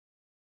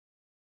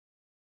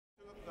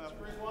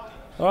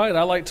All right,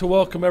 I'd like to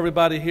welcome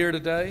everybody here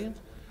today.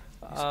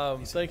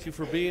 Thank you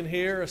for being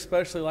here.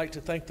 Especially like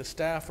to thank the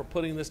staff for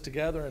putting this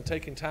together and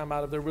taking time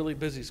out of their really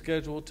busy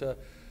schedule to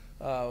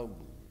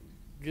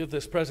give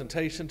this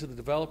presentation to the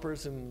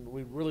developers, and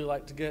we'd really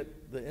like to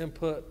get the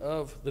input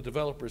of the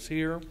developers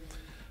here.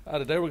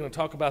 Today we're going to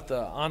talk about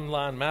the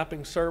online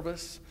mapping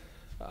service.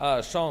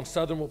 Sean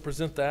Southern will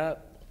present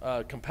that.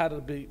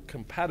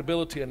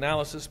 Compatibility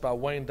analysis by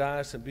Wayne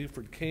Dice and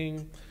Buford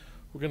King.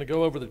 We're going to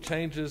go over the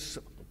changes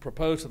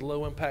proposed to the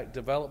low impact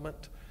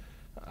development.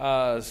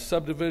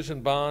 Subdivision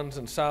bonds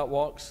and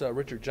sidewalks,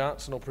 Richard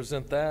Johnson will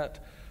present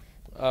that.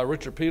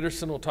 Richard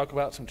Peterson will talk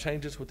about some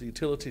changes with the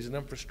utilities and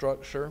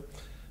infrastructure.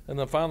 And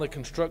then finally,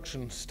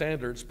 construction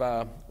standards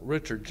by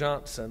Richard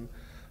Johnson.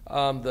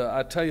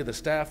 I tell you, the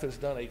staff has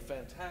done a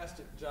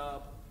fantastic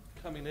job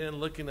coming in,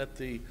 looking at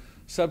the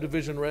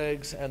subdivision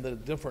regs and the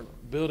different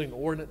building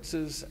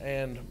ordinances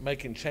and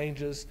making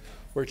changes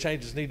where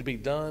changes need to be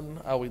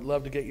done. We'd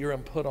love to get your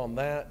input on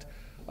that.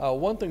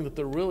 One thing that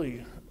they're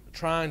really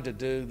trying to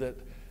do that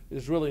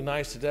is really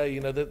nice today, you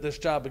know, that this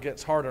job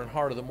gets harder and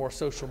harder the more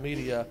social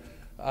media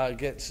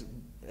gets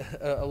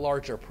a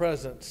larger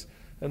presence.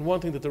 And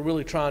one thing that they're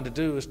really trying to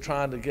do is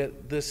trying to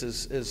get this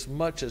as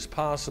much as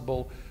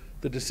possible,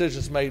 the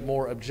decisions made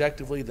more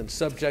objectively than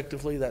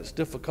subjectively. That's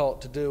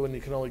difficult to do, and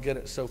you can only get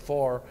it so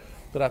far.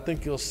 But I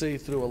think you'll see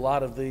through a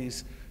lot of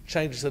these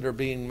changes that are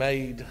being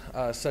made,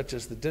 such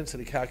as the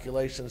density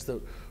calculations,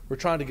 that we're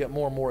trying to get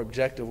more and more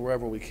objective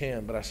wherever we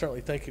can. But I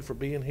certainly thank you for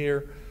being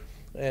here.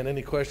 And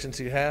any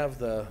questions you have,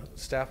 the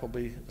staff will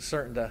be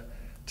certain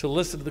to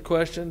listen to the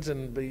questions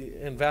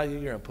and value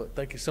your input.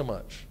 Thank you so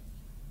much.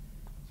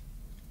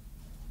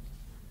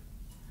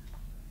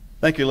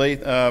 Thank you, Lee.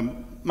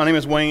 My name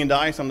is Wayne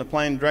Dice. I'm the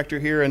planning director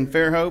here in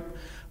Fairhope.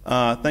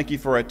 Thank you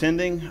for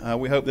attending.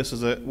 We hope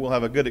we'll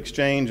have a good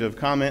exchange of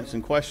comments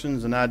and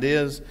questions and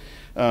ideas.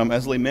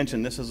 As Lee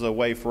mentioned, this is a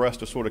way for us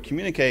to sort of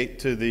communicate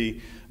to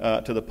the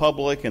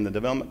public and the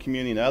development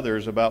community and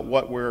others about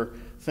what we're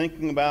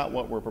thinking about,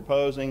 what we're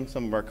proposing,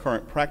 some of our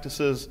current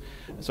practices.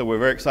 So we're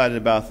very excited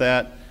about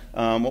that.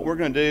 What we're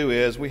going to do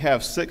is we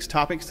have 6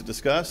 topics to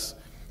discuss.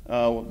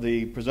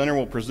 The presenter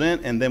will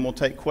present, and then we'll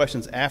take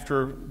questions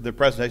after the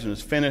presentation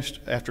is finished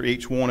after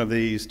each one of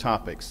these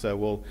topics. So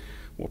we'll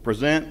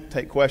present,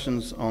 take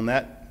questions on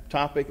that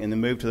topic, and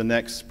then move to the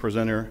next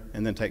presenter,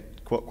 and then take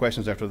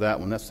questions after that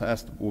one.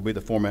 That will be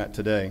the format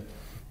today.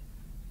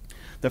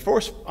 The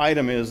first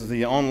item is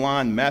the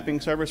online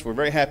mapping service. We're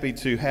very happy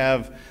to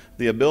have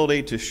the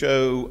ability to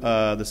show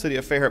the City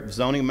of Fairhope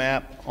zoning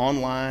map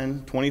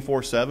online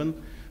 24/7.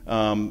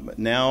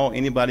 Now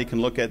anybody can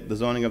look at the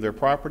zoning of their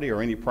property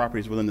or any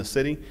properties within the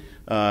city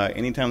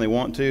anytime they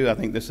want to. I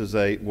think this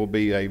will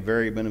be a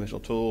very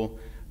beneficial tool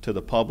to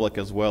the public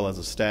as well as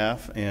the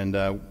staff.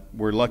 And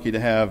we're lucky to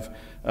have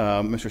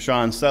Mr.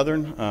 Sean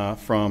Southern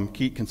from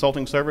Keat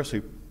Consulting Service,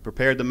 who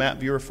prepared the map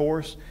viewer for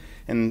us.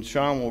 And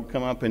Sean will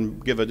come up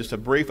and give just a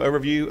brief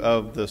overview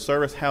of the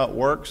service, how it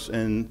works,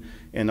 and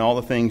all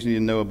the things you need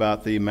to know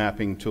about the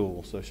mapping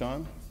tool. So,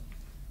 Sean?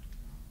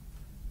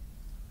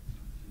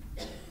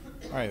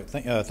 All right,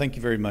 thank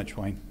you very much,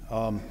 Wayne.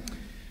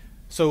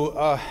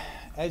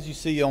 As you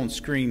see on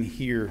screen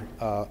here,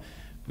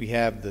 we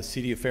have the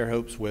City of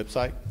Fairhope's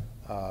website,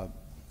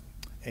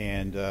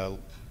 and a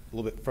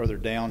little bit further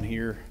down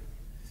here,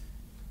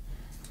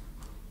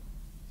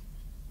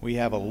 we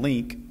have a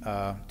link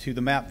to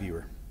the map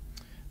viewer.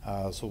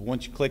 So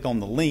once you click on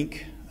the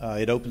link,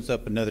 it opens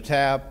up another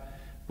tab,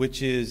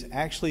 which is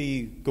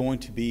actually going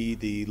to be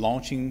the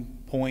launching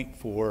point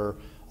for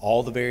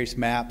all the various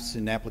maps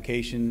and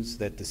applications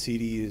that the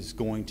city is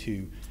going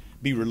to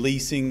be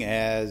releasing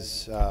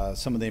as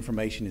some of the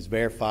information is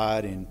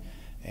verified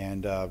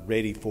and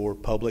ready for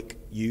public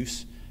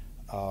use.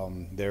 I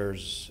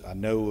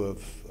know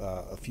of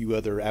a few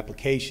other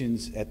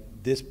applications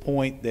at this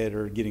point that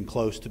are getting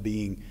close to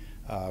being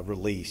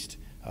released,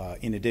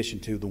 in addition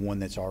to the one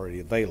that's already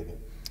available.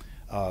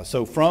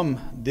 So from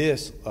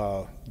this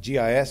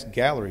GIS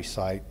gallery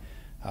site,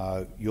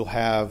 you'll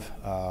have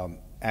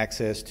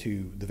access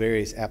to the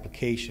various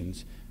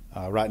applications.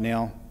 Right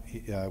now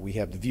we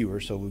have the viewer,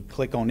 so we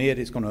click on it,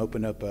 it's going to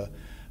open up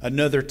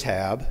another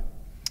tab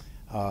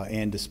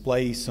and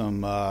display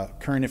some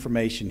current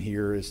information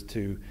here as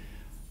to,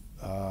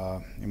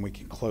 and we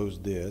can close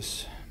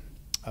this,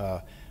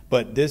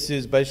 but this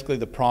is basically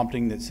the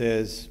prompting that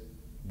says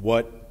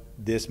what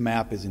this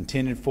map is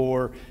intended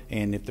for,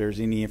 and if there's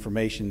any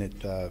information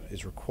that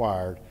is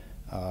required,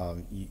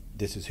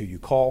 this is who you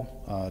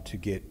call to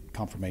get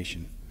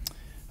confirmation.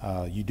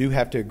 You do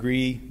have to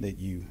agree that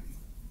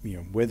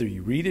whether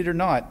you read it or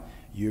not,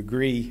 you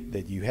agree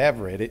that you have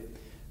read it,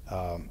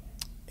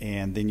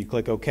 and then you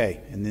click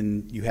OK, and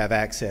then you have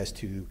access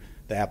to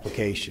the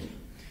application.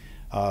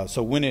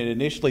 So when it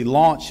initially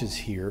launches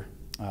here,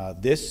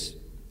 this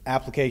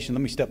application,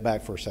 let me step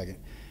back for a second.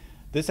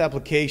 This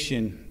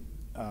application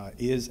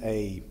is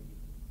a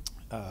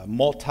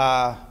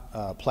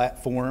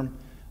multi-platform,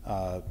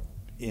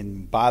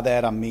 and by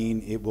that I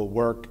mean it will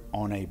work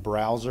on a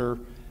browser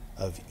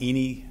of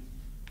any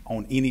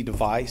on any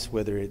device,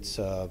 whether it's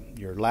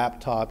your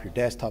laptop, your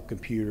desktop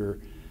computer,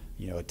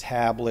 a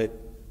tablet,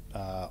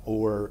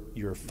 or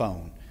your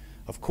phone.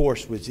 Of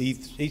course, with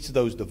each of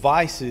those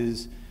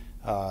devices,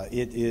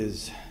 it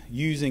is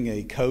using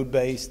a code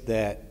base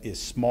that is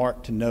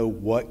smart to know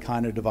what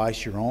kind of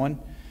device you're on,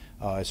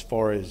 as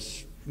far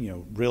as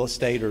real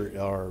estate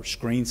or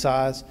screen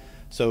size.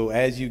 So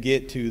as you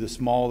get to the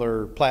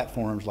smaller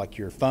platforms like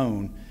your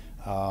phone,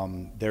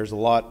 there's a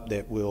lot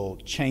that will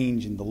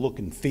change in the look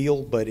and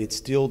feel, but it's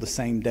still the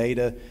same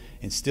data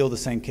and still the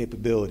same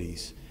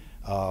capabilities.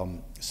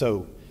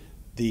 So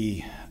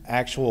the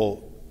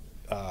actual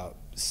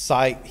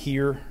site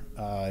here,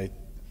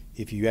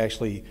 if you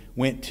actually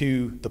went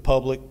to the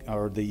public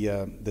or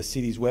the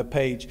city's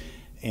webpage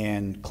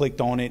and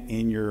clicked on it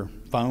in your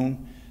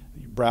phone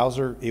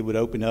browser, it would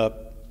open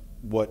up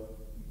what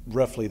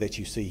roughly that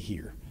you see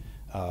here.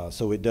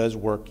 So it does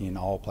work in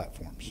all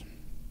platforms.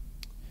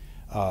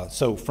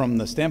 So from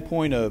the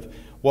standpoint of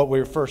what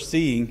we're first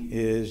seeing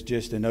is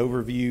just an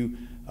overview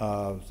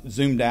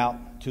zoomed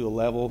out to a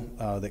level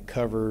that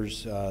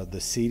covers the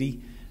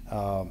city,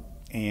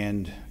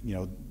 and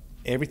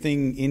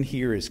everything in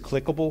here is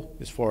clickable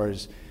as far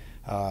as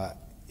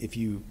if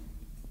you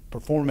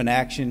perform an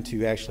action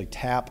to actually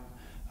tap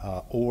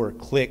or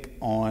click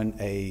on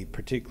a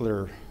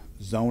particular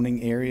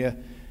zoning area,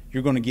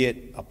 you're going to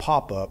get a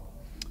pop-up,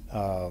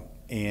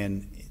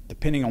 and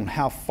depending on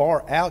how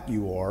far out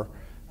you are,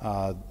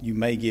 you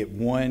may get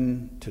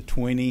 1 to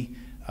 20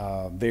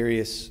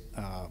 various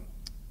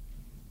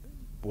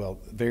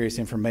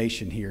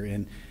information here,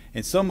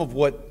 and some of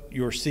what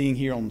you're seeing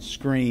here on the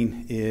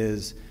screen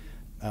is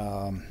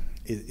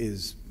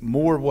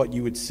more what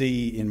you would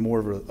see in more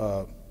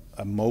of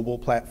a mobile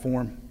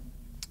platform.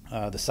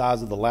 The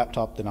size of the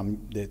laptop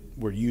that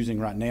we're using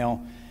right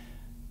now,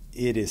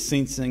 it is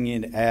sensing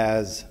it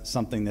as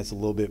something that's a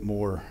little bit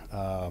more,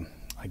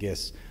 I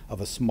guess,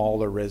 of a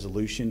smaller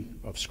resolution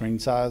of screen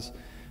size.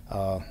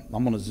 I'm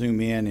going to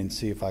zoom in and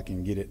see if I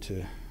can get it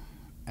to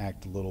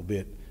act a little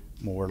bit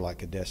more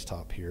like a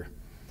desktop here.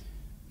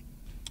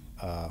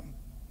 All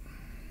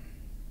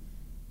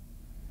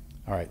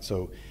right,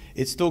 so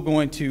it's still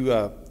going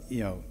to,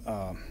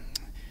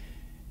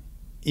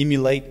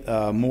 emulate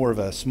more of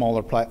a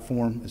smaller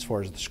platform as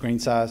far as the screen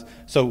size.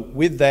 So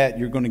with that,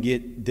 you're going to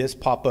get this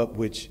pop-up,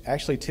 which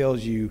actually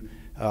tells you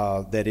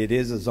that it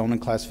is a zoning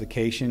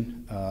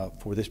classification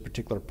for this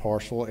particular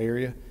parcel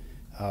area.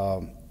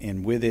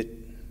 And with it,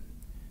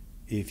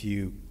 if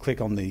you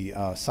click on the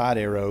side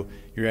arrow,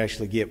 you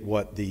actually get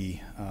what the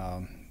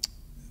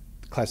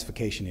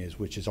classification is,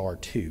 which is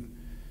R2.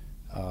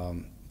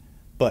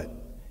 But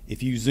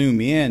if you zoom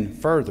in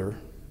further,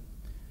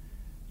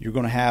 you're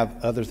going to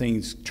have other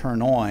things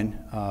turn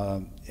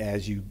on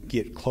as you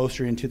get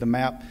closer into the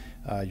map.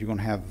 You're going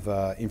to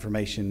have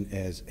information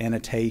as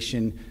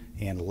annotation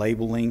and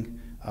labeling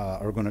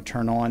are going to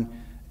turn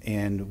on.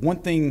 And one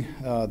thing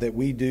that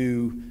we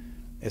do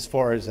as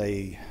far as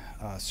a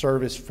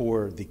service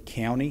for the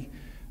county,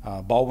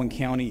 Baldwin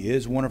County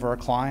is one of our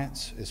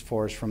clients as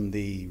far as from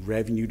the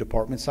revenue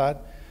department side.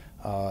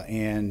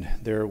 And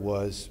there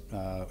was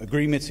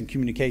agreements and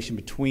communication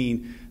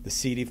between the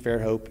city of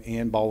Fairhope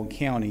and Baldwin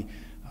County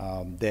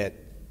that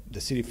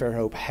the city of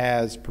Fairhope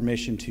has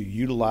permission to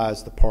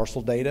utilize the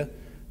parcel data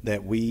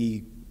that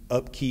we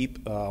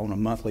upkeep on a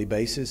monthly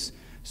basis.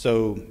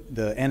 So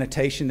the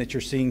annotation that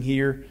you're seeing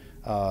here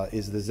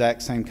is the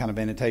exact same kind of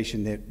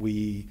annotation that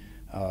we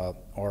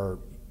are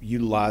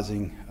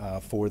utilizing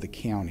for the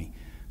county.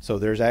 So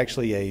there's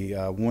actually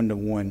a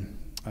one-to-one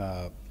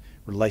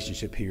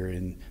relationship here.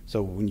 And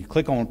so when you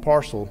click on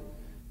parcel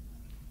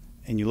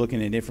and you're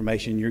looking at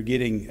information, you're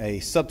getting a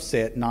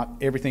subset, not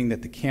everything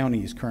that the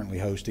county is currently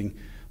hosting,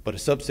 but a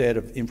subset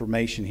of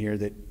information here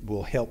that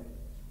will help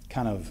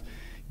kind of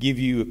give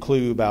you a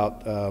clue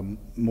about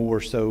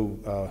more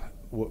so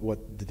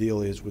what the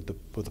deal is with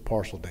the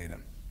parcel data.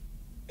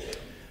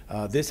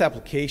 This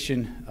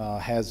application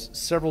has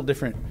several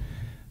different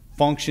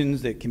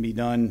functions that can be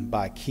done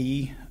by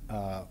key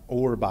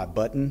or by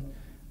button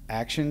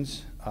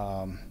actions.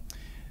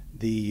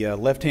 The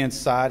left-hand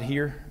side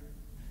here,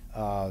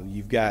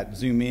 you've got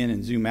zoom in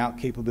and zoom out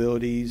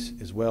capabilities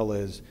as well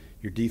as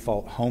your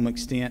default home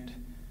extent.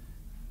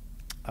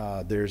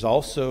 There's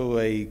also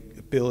a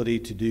ability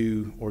to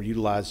do or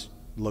utilize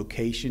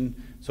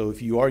location. So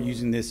if you are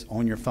using this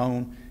on your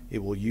phone,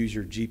 it will use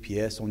your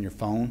GPS on your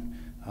phone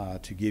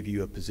to give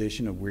you a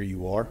position of where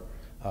you are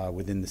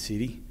within the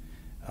city.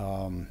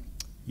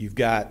 You've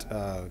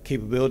got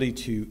capability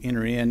to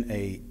enter in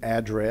an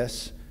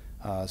address.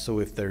 So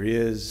if there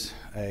is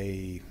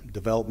a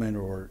development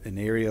or an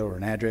area or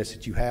an address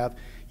that you have,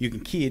 you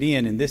can key it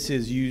in, and this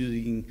is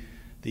using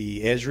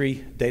the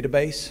Esri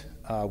database,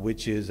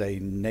 which is a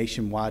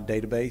nationwide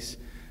database.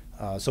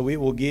 So it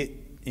will get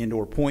and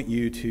or point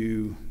you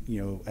to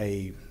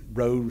a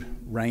road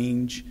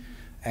range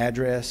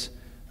address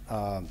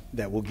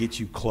that will get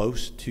you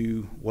close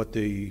to what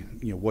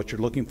what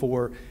you're looking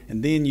for,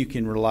 and then you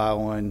can rely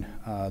on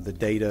the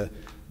data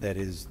that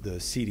is the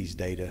city's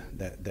data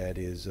that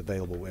is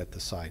available at the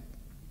site.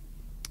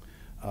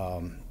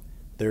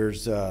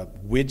 There's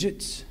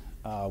widgets,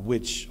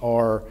 which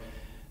are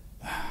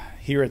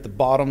here at the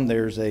bottom.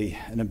 There's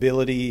an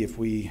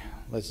ability,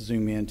 let's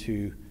zoom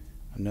into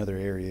another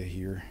area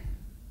here.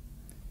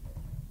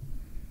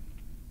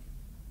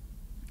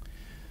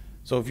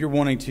 So if you're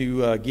wanting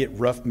to get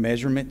rough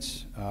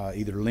measurements,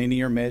 either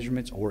linear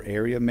measurements or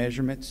area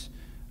measurements,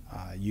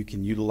 you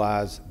can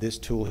utilize this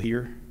tool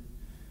here.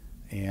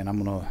 And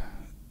I'm going to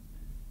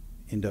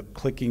end up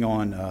clicking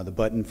on the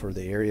button for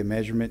the area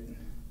measurement,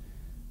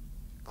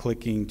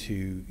 clicking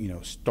to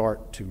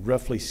start to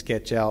roughly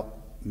sketch out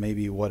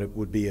maybe what it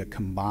would be a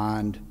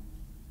combined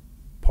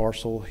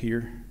parcel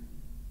here.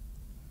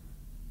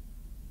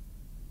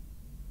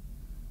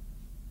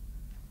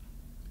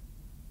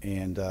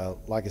 And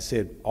like I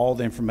said, all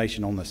the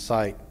information on the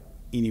site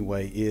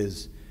anyway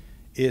is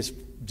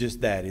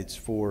just that. It's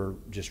for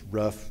just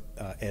rough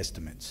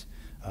estimates.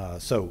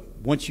 So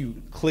once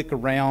you click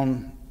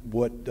around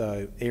what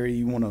area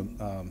you want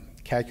to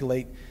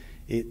calculate,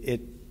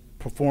 it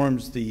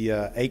performs the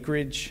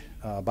acreage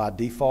by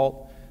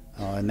default,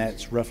 and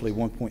that's roughly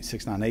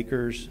 1.69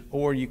 acres.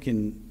 Or you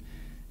can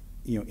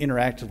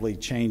interactively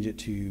change it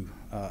to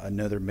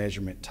another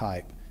measurement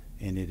type,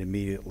 and it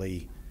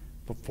immediately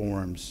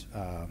performs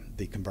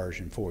the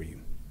conversion for you.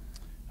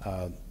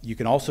 You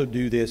can also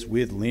do this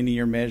with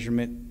linear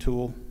measurement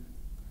tool.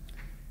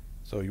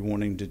 So you're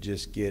wanting to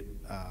just get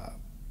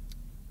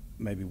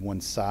maybe one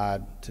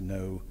side to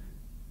know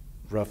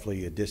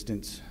roughly a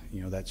distance,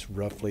 that's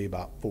roughly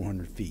about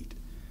 400 feet.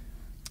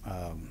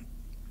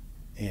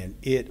 And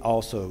it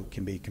also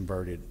can be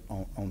converted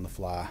on the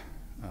fly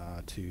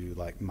to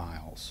like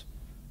miles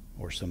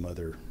or some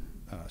other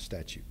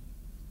statute.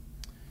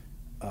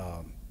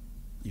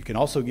 You can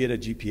also get a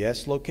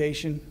GPS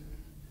location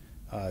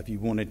if you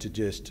wanted to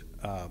just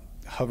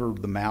hover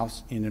the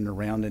mouse in and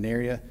around an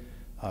area.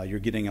 You're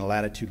getting a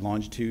latitude,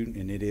 longitude,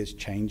 and it is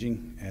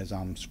changing as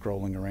I'm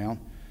scrolling around.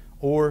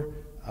 Or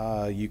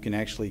you can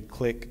actually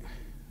click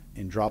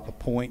and drop a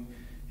point,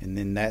 and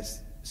then that's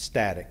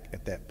static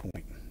at that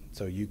point.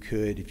 So you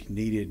could, if you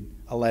needed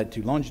a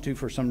latitude, longitude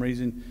for some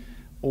reason,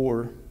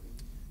 or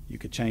you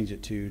could change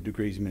it to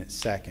degrees, minutes,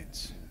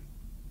 seconds,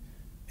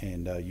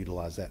 and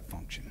utilize that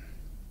function.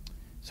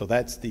 So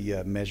that's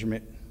the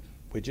measurement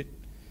widget.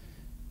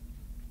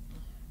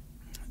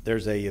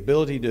 There's a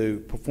ability to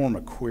perform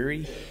a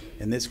query,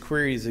 and this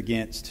query is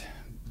against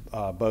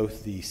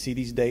both the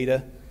city's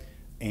data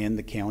and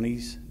the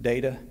county's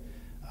data.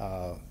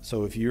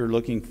 So if you're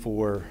looking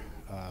for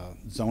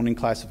zoning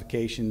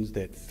classifications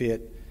that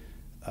fit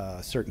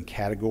a certain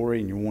category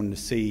and you're wanting to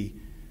see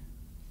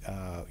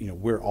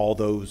where all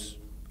those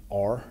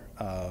are,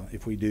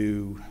 if we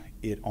do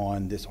it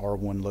on this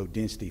R1 low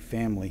density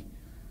family,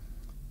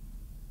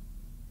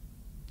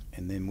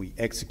 and then we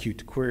execute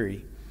the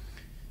query,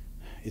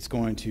 it's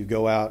going to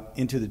go out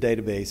into the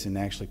database and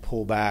actually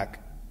pull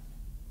back,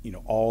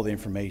 all the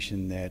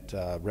information that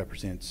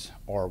represents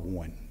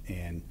R1.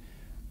 And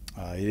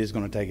it is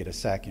going to take it a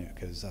second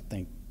because I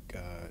think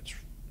it's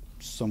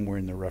somewhere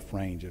in the rough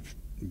range of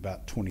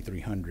about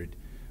 2,300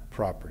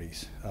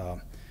 properties.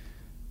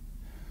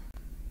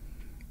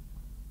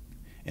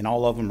 And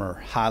all of them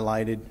are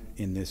highlighted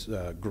in this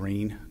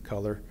green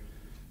color.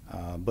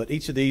 But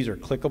each of these are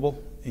clickable,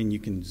 and you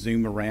can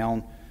zoom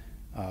around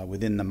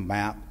within the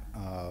map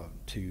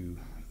to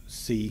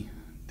see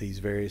these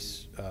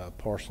various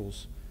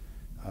parcels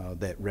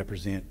that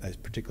represent a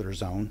particular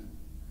zone.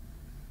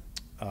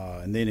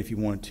 And then if you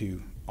want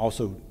to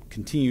also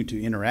continue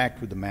to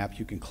interact with the map,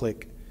 you can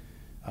click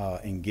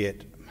and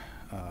get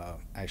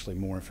actually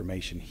more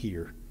information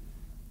here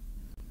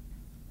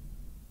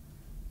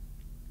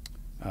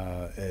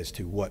as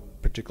to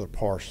what particular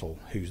parcel,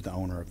 who's the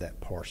owner of that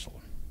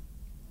parcel.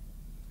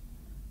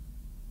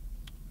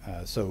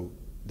 So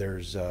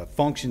there's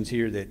functions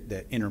here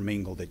that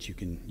intermingle that you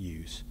can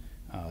use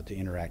to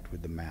interact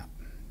with the map.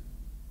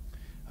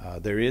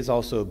 There is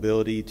also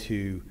ability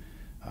to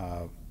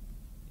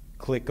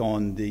click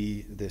on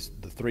the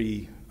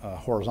three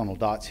horizontal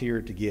dots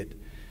here to get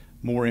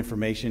more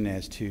information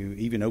as to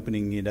even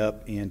opening it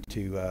up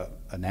into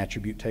an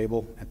attribute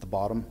table at the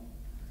bottom.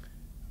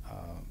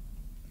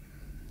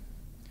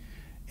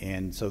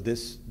 And so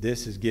this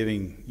is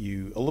giving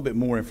you a little bit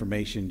more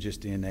information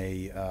just in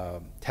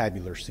a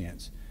tabular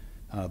sense.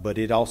 But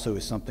it also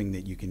is something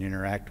that you can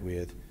interact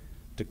with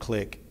to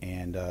click,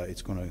 and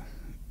it's going to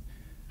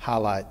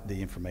highlight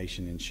the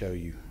information and show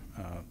you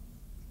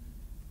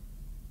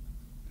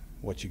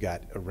what you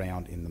got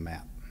around in the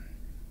map.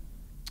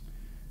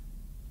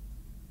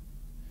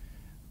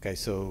 Okay,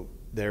 so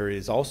there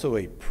is also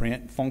a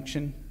print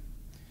function.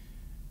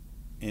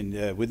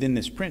 And within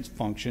this print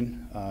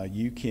function,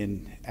 you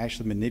can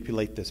actually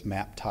manipulate this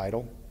map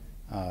title,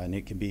 and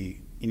it can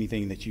be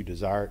anything that you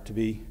desire it to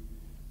be.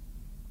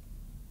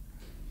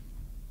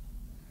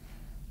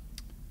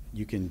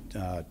 You can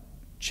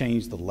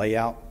change the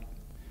layout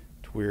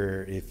to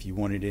where if you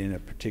wanted it in a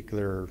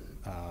particular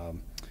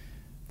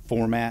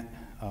format,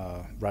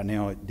 right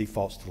now it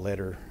defaults to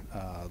letter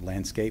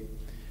landscape.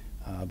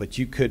 But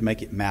you could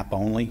make it map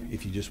only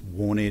if you just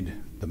wanted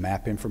the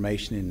map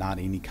information and not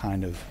any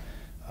kind of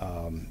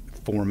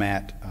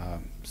format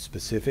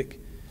specific.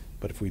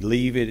 But if we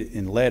leave it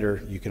in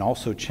letter, you can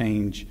also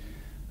change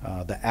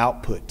the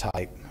output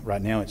type.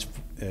 Right now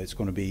it's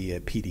going to be a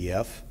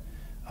PDF,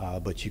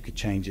 but you could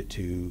change it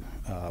to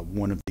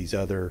one of these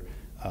other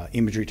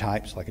imagery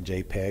types like a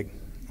JPEG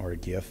or a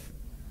GIF.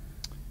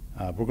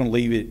 We're going to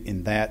leave it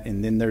in that,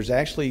 and then there's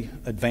actually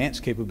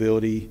advanced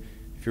capability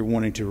if you're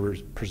wanting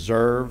to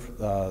preserve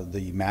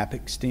the map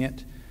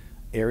extent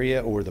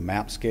area or the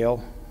map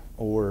scale,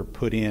 or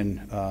put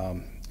in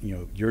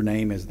your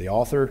name as the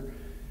author.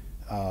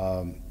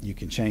 You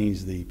can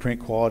change the print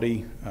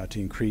quality to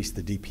increase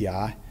the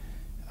DPI.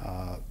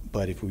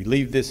 But if we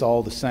leave this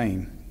all the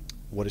same,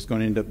 what it's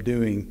going to end up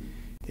doing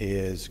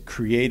is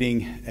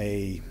creating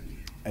a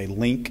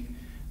link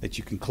that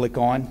you can click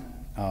on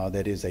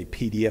that is a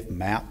PDF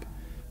map,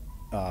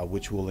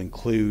 which will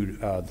include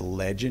the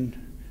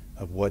legend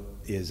of what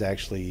is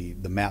actually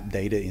the map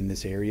data in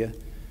this area.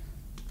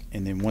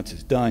 And then once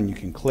it's done, you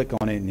can click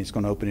on it and it's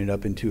going to open it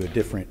up into a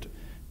different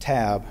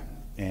tab.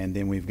 And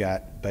then we've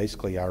got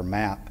basically our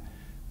map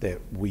that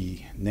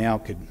we now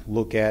could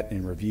look at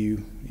and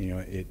review.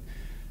 It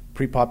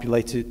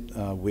pre-populates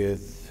it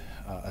with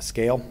a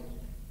scale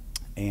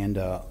and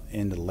a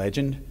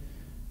legend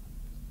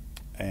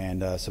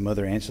and some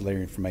other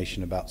ancillary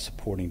information about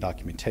supporting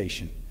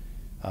documentation.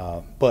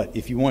 But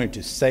if you wanted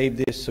to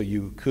save this so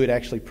you could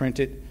actually print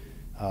it,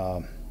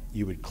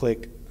 you would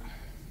click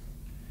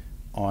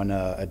on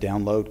a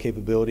download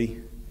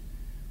capability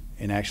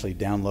and actually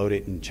download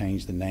it and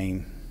change the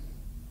name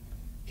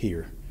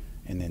here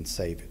and then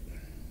save it.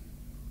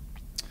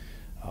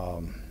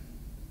 So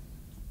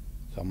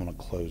I'm going to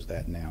close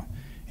that now.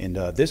 And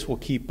this will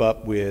keep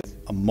up with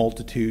a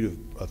multitude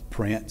of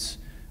prints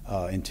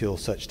until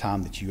such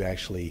time that you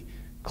actually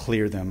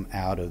clear them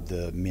out of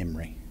the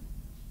memory.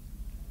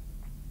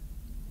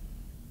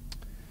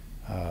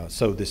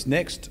 So this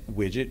next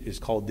widget is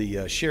called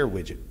the Share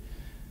widget.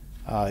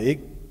 It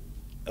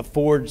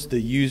affords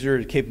the user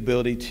the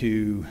capability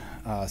to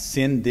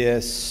send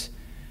this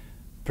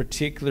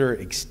particular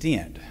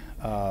extent,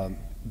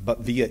 but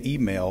via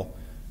email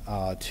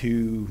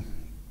to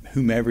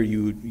whomever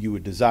you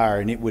would desire,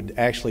 and it would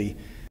actually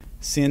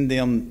send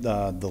them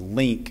the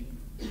link,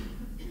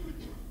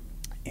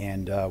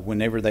 and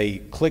whenever they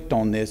clicked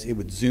on this, it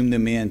would zoom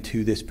them in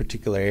to this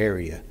particular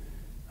area.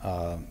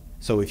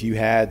 So if you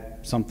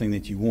had something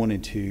that you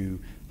wanted to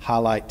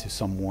highlight to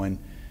someone,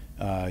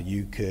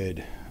 you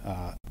could,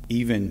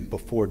 even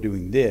before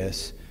doing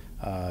this,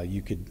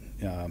 you could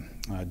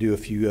do a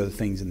few other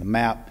things in the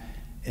map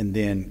and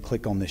then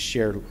click on this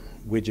share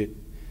widget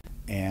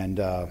and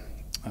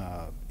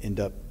end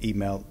up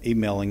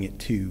emailing it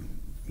to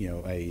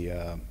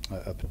a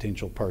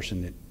potential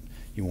person that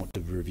you want to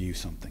review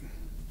something.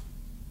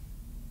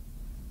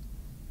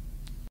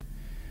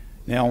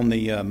 Now on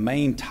the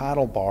main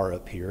title bar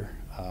up here,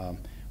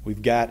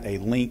 we've got a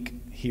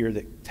link here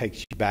that takes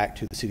you back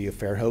to the City of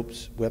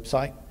Fairhope's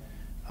website.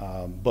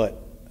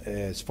 But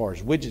as far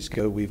as widgets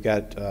go, we've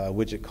got a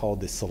widget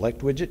called the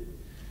Select widget.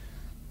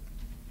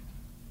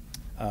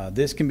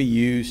 This can be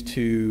used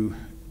to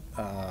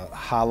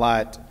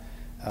highlight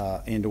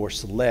and or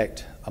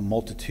select a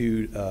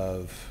multitude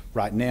of,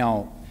 right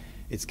now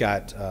it's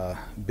got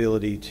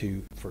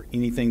ability for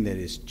anything that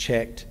is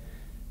checked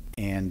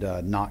and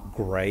not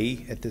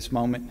gray at this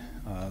moment.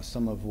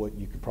 Some of what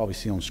you could probably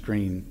see on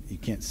screen, you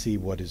can't see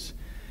what is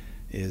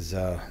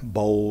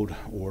bold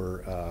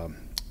or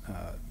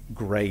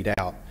grayed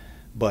out.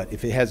 But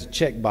if it has a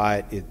check by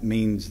it, it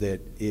means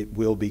that it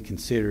will be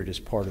considered as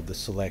part of the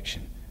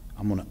selection.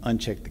 I'm going to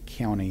uncheck the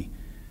county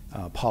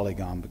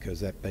polygon because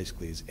that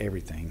basically is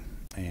everything.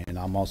 And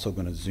I'm also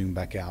going to zoom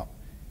back out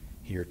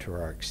here to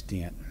our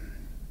extent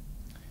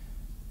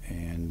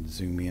and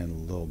zoom in a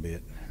little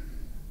bit.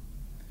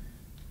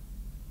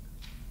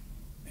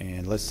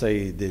 And let's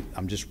say that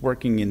I'm just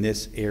working in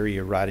this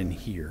area right in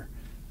here,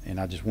 and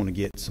I just want to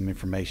get some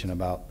information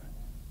about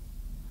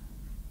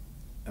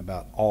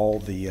all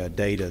the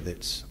data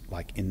that's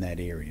like in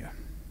that area.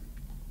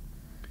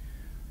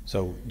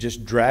 So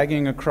just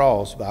dragging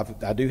across,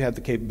 I do have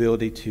the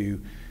capability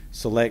to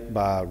select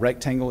by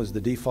rectangle as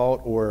the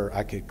default, or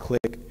I could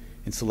click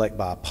and select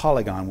by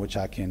polygon, which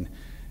I can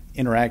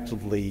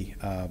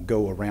interactively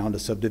go around a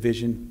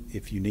subdivision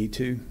if you need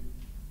to.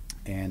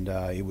 And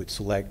it would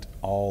select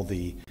all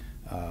the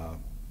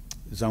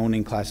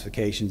zoning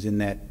classifications in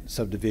that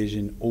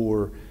subdivision,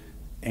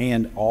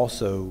 and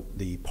also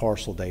the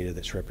parcel data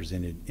that's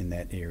represented in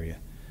that area.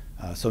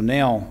 So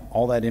now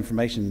all that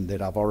information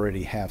that I've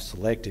already have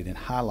selected and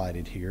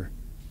highlighted here,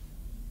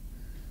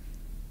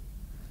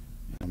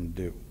 I'm going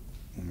to do it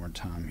one more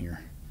time here.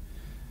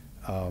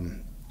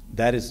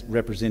 That is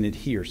represented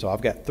here. So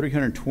I've got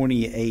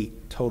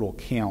 328 total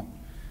count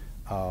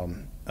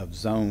of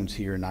zones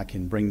here, and I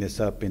can bring this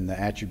up in the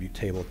attribute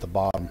table at the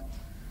bottom.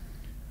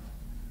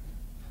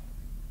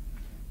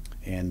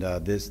 And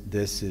this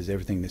is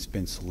everything that's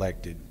been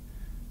selected.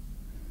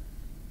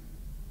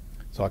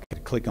 So I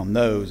could click on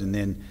those, and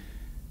then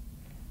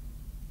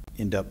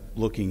end up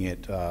looking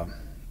at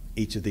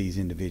each of these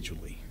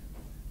individually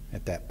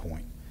at that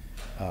point.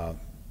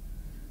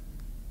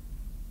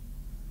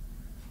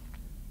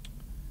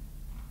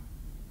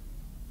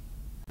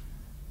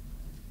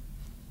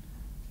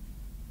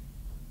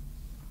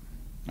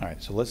 All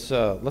right, so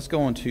let's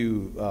go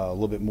into a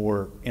little bit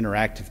more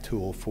interactive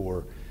tool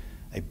for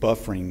a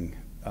buffering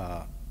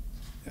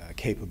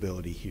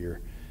capability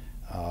here,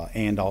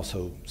 and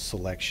also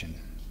selection.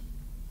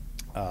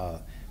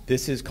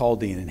 This is called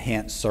the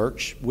Enhanced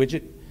Search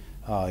widget.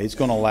 It's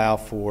going to allow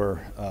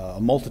for a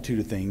multitude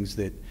of things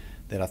that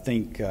I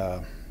think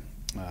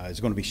is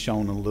going to be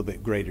shown in a little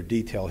bit greater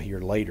detail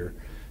here later.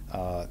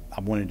 I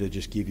wanted to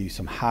just give you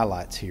some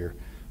highlights here.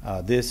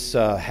 This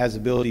has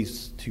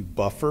abilities to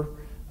buffer.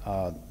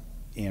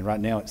 And right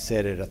now it's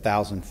set at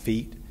 1,000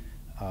 feet,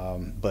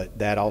 but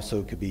that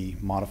also could be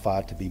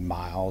modified to be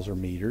miles or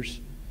meters.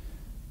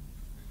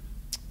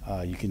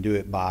 You can do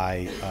it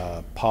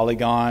by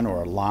polygon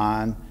or a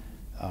line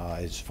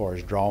as far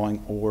as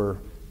drawing, or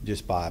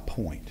just by a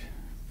point.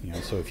 You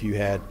know, so if you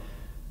had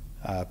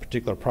a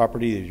particular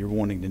property that you're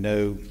wanting to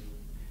know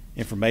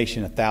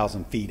information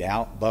 1,000 feet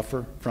out,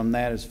 buffer from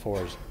that as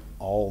far as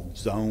all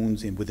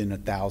zones within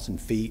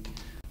 1,000 feet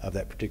of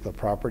that particular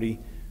property.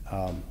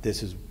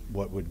 This is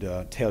what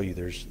would tell you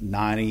there's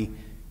 90,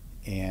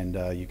 and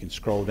you can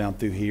scroll down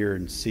through here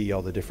and see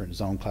all the different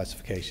zone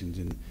classifications,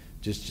 and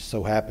just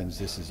so happens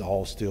this is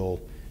all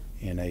still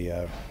in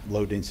a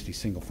low density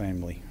single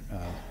family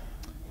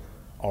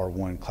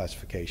R1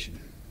 classification.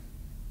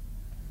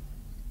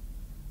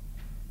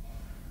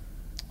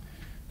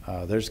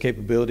 There's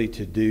capability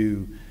to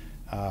do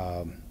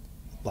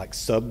like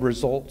sub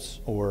results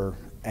or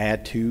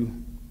add to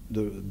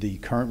the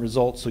current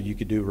results, so you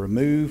could do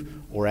remove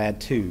or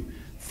add to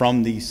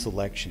from these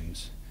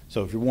selections.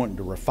 So if you're wanting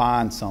to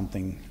refine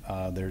something,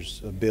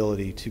 there's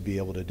ability to be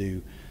able to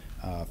do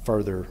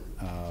further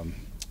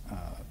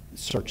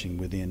searching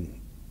within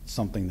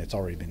something that's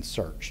already been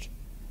searched.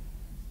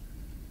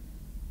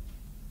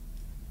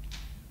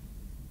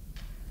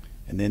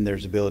 And then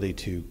there's ability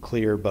to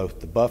clear both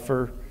the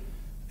buffer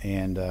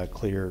and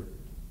clear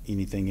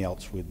anything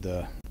else with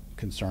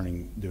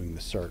concerning doing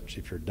the search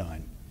if you're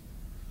done.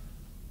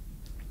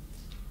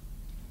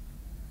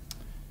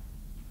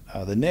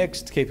 The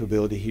next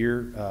capability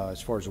here,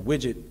 as far as a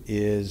widget,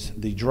 is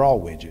the draw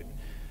widget.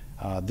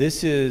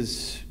 This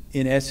is,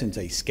 in essence,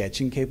 a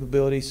sketching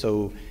capability,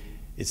 so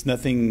it's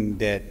nothing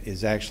that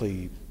is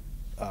actually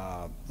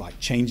like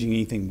changing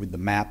anything with the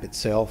map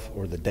itself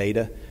or the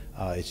data.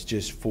 It's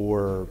just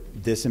for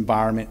this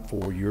environment,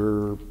 for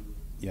your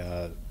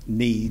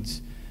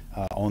needs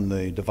on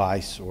the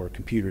device or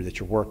computer that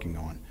you're working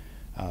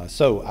on.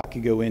 So I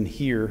could go in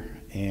here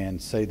and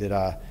say that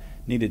I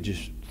need to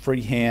just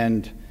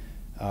freehand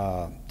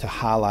to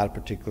highlight a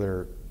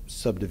particular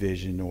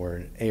subdivision or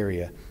an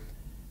area.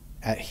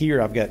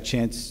 Here I've got a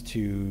chance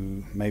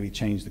to maybe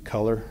change the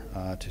color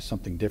to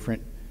something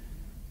different,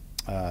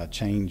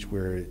 change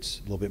where it's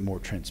a little bit more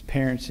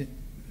transparency,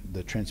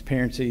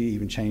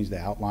 even change the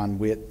outline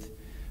width,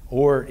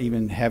 or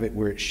even have it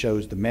where it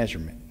shows the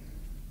measurement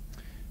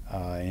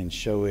and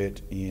show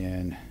it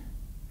in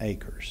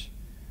acres.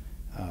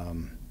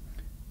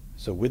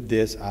 So with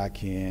this I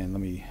can,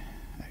 let me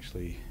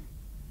actually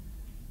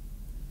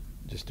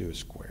just do a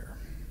square.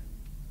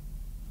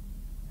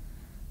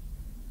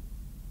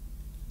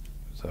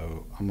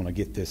 So I'm going to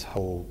get this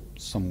whole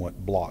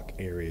somewhat block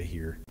area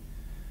here.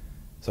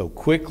 So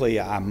quickly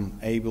I'm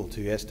able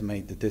to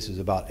estimate that this is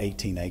about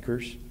 18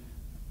 acres.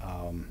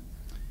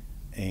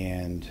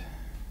 And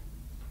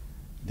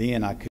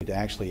then I could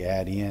actually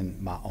add in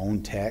my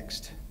own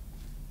text.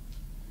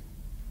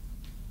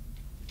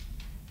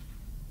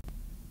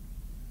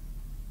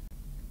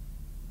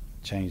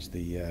 Change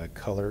the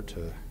color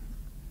to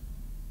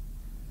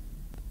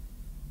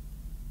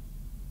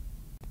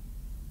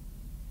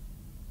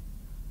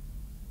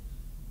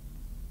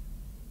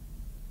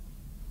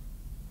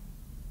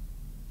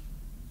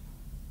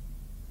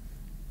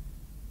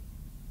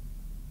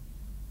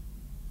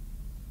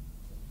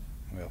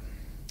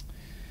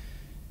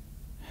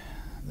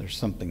there's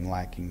something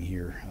lacking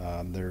here.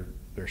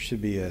 There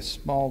should be a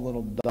small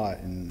little dot,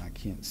 and I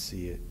can't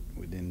see it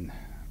within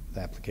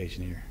the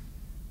application here.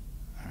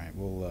 All right,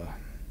 we'll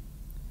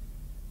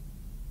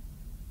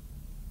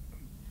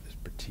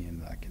just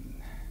pretend that I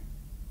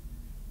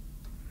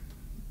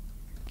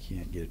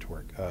can't get it to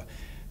work.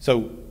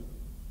 So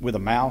with a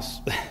mouse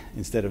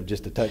instead of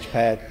just a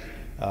touchpad,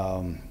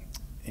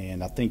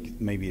 and I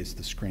think maybe it's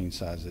the screen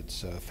size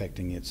that's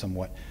affecting it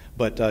somewhat.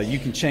 But you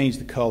can change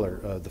the color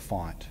of the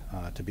font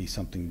to be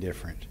something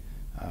different.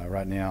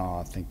 Right now,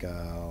 I think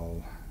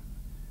I'll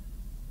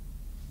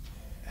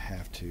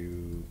have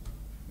to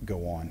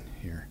go on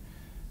here.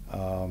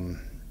 And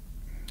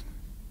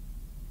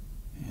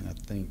I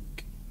think,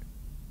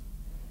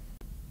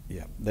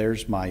 yeah,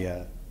 there's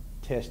my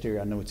test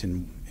area. I know it's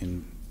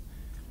in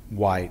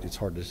white. It's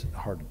hard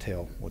to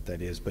tell what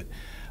that is, but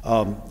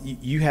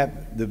you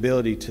have the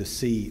ability to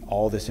see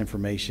all this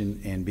information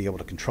and be able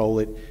to control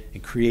it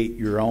and create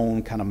your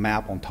own kind of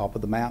map on top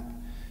of the map.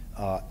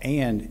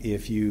 And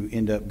if you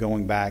end up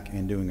going back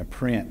and doing a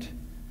print,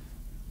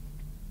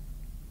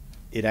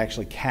 it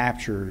actually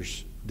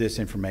captures this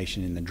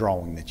information in the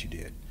drawing that you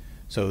did.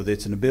 So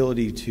it's an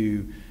ability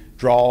to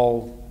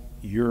draw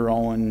your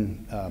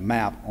own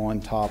map on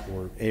top,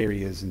 or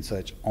areas and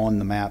such on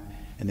the map,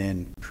 and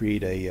then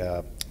create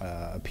a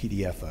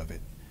PDF of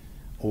it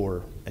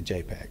or a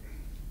JPEG.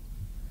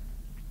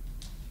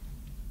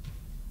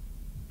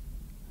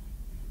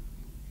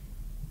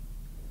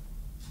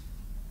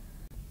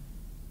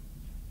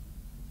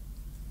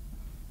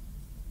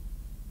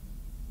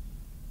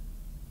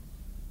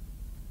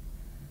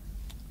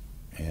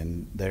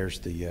 And there's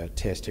the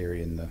test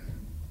area in the,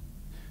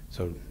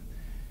 so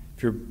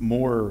if you're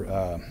more,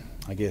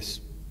 I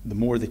guess, the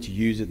more that you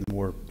use it, the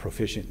more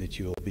proficient that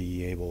you'll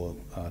be able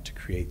to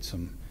create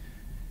some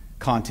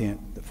content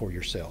for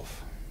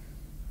yourself.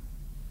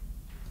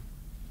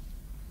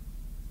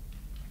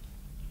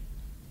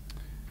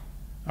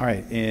 All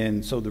right,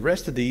 and so the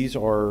rest of these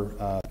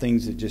are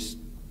things that just,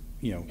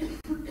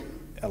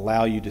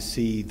 allow you to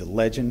see the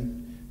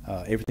legend,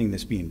 everything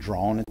that's being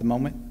drawn at the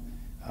moment.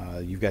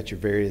 You've got your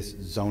various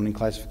zoning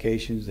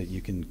classifications that you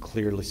can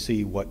clearly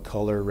see what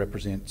color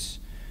represents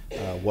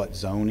what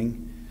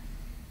zoning.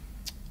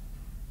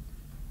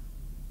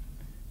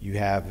 You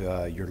have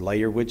your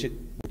layer widget,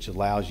 which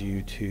allows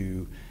you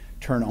to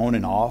turn on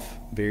and off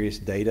various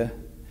data,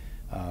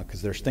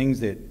 because there's things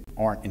that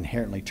aren't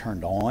inherently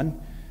turned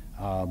on,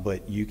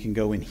 but you can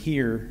go in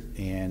here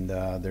and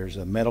there's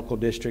a medical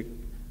district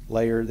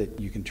layer that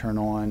you can turn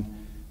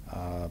on,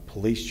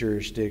 police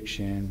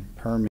jurisdiction,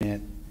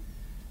 permit.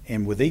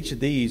 And with each of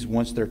these,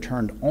 once they're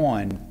turned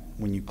on,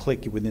 when you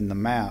click within the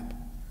map,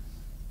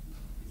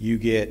 you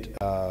get,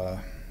 of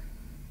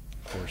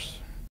course,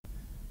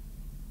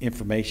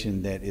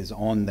 information that is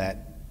on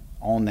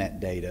that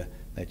data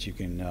that you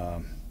can,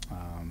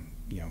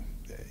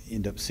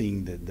 end up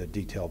seeing the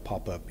detailed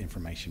pop-up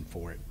information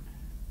for it.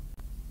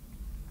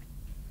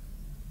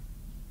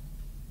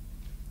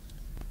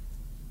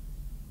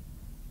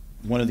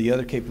 One of the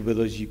other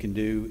capabilities you can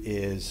do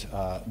is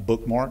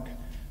bookmark.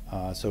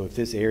 So if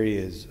this area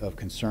is of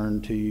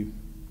concern to you,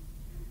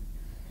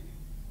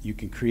 you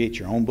can create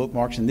your own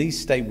bookmarks, and these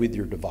stay with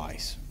your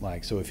device.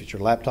 Like, so if it's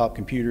your laptop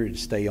computer, it'll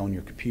stay on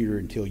your computer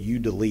until you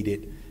delete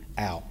it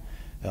out.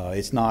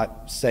 It's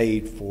not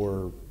saved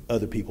for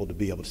other people to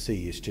be able to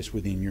see. It's just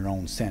within your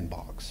own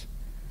sandbox.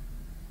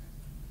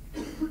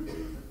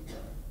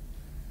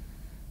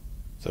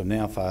 So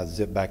now if I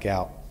zip back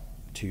out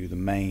to the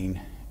main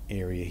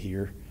area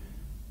here,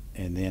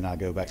 and then I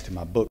go back to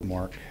my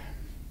bookmark,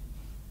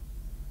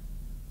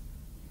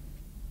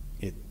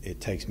 it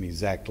takes me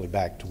exactly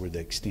back to where the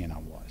extent I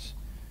was.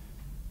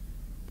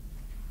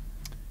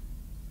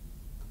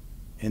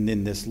 And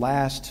then this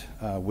last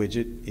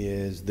widget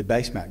is the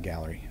base map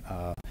gallery.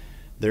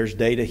 There's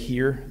data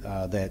here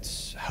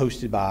that's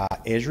hosted by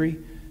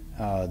Esri,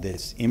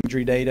 that's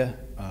imagery data,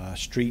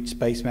 street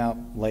space map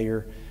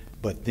layer,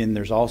 but then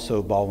there's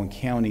also Baldwin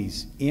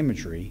County's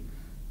imagery,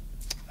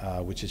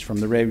 which is from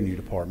the Revenue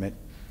Department.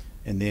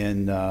 And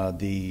then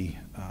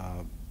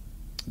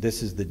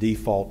this is the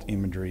default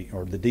imagery,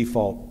 or the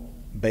default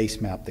base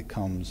map that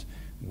comes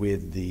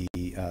with the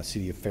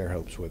City of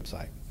Fairhope's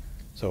website.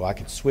 So I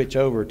could switch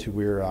over to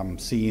where I'm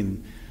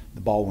seeing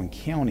the Baldwin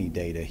County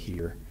data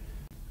here.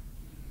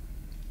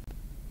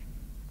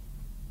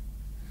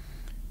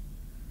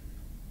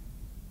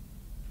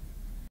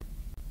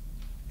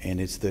 And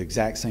it's the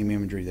exact same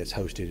imagery that's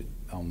hosted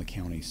on the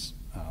county's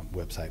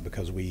website,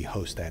 because we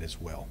host that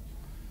as well.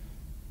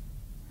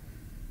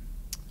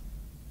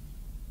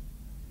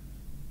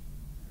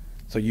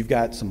 So you've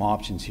got some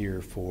options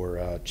here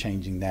for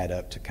changing that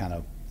up to kind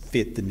of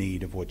fit the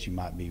need of what you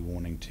might be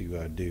wanting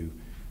to do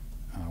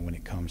when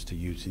it comes to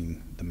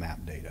using the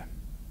map data.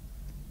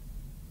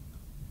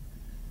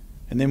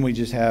 And then we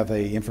just have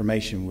a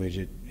information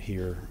widget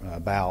here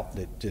about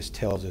that just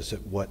tells us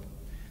at what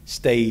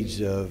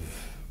stage of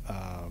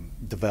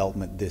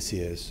development this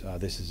is.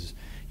 This is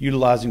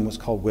utilizing what's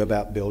called Web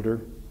App Builder,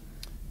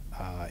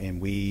 and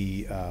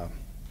we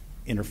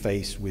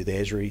interface with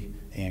Esri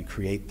and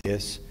create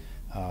this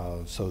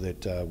so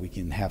that we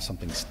can have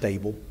something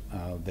stable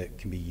that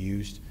can be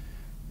used.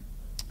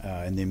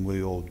 And then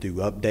we'll do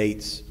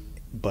updates,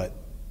 but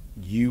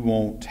you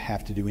won't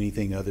have to do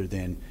anything other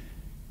than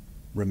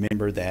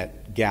remember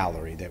that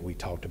gallery that we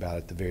talked about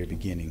at the very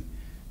beginning.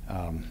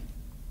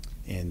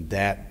 And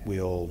that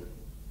will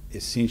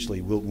essentially,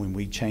 when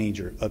we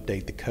change or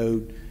update the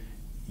code,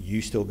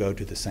 you still go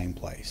to the same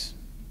place.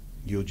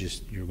 You're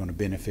going to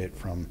benefit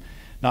from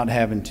not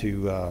having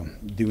to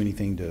do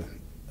anything to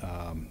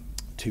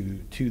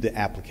the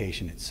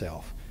application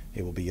itself.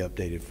 It will be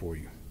updated for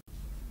you.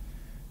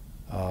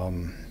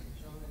 Sean,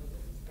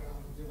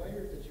 the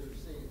layers that you're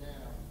seeing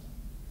now,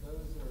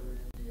 those are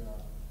in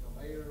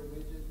the layer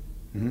widget,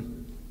 Mm-hmm.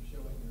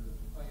 showing your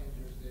plan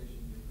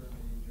jurisdiction, your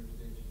permitting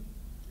jurisdiction,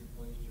 your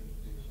police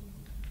jurisdiction.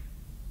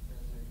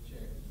 That's a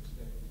check,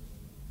 statements.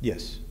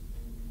 Yes.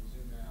 And you can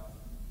zoom out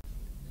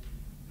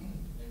and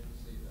you can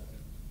see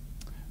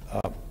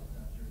that.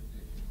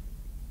 Jurisdiction.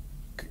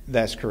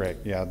 That's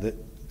correct, yeah.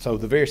 So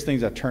the various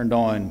things I turned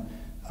on,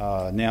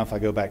 now if I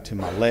go back to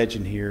my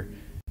legend here,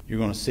 you're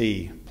going to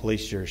see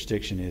police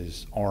jurisdiction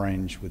is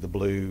orange with the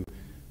blue,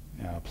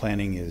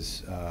 planning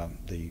is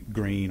the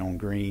green on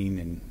green,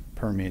 and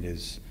permit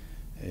is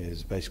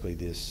basically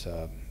this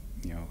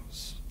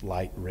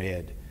light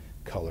red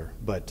color.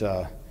 But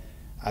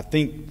I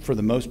think for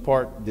the most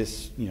part,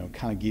 this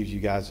kind of gives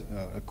you guys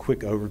a quick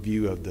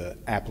overview of the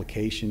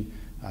application.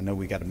 I know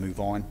we got to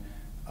move on,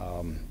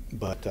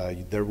 but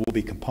there will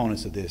be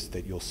components of this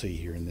that you'll see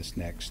here in this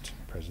next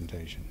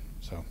presentation.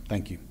 So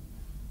thank you.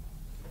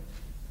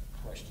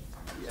 Question?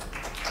 Yeah.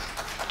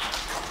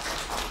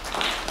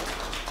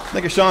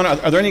 Thank you, Sean.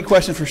 Are there any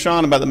questions for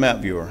Sean about the map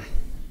viewer?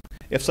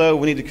 If so,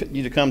 we need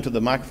you to come to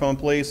the microphone,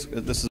 please.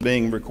 This is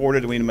being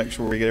recorded. We need to make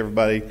sure we get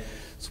everybody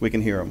so we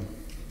can hear them.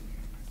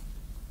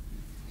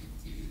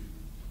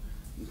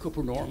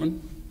 Cooper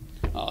Norman,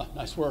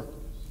 nice work.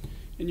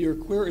 In your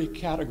query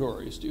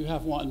categories, do you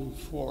have one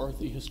for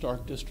the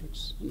historic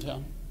districts in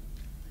town?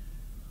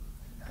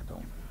 I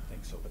don't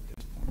think so at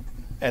this point.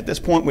 At this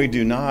point, we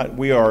do not.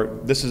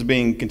 This is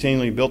being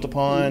continually built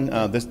upon.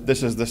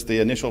 This is the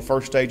initial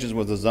first stages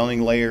with the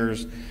zoning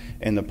layers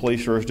and the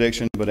police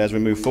jurisdiction. But as we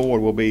move forward,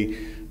 we'll be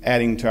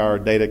adding to our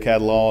data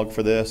catalog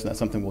for this, and that's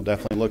something we'll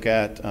definitely look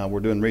at. We're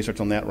doing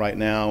research on that right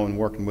now and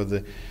working with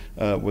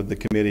the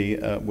committee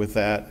with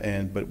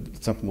that. But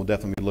it's something we'll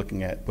definitely be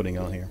looking at putting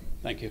on here.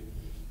 Thank you.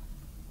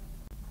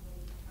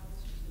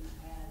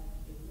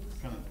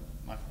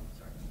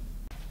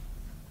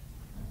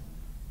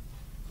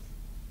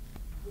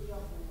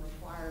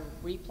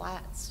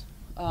 Replats,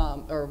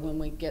 or when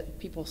we get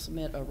people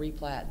submit a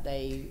replat,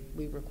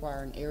 we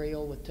require an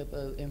aerial with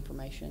topo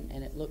information,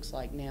 and it looks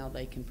like now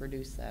they can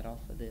produce that off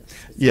of this.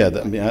 Yeah,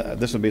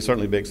 this would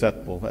certainly be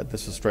acceptable.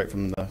 This is straight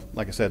from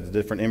like I said, the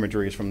different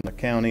imageries from the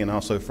county and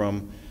also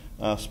from,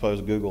 I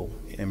suppose, Google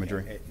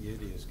imagery.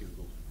 It is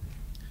Google.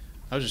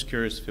 I was just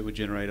curious if it would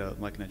generate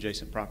like an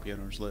adjacent property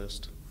owners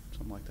list,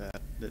 something like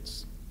that,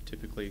 that's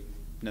typically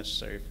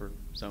necessary for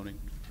zoning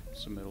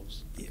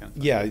submittals. Kind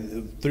of Yeah,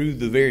 through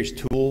the various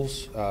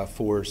tools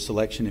for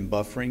selection and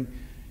buffering,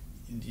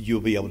 you'll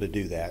be able to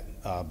do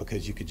that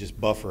because you could just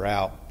buffer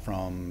out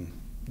from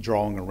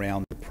drawing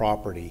around the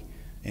property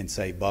and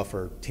say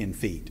buffer 10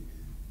 feet,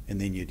 and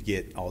then you'd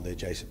get all the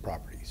adjacent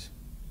properties.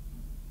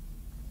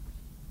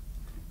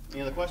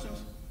 Any other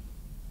questions?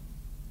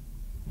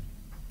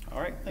 All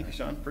right, thank you,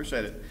 Sean.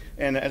 Appreciate it.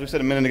 And as we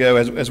said a minute ago,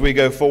 as we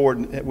go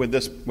forward with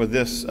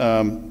this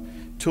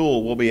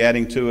tool, we'll be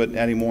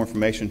adding more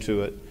information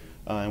to it.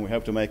 And we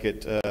hope to make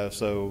it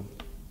so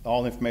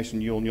all the information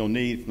you'll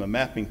need from a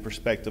mapping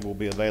perspective will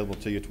be available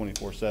to you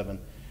 24/7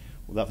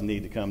 without the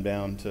need to come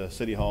down to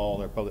City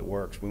Hall or Public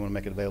Works. We want to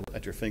make it available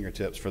at your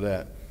fingertips for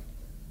that.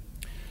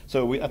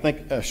 So I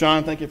think,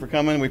 Sean, thank you for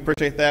coming. We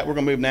appreciate that. We're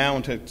going to move now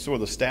into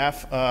sort of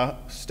the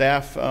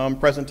staff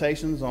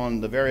presentations on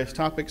the various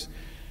topics.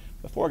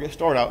 Before I get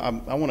started,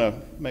 I want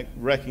to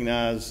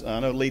recognize,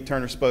 I know Lee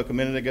Turner spoke a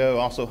minute ago.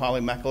 Also,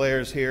 Holly McAlear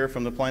is here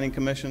from the Planning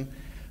Commission.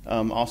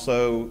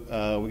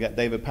 Also, we got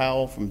David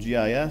Powell from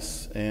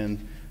GIS,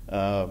 and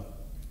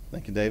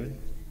thank you, David.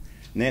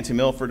 Nancy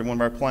Milford, one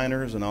of our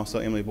planners, and also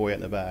Emily Boyett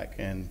in the back.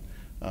 And,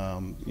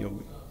 and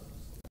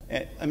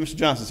Mr.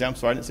 Johnson, I'm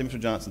sorry, I didn't see Mr.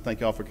 Johnson. Thank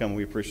you all for coming.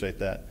 We appreciate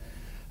that.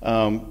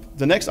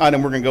 The next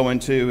item we're going to go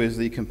into is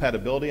the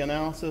compatibility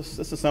analysis.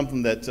 This is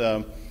something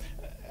that,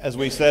 as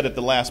we said at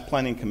the last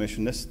Planning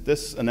Commission,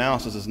 this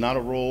analysis is not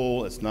a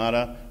rule, it's not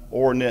an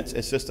ordinance,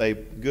 it's just a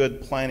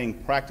good planning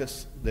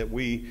practice that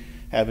we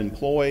have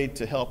employed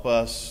to help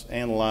us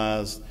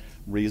analyze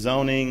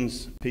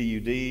rezonings,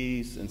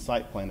 PUDs, and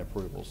site plan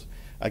approvals.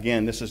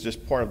 Again, this is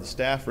just part of the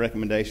staff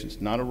recommendations,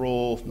 not a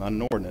rule, not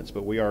an ordinance,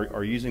 but we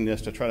are using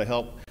this to try to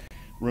help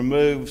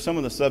remove some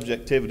of the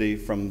subjectivity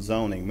from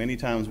zoning. Many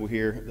times we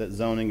hear that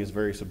zoning is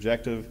very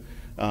subjective,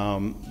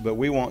 but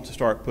we want to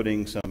start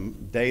putting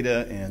some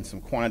data and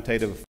some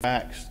quantitative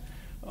facts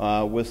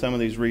with some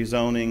of these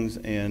rezonings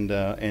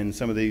and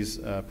some of these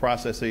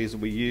processes that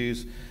we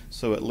use.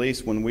 So at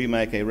least when we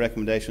make a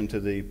recommendation to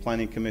the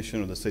Planning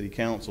Commission or the City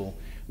Council,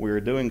 we are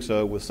doing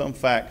so with some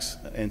facts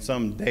and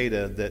some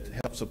data that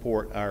help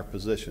support our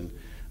position.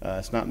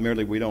 It's not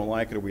merely we don't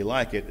like it or we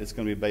like it. It's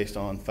going to be based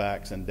on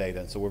facts and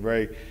data. So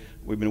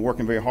we've been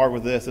working very hard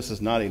with this. This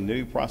is not a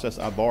new process.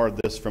 I borrowed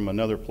this from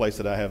another place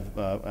that I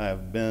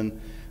have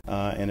been,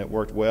 and it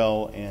worked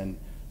well. And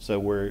so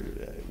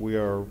we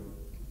are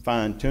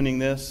fine-tuning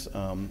this.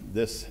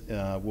 This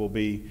will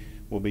be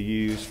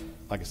used,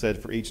 like I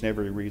said, for each and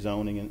every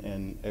rezoning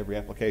and every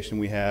application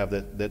we have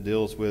that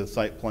deals with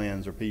site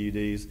plans or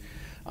PUDs.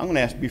 I'm going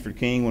to ask Buford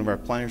King, one of our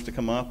planners, to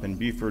come up, and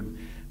Buford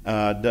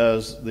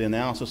does the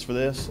analysis for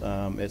this.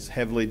 It's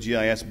heavily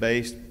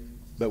GIS-based,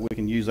 but we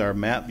can use our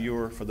map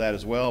viewer for that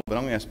as well. But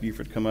I'm going to ask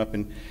Buford to come up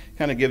and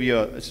kind of give you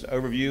an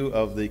overview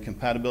of the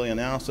compatibility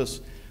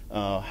analysis,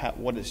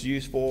 what it's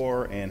used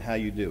for, and how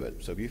you do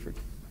it. So, Buford.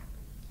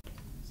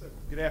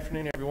 Good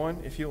afternoon,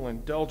 everyone. If you'll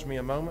indulge me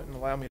a moment and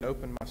allow me to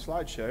open my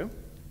slideshow,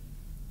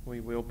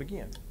 we will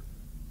begin.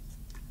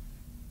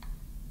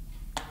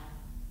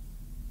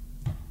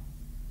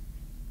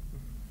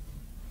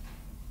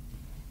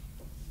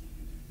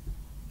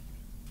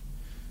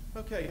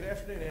 Okay, good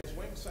afternoon. As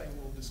Wayne was saying,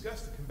 we'll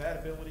discuss the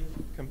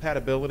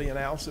compatibility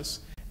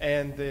analysis,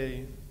 and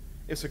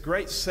it's a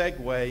great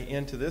segue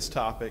into this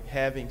topic,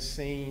 having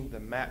seen the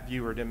map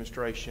viewer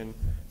demonstration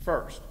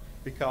first,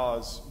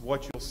 because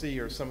what you'll see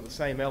are some of the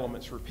same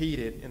elements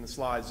repeated in the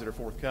slides that are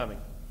forthcoming.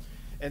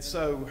 And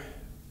so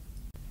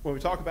when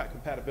we talk about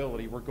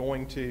compatibility, we're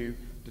going to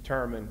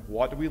determine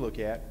what do we look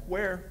at,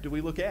 where do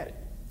we look at it.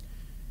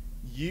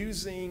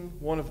 Using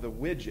one of the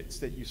widgets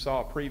that you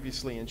saw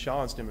previously in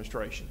Sean's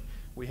demonstration,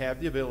 we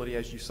have the ability,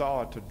 as you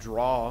saw, to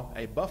draw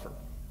a buffer.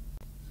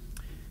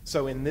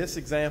 So in this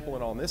example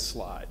and on this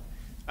slide,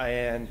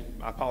 and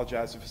I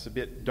apologize if it's a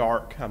bit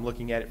dark, I'm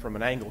looking at it from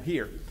an angle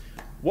here.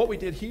 What we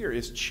did here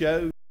is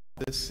chose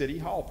the City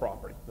Hall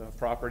property, the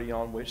property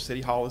on which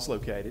City Hall is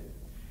located,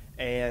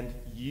 and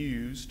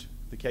used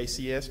the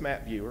KCS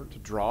map viewer to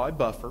draw a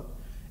buffer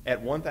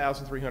at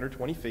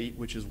 1,320 feet,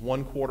 which is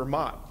 1/4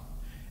 mile.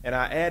 And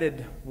I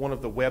added one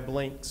of the web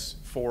links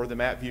for the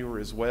map viewer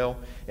as well.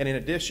 And in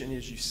addition,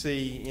 as you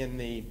see in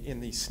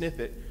the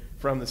snippet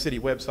from the city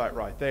website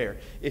right there,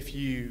 if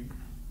you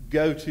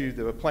go to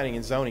the planning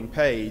and zoning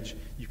page,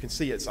 you can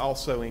see it's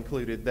also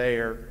included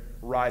there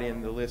right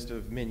in the list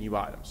of menu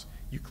items.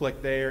 You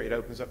click there, it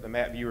opens up the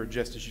map viewer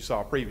just as you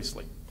saw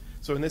previously.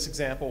 So in this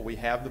example, we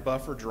have the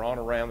buffer drawn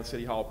around the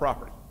City Hall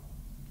property.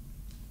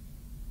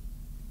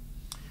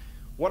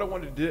 What I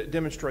wanted to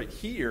demonstrate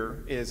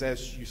here is,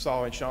 as you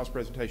saw in Sean's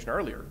presentation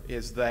earlier,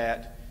 is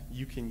that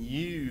you can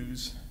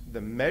use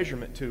the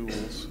measurement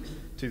tools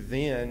to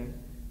then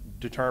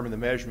determine the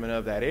measurement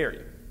of that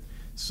area.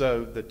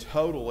 So the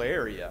total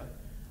area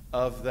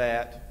of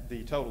that,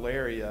 the total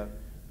area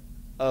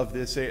of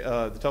this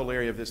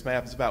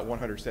map is about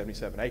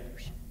 177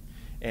 acres.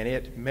 And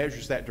it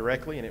measures that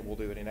directly, and it will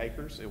do it in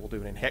acres, it will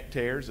do it in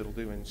hectares, it'll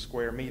do it in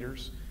square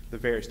meters, the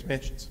various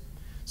dimensions.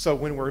 So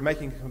when we're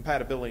making a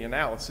compatibility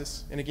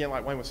analysis, and again,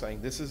 like Wayne was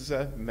saying, this is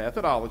a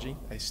methodology,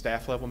 a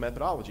staff level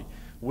methodology,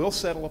 we'll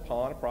settle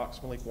upon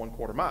approximately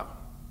 1/4 mile.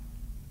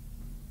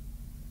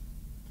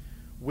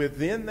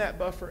 Within that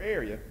buffer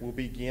area, we'll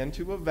begin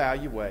to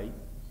evaluate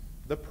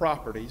the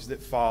properties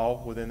that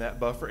fall within that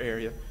buffer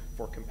area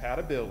for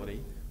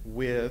compatibility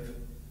with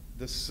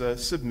the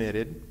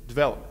submitted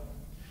development.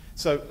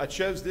 So I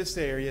chose this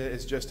area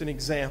as just an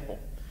example.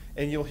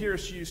 And you'll hear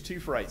us use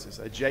two phrases: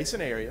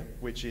 adjacent area,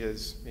 which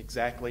is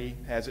exactly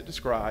as it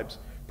describes,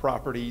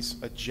 properties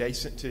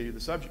adjacent to the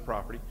subject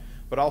property,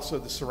 but also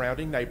the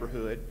surrounding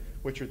neighborhood,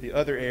 which are the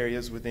other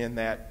areas within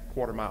that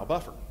 1/4 mile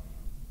buffer.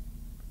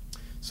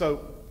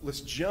 So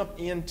let's jump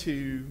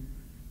into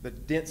the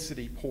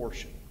density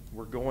portion.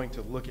 We're going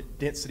to look at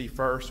density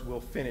first.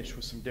 We'll finish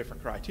with some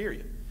different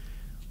criteria.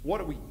 What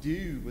do we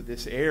do with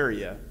this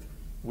area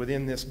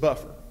within this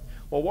buffer?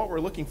 Well, what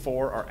we're looking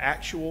for are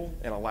actual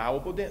and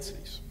allowable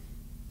densities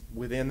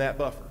within that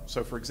buffer.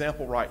 So for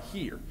example, right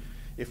here,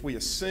 if we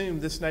assume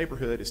this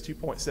neighborhood is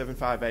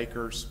 2.75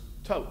 acres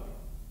total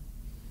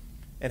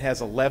and has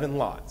 11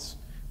 lots,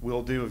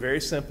 we'll do a very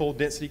simple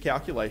density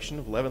calculation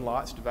of 11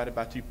 lots divided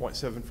by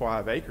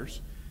 2.75 acres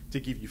to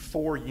give you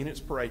 4 units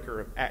per acre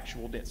of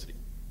actual density,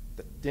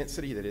 the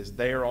density that is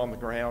there on the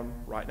ground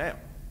right now.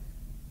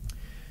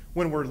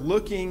 When we're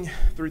looking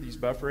through these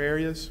buffer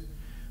areas,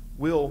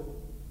 we'll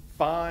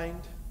find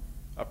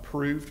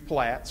approved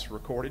plats,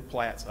 recorded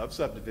plats of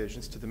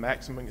subdivisions to the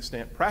maximum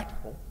extent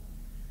practical,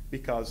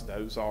 because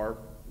those are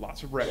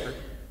lots of record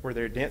where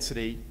their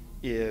density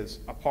is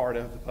a part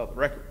of the public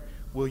record.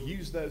 We'll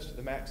use those to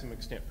the maximum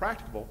extent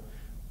practicable.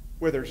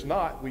 Where there's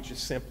not, we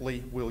just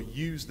simply will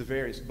use the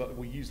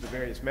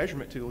various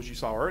measurement tools you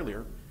saw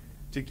earlier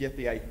to get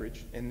the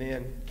acreage and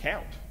then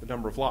count the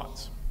number of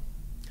lots.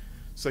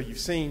 So you've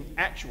seen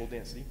actual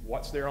density,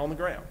 what's there on the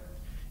ground.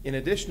 In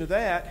addition to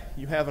that,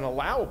 you have an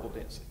allowable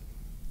density.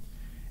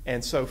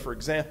 And so, for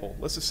example,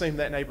 let's assume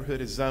that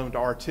neighborhood is zoned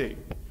R2,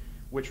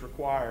 which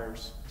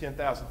requires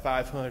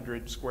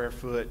 10,500 square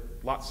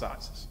foot lot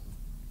sizes.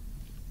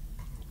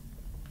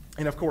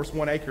 And of course,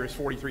 1 acre is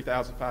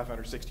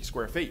 43,560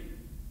 square feet.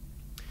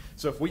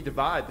 So if we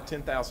divide the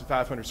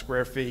 10,500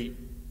 square feet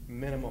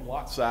minimum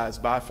lot size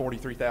by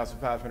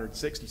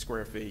 43,560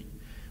 square feet,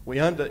 we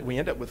end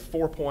up with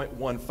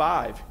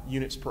 4.15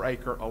 units per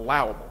acre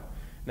allowable.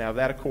 Now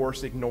that, of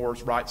course,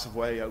 ignores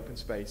rights-of-way, open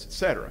space,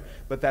 etc.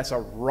 But that's a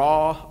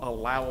raw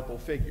allowable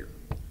figure.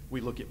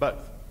 We look at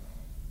both.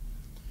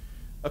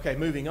 Okay,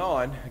 moving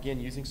on, again,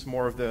 using some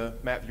more of the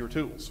map viewer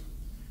tools.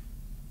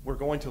 We're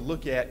going to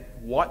look at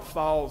what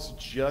falls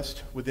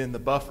just within the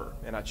buffer.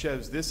 And I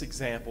chose this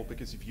example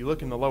because if you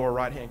look in the lower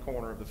right-hand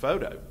corner of the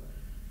photo,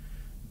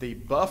 the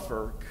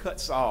buffer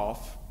cuts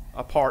off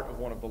a part of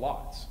one of the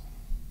lots.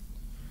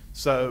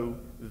 So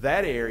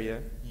that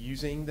area,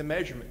 using the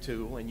measurement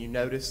tool, and you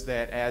notice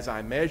that as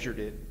I measured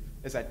it,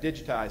 as I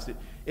digitized it,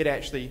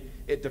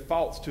 it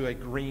defaults to a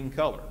green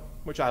color,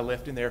 which I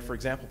left in there for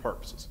example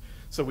purposes.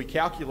 So we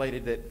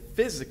calculated that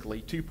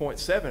physically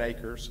 2.7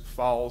 acres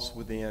falls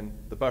within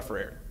the buffer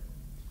area,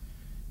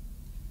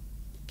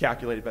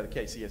 calculated by the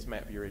KCS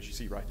map viewer, as you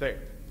see right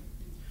there.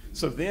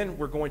 So then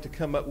we're going to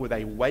come up with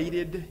a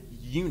weighted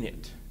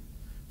unit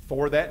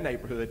for that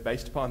neighborhood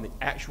based upon the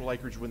actual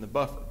acreage within the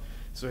buffer.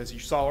 So as you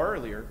saw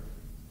earlier,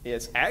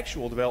 its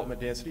actual development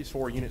density is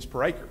 4 units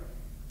per acre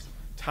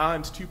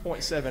times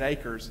 2.7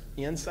 acres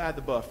inside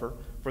the buffer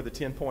for the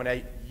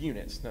 10.8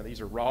 units. Now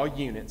these are raw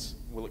units.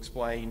 We'll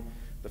explain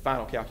the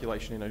final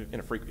calculation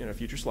in a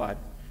future slide.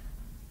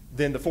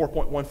 Then the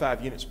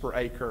 4.15 units per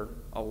acre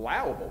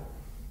allowable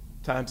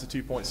times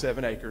the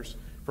 2.7 acres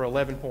for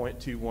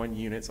 11.21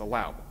 units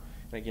allowable.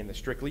 And again, they're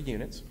strictly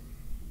units.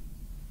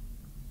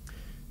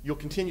 You'll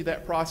continue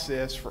that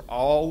process for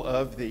all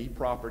of the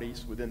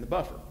properties within the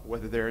buffer,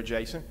 whether they're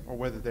adjacent or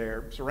whether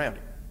they're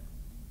surrounding.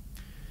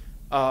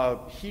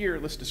 Here,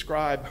 let's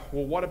describe,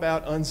 well, what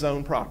about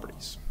unzoned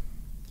properties?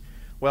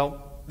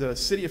 Well, the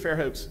City of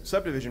Fairhope's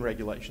subdivision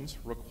regulations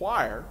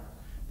require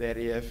that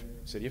if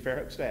City of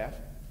Fairhope staff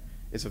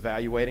is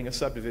evaluating a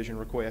subdivision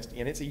request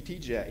in its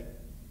ETJ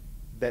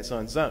that's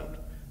unzoned,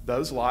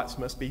 those lots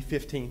must be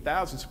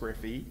 15,000 square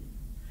feet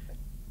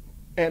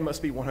and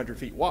must be 100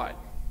 feet wide.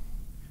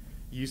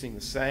 Using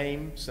the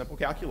same simple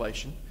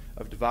calculation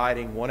of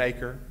dividing 1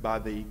 acre by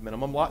the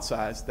minimum lot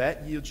size,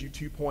 that yields you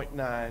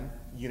 2.9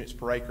 units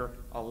per acre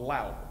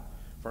allowable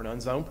for an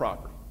unzoned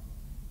property.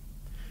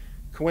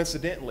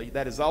 Coincidentally,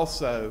 that is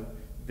also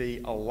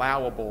the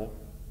allowable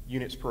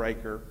units per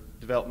acre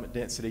development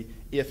density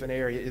if an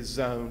area is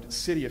zoned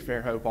City of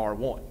Fairhope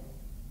R1.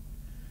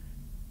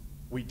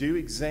 We do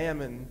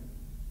examine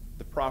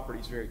the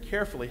properties very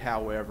carefully,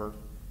 however.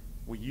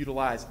 We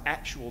utilize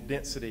actual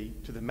density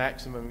to the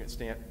maximum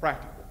extent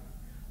practical.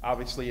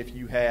 Obviously, if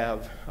you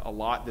have a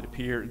lot that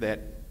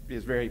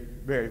is very,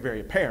 very, very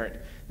apparent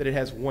that it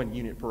has 1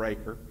 unit per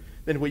acre,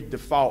 then we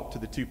default to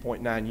the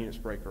 2.9 units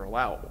per acre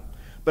allowable.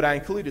 But I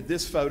included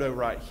this photo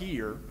right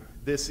here.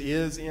 This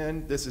is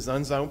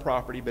unzoned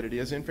property, but it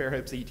is in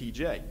Fairhope's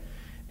ETJ.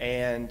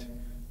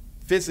 And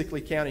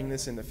physically counting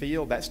this in the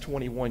field, that's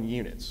 21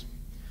 units.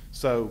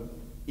 So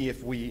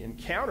if we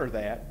encounter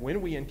that, when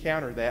we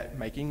encounter that,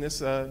 making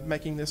this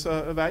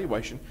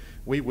evaluation,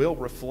 we will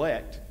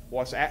reflect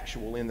what's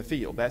actual in the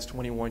field. That's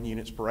 21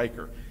 units per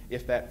acre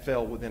if that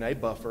fell within a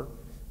buffer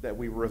that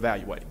we were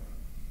evaluating.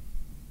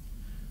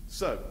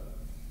 So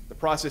the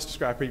process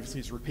described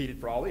previously is repeated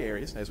for all the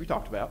areas, as we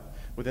talked about,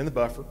 within the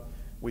buffer.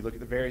 We look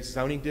at the various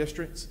zoning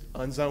districts,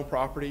 unzoned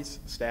properties,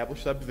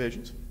 established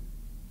subdivisions.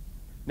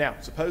 Now,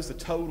 suppose the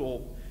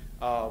total,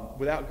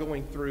 without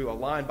going through a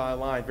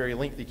line-by-line, very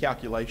lengthy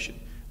calculation,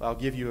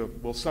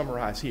 we'll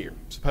summarize here.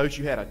 Suppose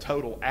you had a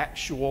total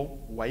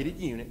actual weighted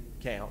unit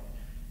count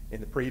in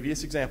the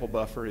previous example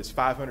buffer is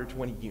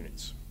 520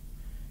 units.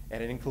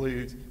 And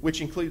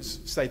which includes,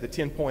 say, the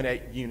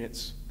 10.8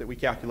 units that we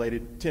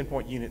calculated,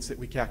 10-point units that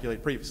we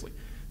calculated previously.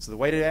 So the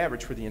weighted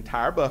average for the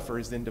entire buffer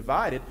is then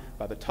divided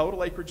by the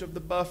total acreage of the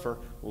buffer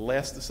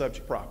less the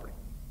subject property.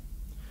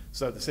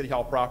 So the City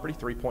Hall property,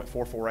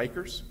 3.44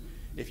 acres.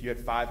 If you had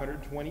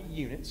 520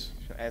 units,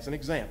 as an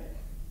example,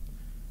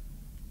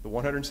 the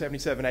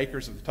 177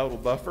 acres of the total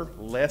buffer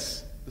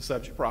less the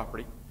subject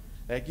property,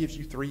 that gives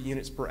you 3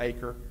 units per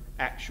acre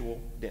actual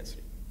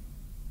density.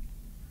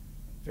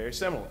 Very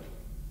similarly,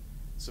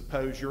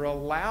 suppose your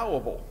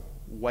allowable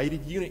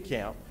weighted unit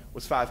count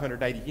was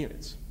 580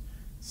 units.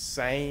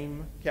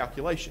 Same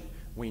calculation.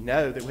 We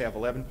know that we have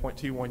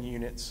 11.21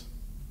 units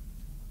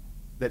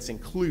that's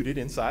included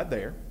inside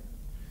there.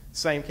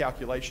 Same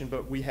calculation,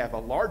 but we have a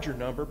larger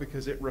number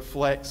because it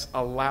reflects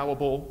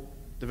allowable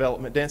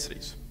development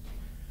densities.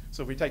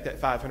 So if we take that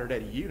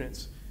 580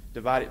 units,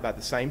 divide it by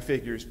the same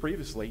figure as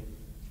previously,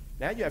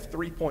 now you have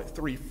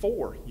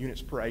 3.34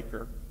 units per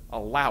acre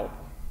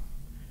allowable.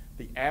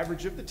 The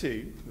average of the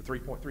two, the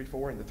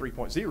 3.34 and the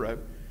 3.0,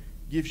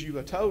 gives you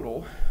a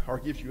total, or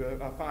gives you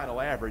a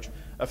final average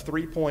of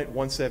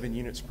 3.17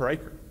 units per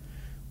acre.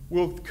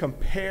 We'll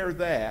compare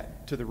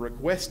that to the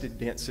requested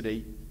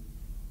density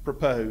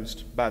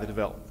proposed by the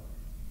development.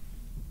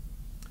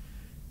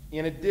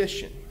 In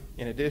addition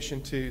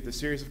to the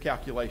series of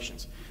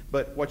calculations,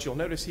 but what you'll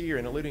notice here,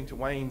 in alluding to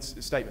Wayne's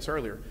statements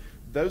earlier,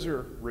 those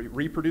are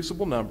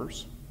reproducible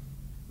numbers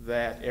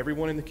that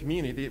everyone in the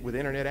community with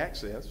internet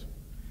access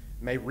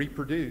may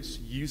reproduce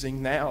using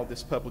now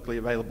this publicly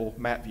available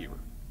map viewer.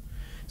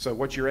 So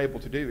what you're able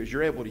to do is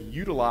you're able to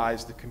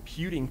utilize the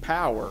computing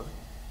power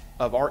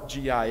of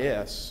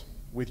ArcGIS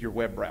with your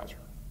web browser.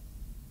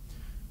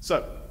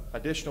 So,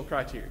 additional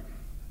criteria.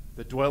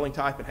 The dwelling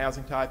type and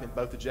housing type in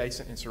both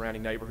adjacent and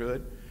surrounding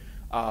neighborhood.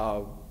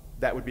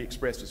 That would be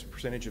expressed as a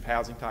percentage of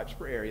housing types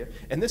per area.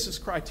 And this is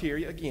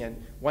criteria,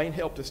 again, Wayne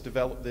helped us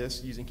develop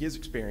this using his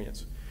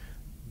experience.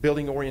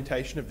 Building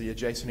orientation of the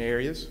adjacent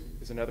areas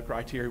is another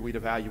criteria we'd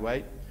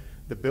evaluate.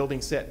 The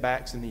building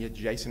setbacks in the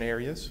adjacent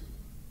areas.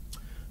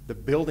 The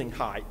building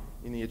height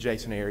in the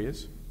adjacent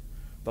areas.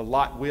 The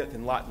lot width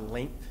and lot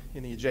length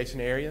in the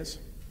adjacent areas.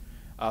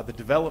 The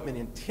development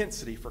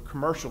intensity for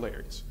commercial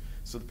areas.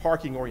 So the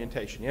parking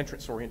orientation,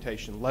 entrance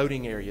orientation,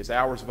 loading areas,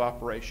 hours of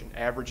operation,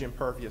 average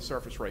impervious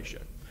surface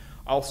ratio.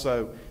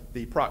 Also,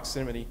 the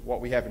proximity,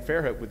 what we have in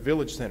Fairhope with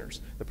village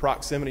centers, the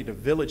proximity to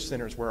village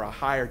centers where a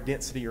higher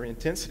density or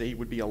intensity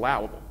would be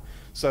allowable.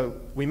 So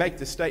we make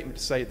this statement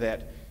to say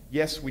that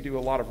yes, we do a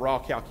lot of raw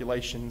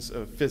calculations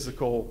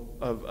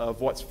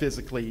of what's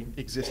physically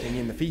existing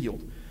in the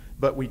field,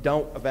 but we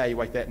don't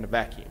evaluate that in a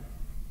vacuum.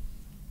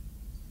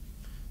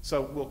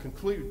 So we'll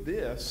conclude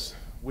this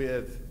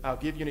with, I'll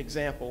give you an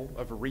example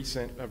of a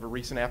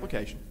recent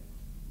application.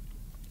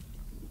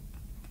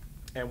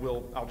 And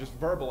I'll just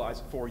verbalize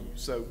it for you.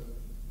 So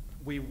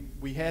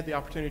we had the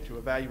opportunity to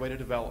evaluate a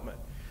development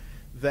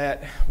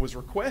that was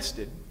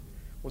requested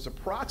was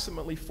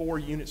approximately 4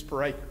 units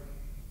per acre.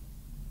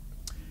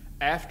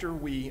 After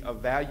we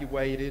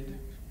evaluated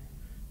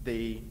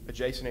the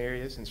adjacent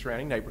areas and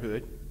surrounding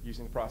neighborhood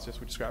using the process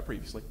we described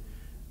previously,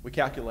 we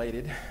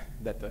calculated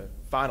that the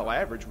final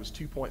average was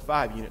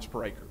 2.5 units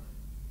per acre.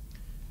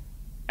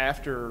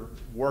 After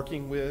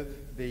working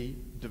with the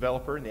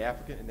developer and the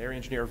applicant and their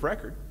engineer of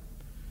record,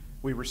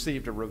 we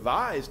received a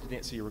revised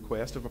density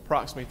request of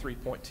approximately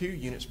 3.2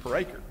 units per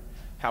acre.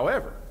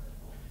 However,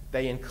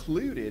 they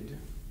included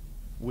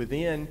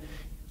within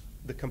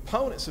the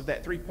components of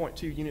that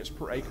 3.2 units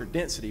per acre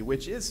density,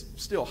 which is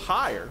still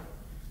higher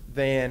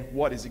than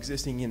what is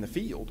existing in the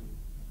field,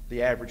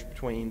 the average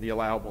between the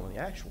allowable and the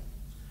actual.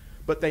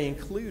 But they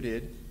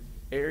included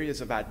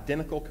areas of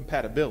identical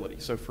compatibility.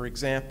 So for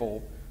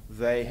example,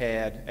 they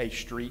had a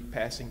street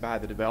passing by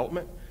the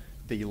development.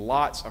 The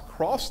lots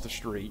across the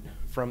street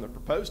from the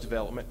proposed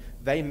development,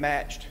 they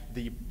matched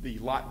the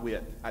lot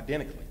width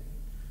identically.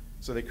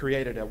 So they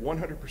created a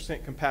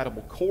 100%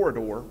 compatible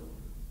corridor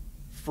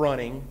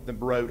fronting the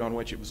road on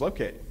which it was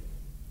located.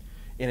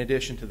 In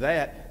addition to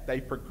that,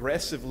 they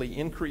progressively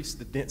increased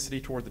the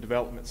density toward the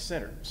development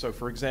center. So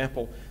for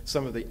example,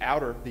 some of the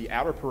outer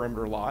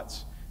perimeter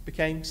lots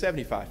became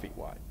 75 feet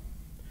wide.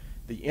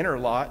 The inner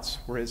lots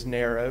were as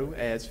narrow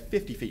as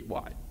 50 feet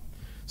wide.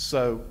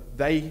 So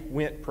they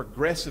went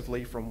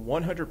progressively from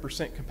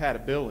 100%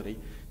 compatibility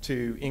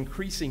to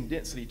increasing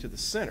density to the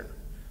center.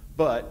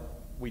 But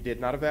we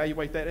did not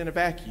evaluate that in a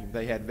vacuum.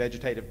 They had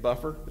vegetative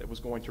buffer that was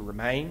going to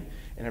remain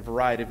and a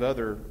variety of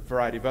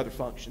other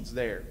functions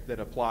there that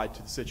applied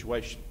to the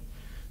situation.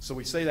 So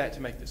we say that to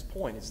make this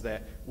point, is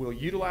that we'll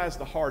utilize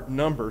the hard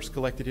numbers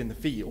collected in the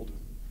field.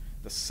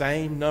 The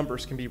same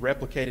numbers can be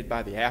replicated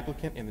by the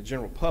applicant and the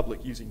general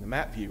public using the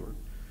map viewer,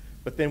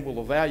 but then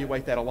we'll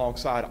evaluate that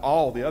alongside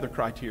all the other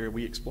criteria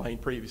we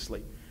explained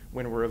previously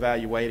when we're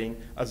evaluating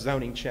a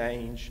zoning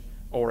change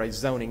or a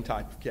zoning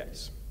type of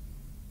case.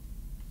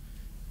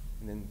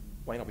 And then,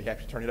 Wayne, I'll be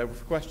happy to turn it over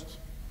for questions.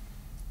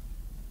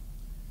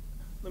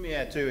 Let me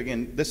add too,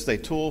 again, this is a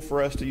tool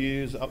for us to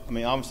use. I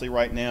mean, obviously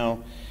right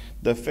now,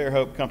 the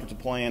Fairhope Comprehensive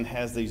Plan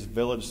has these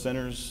village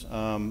centers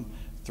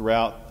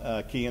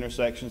throughout key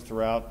intersections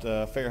throughout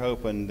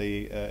Fairhope and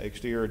the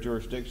exterior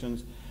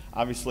jurisdictions.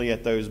 Obviously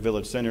at those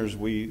village centers,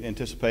 we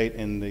anticipate,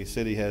 and the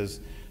city has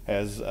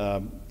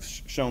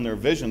shown their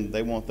vision,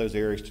 they want those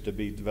areas to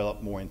be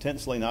developed more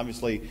intensely. And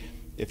obviously,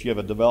 if you have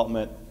a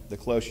development, the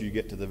closer you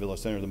get to the village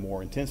center, the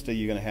more intensity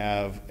you're going to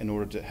have in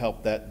order to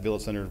help that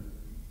village center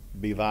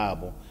be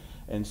viable.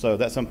 And so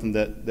that's something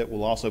that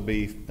will also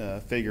be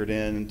figured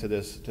into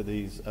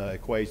these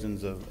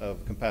equations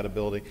of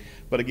compatibility.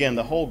 But again,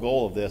 the whole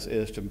goal of this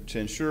is to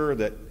ensure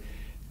that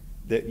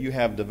you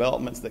have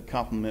developments that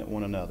complement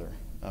one another.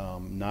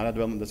 Not a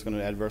development that's going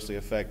to adversely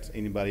affect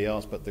anybody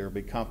else, but they'll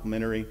be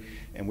complementary,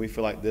 and we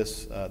feel like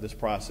this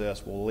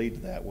process will lead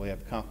to that. We'll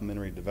have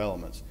complementary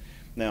developments.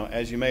 Now,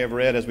 as you may have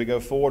read, as we go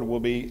forward,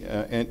 we'll be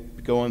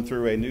going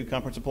through a new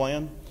comprehensive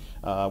plan.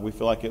 We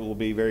feel like it will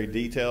be very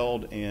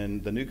detailed,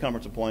 and the new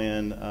comprehensive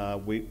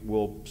plan, we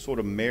will sort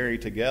of marry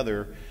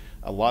together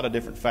a lot of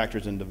different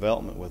factors in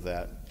development with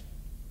that.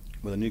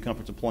 With a new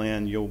comprehensive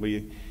plan,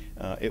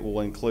 it will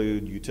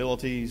include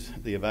utilities,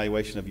 the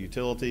evaluation of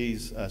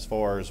utilities as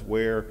far as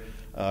where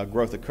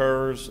growth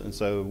occurs, and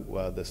so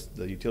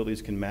the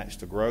utilities can match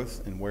the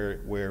growth, and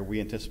where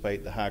we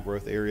anticipate the high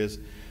growth areas,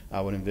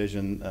 I would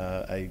envision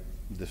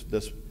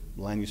this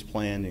land use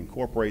plan to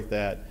incorporate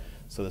that,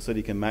 so the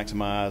city can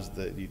maximize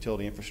the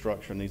utility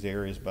infrastructure in these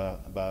areas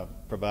by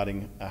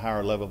providing a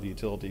higher level of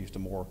utilities to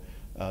more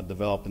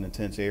developed and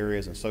intense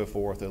areas and so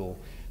forth. It'll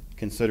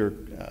consider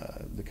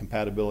the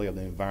compatibility of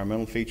the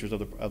environmental features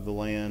of the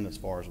land as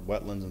far as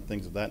wetlands and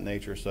things of that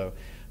nature. So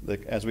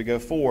as we go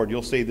forward,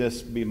 you'll see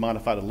this be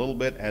modified a little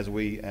bit as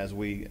we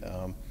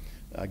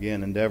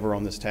again endeavor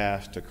on this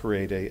task to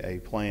create a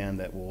plan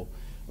that will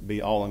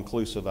be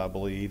all-inclusive, I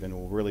believe, and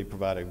will really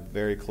provide a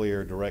very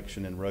clear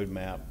direction and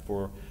roadmap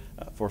for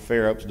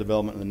Fairhope's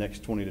development in the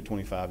next 20 to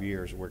 25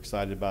 years. We're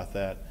excited about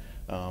that,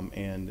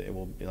 and it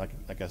will,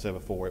 like I said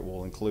before, it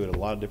will include a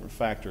lot of different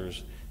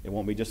factors. It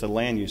won't be just a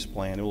land use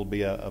plan. It will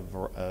be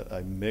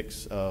a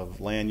mix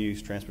of land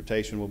use.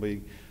 Transportation will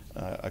be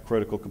a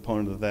critical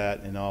component of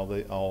that, and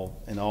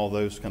all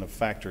those kind of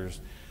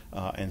factors.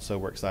 And so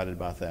we're excited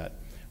about that.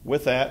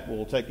 With that,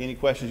 we'll take any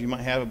questions you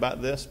might have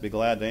about this. Be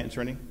glad to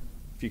answer any.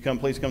 If you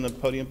please come to the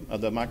podium,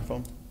 the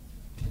microphone.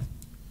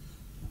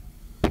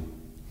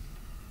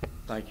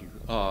 Thank you.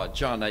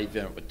 John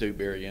Avent with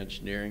Dewberry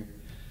Engineering.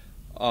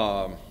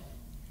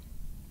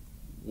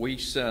 We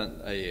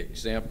sent an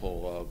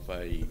example of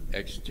a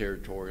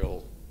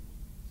extraterritorial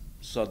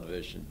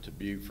subdivision to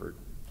Beaufort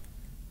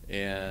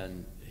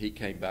and he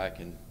came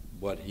back and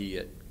what he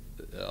had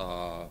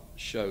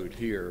showed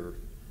here,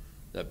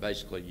 that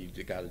basically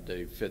you got to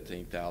do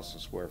 15,000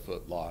 square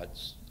foot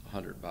lots,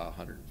 100 by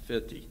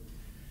 150.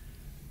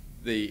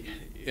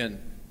 And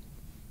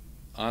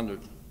I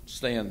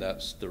understand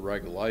that's the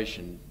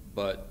regulation,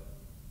 but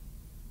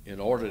in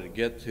order to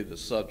get to the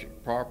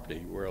subject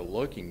property we're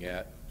looking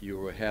at,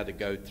 you had to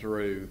go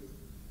through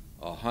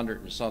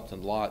 100 and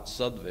something lot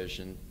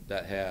subdivision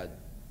that had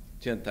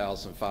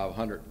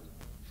 10,500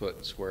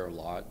 foot square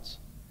lots,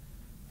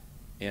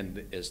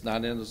 and it's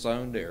not in a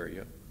zoned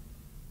area.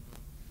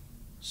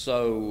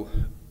 So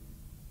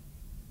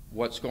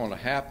what's going to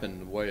happen,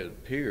 the way it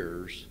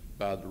appears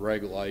by the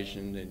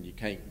regulation, and you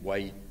can't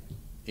wait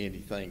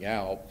anything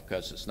out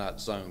because it's not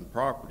zoned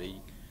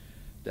property,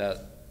 that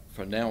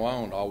from now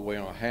on all we're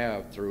going to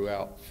have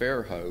throughout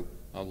Fairhope,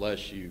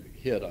 unless you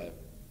hit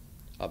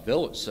a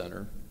village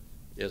center,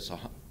 is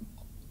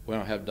we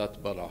don't have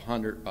nothing but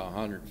 100 by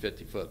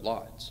 150 foot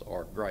lots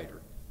or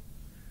greater.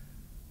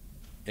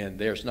 And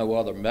there's no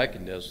other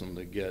mechanism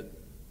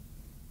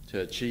to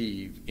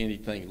achieve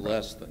anything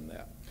less than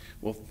that.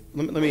 Well,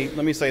 let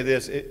me say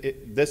this.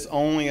 This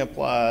only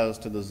applies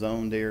to the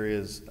zoned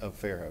areas of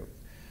Fairhope.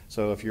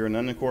 So if you're an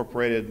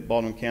unincorporated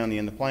Baldwin County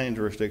in the planning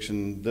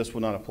jurisdiction, this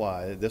would not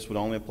apply. This would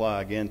only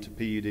apply, again, to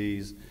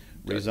PUDs,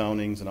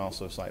 rezonings, and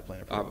also site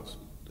plan approvals.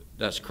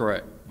 That's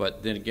correct.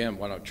 But then again,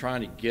 what I'm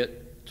trying to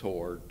get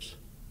towards,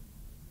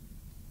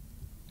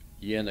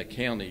 you're in a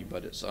county,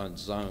 but it's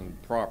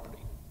unzoned property.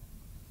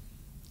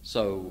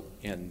 So,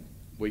 and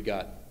we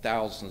got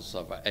thousands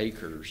of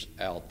acres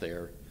out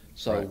there.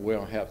 So right.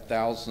 We'll have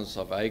thousands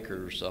of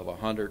acres of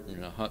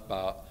 100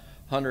 by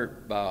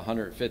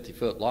 150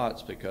 foot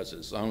lots because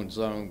it's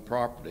zone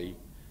property,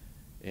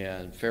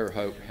 and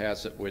Fairhope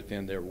has it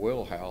within their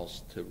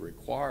wheelhouse to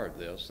require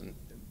this.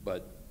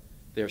 But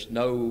there's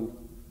no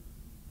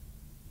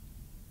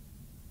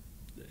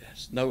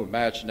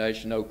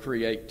imagination, no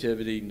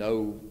creativity,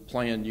 no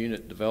planned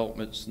unit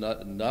developments,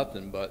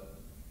 nothing but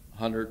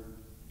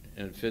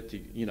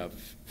 150,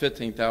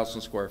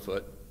 15,000 square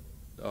foot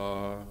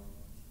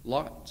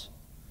lots.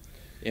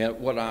 And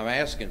what I'm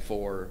asking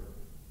for,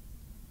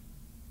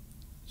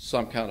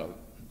 some kind of,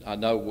 I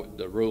know what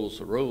the rules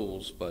are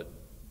rules, but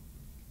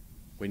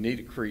we need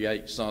to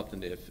create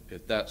something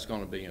if that's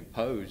going to be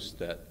imposed,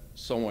 that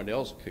someone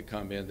else could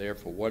come in there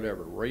for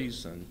whatever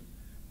reason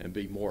and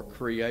be more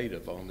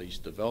creative on these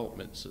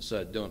developments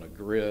instead of doing a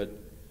grid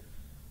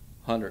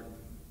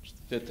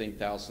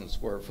 15,000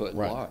 square foot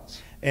right.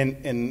 lots.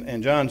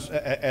 And John,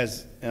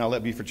 and I'll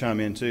let Buford chime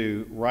in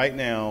too, right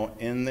now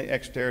in the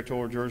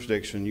extraterritorial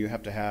jurisdiction, you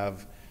have to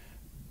have,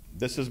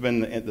 this has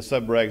been, the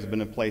sub-regs have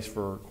been in place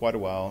for quite a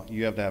while.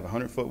 You have to have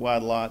 100-foot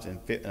wide lots and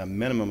a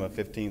minimum of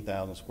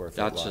 15,000 square foot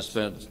That's lots. just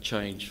been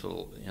changed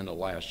in the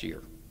last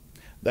year.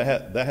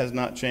 That has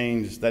not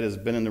changed. That has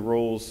been in the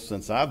rules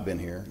since I've been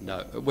here.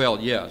 No,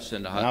 well, yes,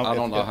 and I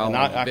don't know how long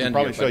I I've been can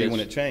probably here, show you when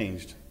it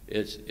changed.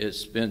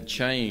 It's been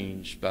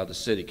changed by the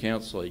city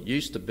council. It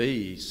used to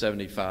be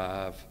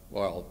 75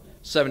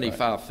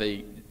 right.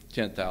 feet,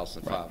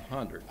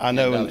 10,500. Right. I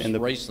know in the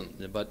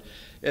recent, but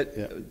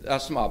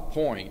that's my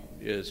point.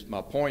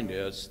 My point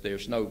is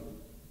there's no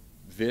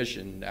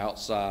vision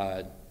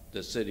outside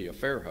the city of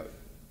Fairhope.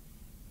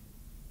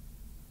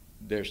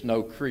 There's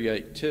no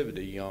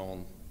creativity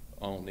on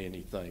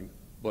anything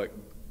but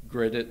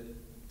gridded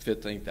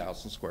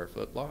 15,000 square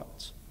foot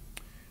lots.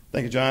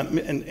 Thank you, John.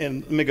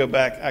 And let me go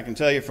back. I can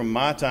tell you from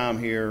my time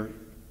here,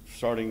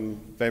 starting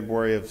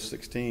February of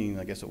 16,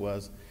 I guess it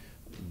was,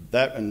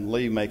 that, and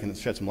Lee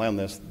shed some light on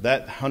this,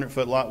 that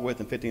 100-foot lot width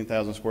and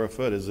 15,000 square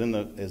foot is in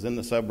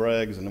the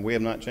sub-regs, and we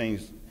have not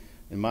changed,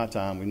 in my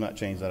time, we've not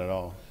changed that at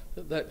all.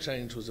 That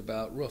change was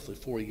about roughly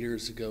 4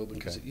 years ago,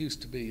 because Okay. it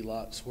used to be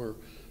lots were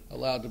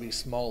allowed to be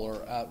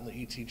smaller out in the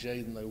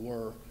ETJ than they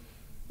were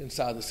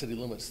inside the city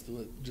limits.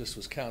 That just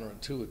was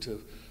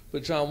counterintuitive.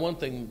 But John, one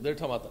thing, they're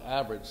talking about the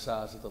average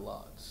size of the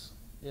lots.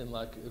 And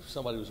like if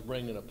somebody was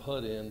bringing a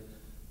PUD in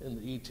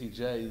the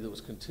ETJ that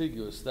was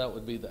contiguous, that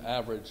would be the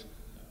average.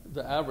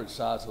 The average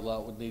size of the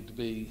lot would need to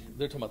be,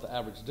 they're talking about the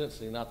average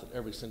density, not that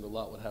every single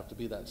lot would have to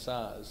be that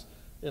size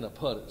in a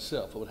PUD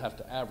itself. It would have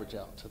to average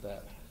out to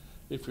that.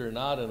 If you're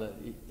not in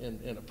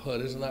a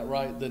PUD, isn't that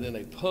right? That in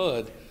a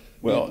PUD,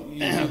 well,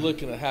 you're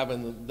looking at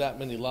having that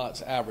many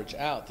lots average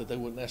out, that they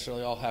wouldn't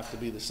necessarily all have to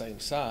be the same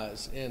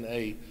size. In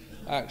a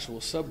actual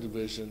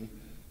subdivision,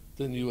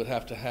 then you would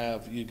have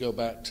to you go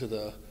back to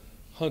the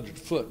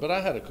 100-foot. But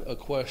I had a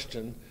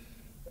question.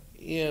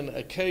 In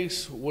a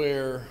case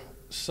where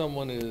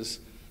someone is,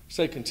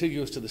 say,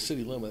 contiguous to the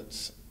city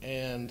limits,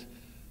 and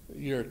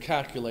you're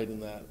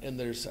calculating that, and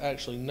there's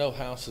actually no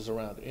houses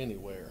around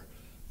anywhere,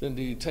 then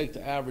do you take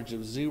the average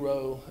of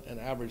 0 and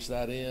average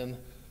that in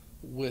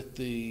with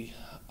the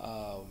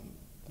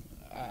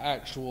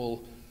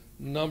actual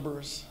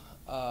numbers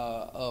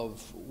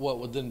of what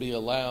would then be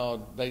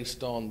allowed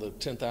based on the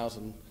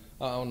 15,000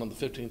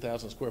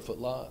 square foot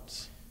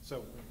lots?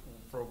 So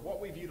for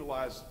what we've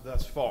utilized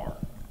thus far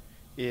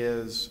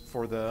is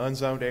for the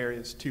unzoned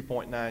areas,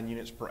 2.9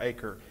 units per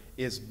acre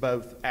is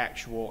both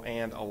actual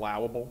and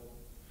allowable.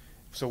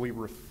 So we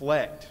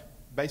reflect,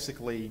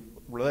 basically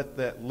let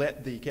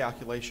the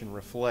calculation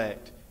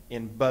reflect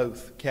in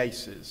both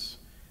cases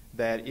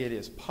that it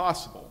is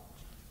possible,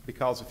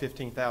 because of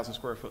 15,000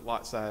 square foot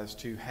lot size,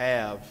 to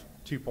have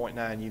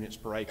 2.9 units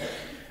per acre.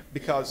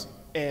 Because,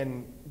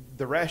 and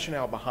the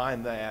rationale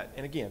behind that,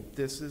 and again,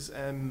 this is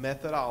a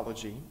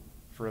methodology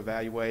for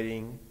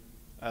evaluating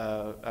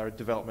our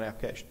development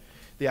application.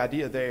 The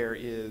idea there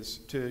is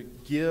to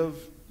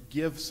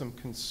give some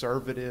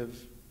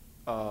conservative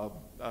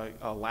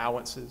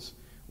allowances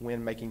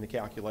when making the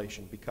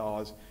calculation,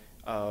 because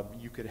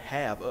you could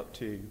have up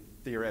to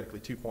theoretically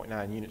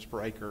 2.9 units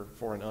per acre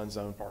for an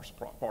unzoned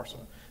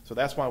parcel. So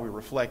that's why we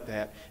reflect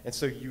that. And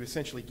so you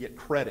essentially get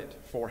credit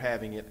for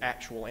having it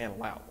actual and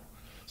allowable.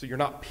 So you're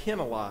not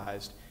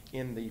penalized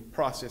in the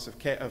process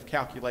of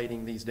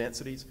calculating these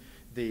densities.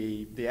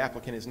 The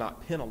applicant is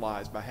not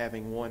penalized by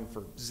having one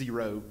for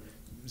zero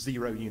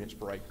units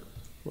per acre.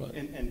 Right.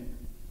 And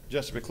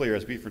just to be clear,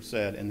 as Beeford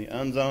said, in the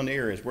unzoned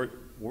areas, what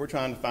we're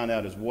trying to find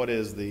out is what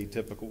is the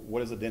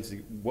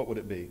density, what would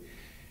it be?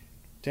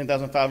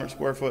 10,500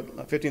 square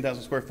foot,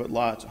 15,000 square foot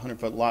lots,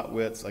 100-foot lot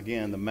widths.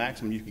 Again, the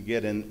maximum you could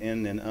get in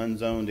an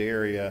unzoned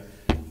area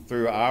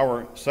through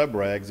our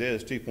subregs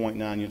is 2.9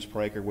 units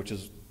per acre, which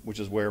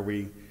is where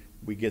we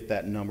get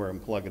that number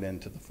and plug it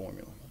into the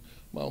formula.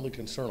 My only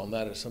concern on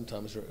that is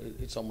sometimes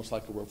it's almost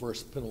like a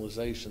reverse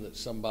penalization, that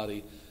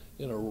somebody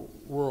in a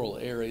rural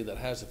area that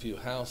has a few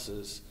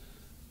houses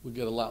would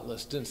get a lot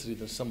less density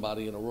than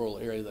somebody in a rural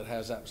area that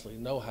has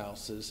absolutely no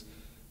houses.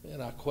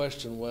 And I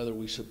question whether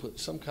we should put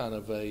some kind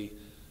of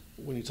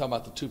when you talk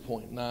about the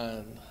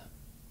 2.9,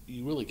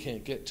 you really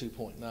can't get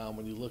 2.9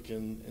 when you look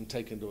and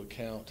take into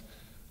account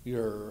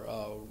your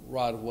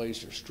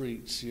right-of-ways, your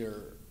streets,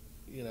 and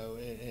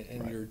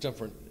right, your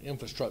different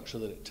infrastructure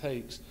that it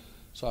takes.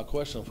 So I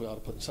question if we ought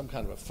to put some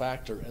kind of a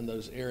factor in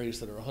those areas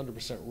that are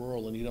 100%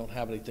 rural and you don't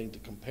have anything to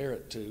compare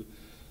it to,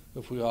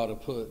 if we ought to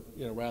put,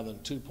 rather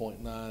than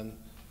 2.9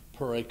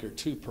 per acre,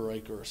 2 per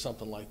acre or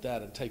something like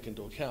that, and take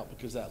into account,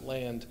 because that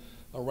land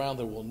around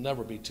there will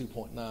never be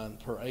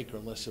 2.9 per acre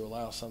unless you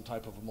allow some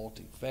type of a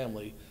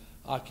multi-family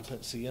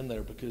occupancy in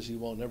there, because you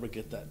won't ever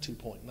get that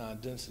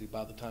 2.9 density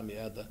by the time you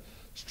add the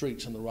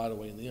streets and the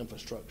right-of-way and the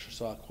infrastructure.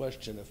 So I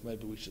question if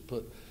maybe we should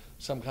put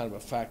some kind of a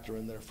factor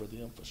in there for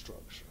the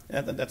infrastructure.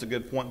 Yeah, that's a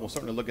good point. We'll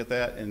certainly look at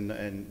that,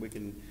 and we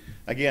can,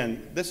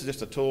 again, this is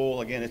just a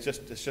tool. Again, it's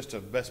just a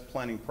best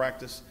planning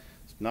practice.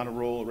 It's not a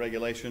rule or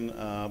regulation.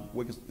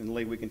 We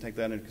can take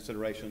that into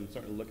consideration and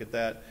certainly look at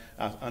that.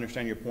 I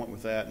understand your point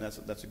with that, and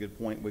that's a good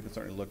point. We can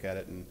certainly look at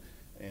it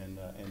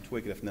and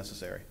tweak it if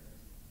necessary.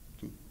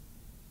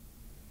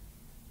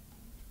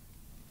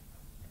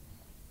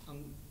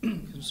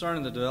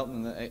 Concerning the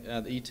development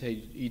of the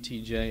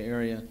ETJ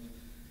area,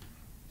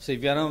 so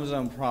you've got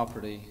unzoned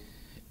property,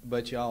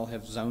 but y'all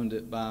have zoned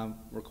it by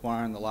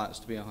requiring the lots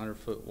to be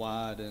 100-foot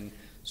wide and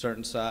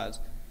certain size.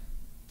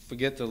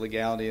 Forget the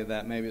legality of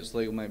that. Maybe it's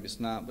legal, maybe it's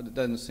not, but it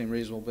doesn't seem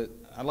reasonable. But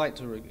I'd like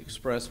to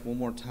express one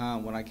more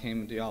time when I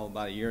came to y'all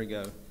about a year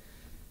ago,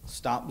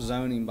 stop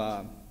zoning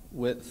by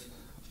width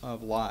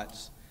of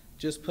lots.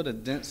 Just put a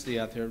density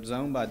out there,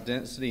 zone by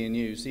density and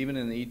use. Even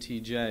in the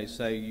ETJ,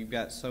 say you've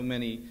got so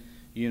many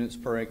units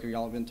per acre.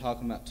 Y'all have been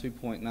talking about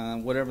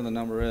 2.9, whatever the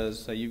number is.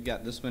 So you've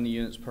got this many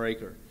units per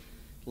acre.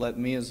 Let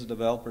me as a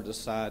developer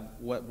decide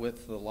what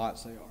width of the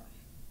lots they are.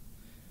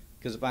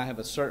 Because if I have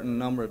a certain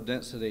number of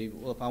density,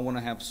 well, if I want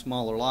to have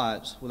smaller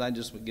lots, well, that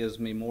just gives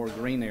me more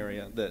green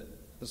area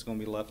that's going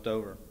to be left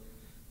over.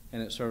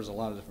 And it serves a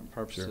lot of different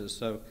purposes.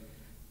 Sure. So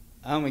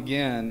I'm,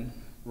 again,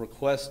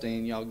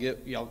 requesting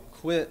y'all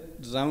quit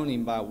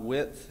zoning by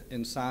width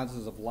and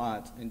sizes of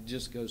lots and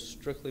just go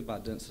strictly by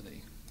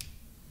density,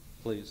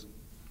 please.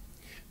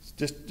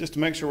 Just to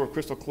make sure we're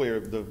crystal clear,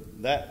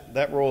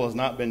 that rule has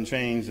not been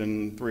changed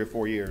in 3 or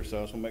 4 years. So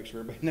I just want to make sure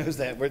everybody knows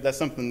that. That's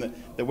something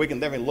that we can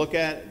definitely look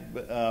at,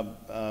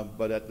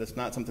 but that's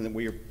not something that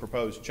we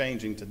propose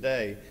changing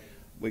today.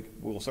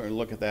 We'll certainly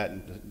look at that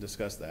and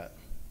discuss that.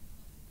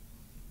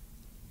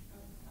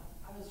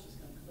 I was just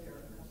going to clear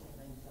a couple of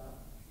things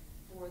up.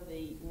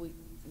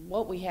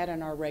 What we had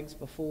in our regs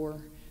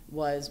before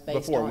was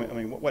based on... I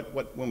mean,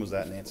 when was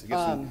that, Nancy? Give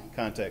some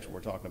context what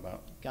we're talking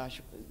about. Gosh,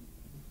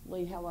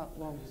 Lee, how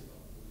long?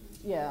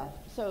 Yeah,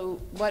 so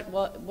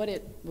what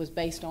it was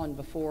based on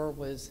before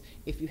was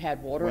if you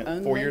had water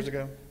only. 4 years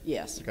ago?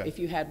 Yes. Okay. If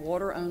you had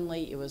water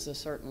only, it was a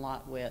certain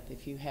lot width.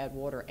 If you had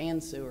water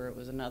and sewer, it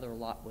was another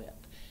lot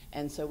width.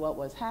 And so what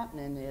was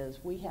happening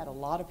is we had a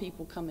lot of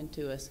people coming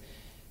to us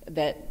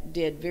that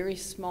did very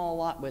small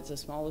lot widths, as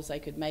small as they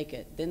could make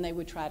it. Then they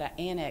would try to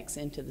annex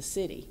into the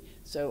city.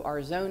 So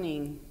our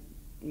zoning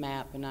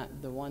map, and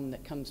the one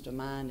that comes to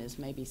mind is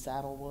maybe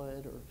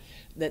Saddlewood, or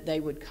that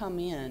they would come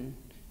in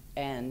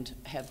and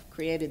have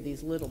created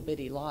these little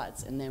bitty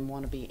lots and then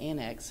want to be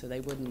annexed so they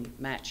wouldn't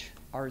match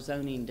our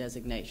zoning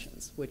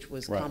designations, which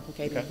was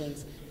complicating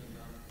things.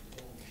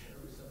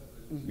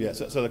 Yeah,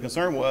 so the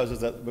concern is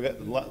that we got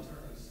a lot,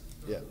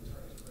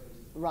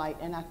 Right,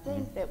 and I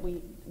think that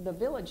the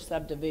village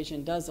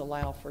subdivision does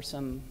allow for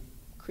some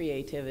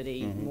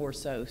creativity more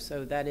so.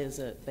 So that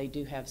is they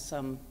do have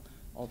some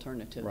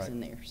alternatives Right. in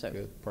there. So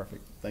Good,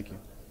 perfect. Thank you.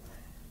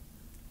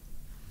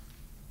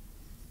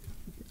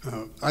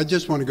 I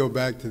just want to go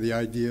back to the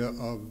idea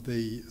of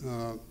the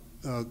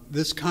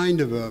this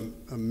kind of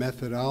a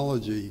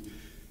methodology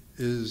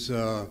is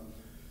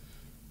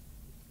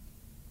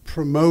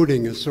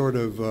promoting a sort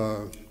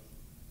of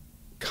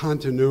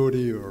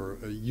continuity or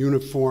a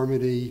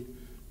uniformity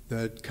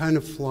that kind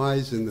of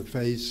flies in the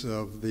face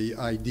of the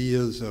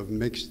ideas of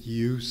mixed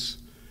use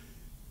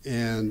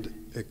and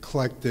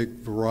eclectic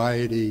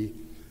variety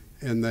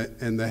and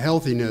the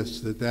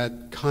healthiness that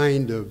that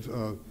kind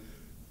of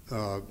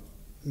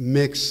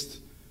mixed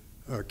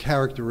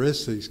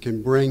characteristics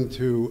can bring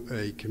to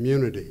a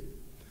community.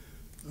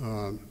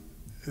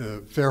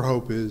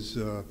 Fairhope is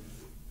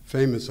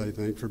famous, I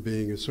think, for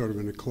being a sort of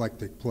an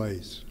eclectic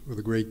place with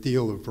a great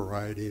deal of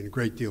variety and a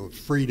great deal of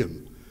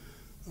freedom.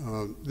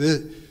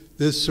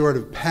 This sort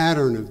of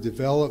pattern of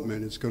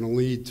development is going to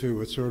lead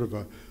to a sort of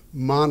a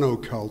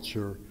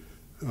monoculture,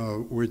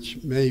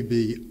 which may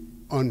be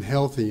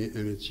unhealthy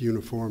in its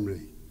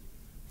uniformity.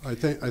 I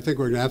think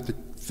we're going to have to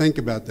think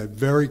about that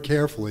very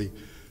carefully,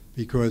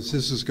 because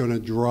this is going to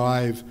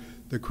drive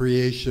the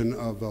creation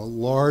of a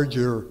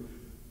larger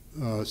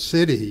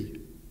city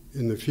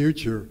in the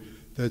future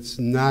that's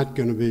not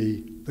going to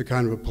be the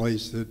kind of a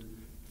place that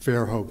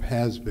Fairhope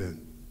has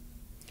been.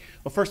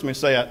 Well, first let me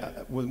say,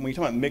 when you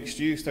talk about mixed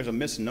use, there's a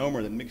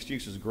misnomer that mixed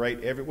use is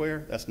great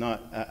everywhere. That's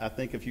not. I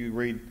think if you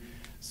read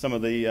some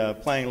of the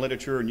planning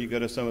literature and you go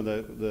to some of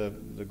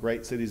the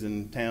great cities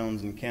and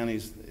towns and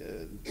counties,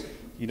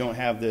 you don't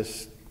have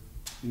this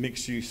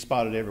mixed use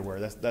spotted everywhere.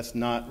 That's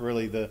not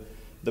really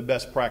the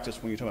best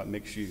practice when you talk about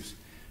mixed use.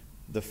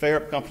 The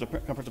Fairhope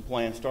Comprehensive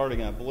Plan,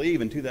 starting, I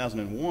believe, in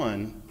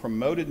 2001,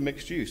 promoted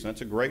mixed use, and that's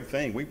a great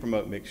thing. We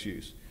promote mixed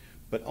use,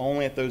 but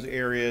only at those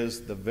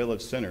areas, the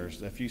village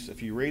centers.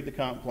 If you read the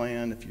comp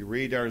plan, if you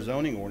read our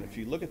zoning ordinance, if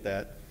you look at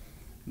that,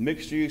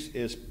 mixed use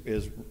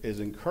is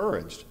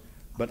encouraged,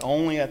 but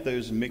only at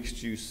those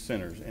mixed use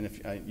centers. And if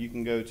you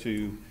can go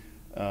to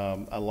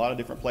a lot of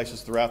different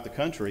places throughout the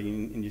country,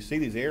 and you see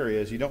these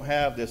areas, you don't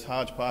have this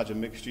hodgepodge of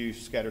mixed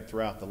use scattered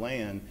throughout the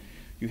land.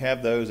 You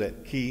have those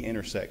at key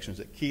intersections,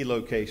 at key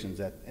locations,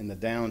 in the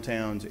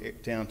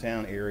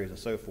downtown areas, and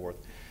so forth.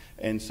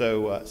 And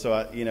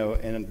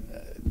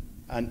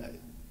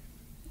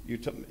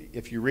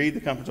if you read the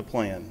comprehensive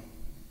plan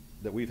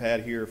that we've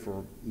had here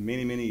for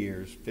many, many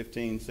years,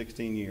 15,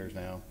 16 years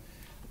now,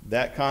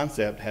 that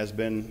concept has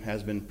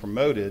been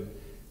promoted.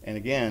 And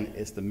again,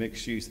 it's the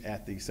mixed use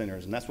at these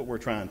centers, and that's what we're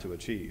trying to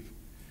achieve.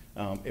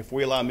 If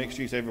we allow mixed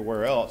use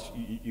everywhere else,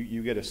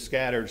 you get a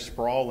scattered,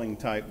 sprawling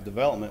type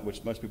development,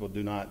 which most people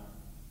do not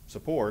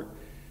support,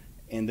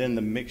 and then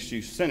the mixed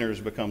use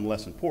centers become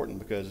less important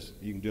because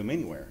you can do them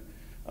anywhere.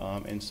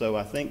 And so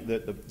I think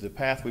that the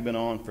path we've been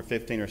on for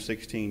 15 or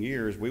 16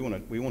 years, we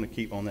want to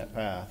keep on that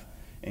path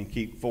and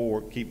keep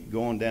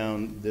going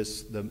down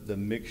the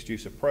mixed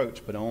use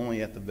approach, but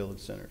only at the village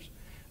centers.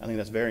 I think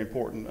that's very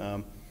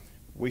important.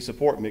 We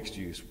support mixed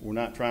use. We're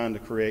not trying to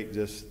create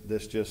this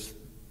just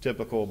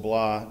typical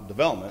blah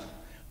development,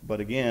 but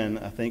again,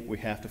 I think we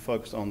have to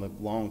focus on the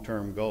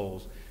long-term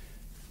goals.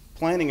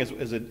 Planning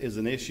is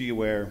an issue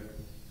where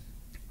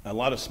a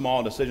lot of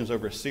small decisions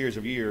over a series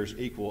of years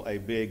equal a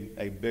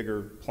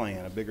bigger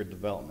plan, a bigger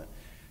development.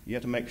 You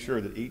have to make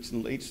sure that each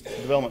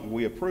development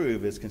we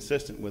approve is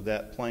consistent with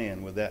that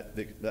plan, with that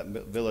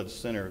village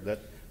center, that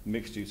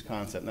mixed-use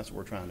concept, and that's what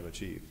we're trying to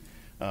achieve.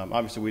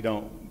 Obviously, we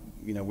don't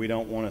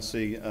want to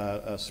see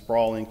a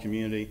sprawling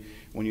community.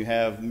 When you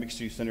have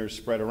mixed-use centers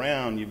spread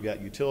around, you've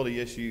got utility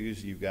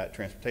issues, you've got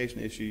transportation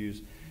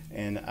issues,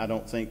 and I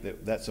don't think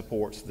that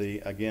supports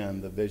the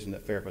vision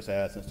that Fairhope has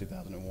had since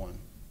 2001.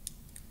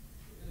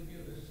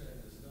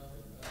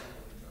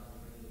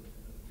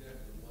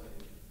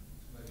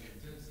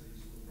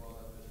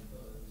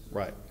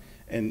 Right.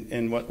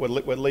 And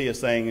what Lee is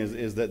saying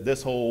is that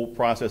this whole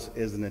process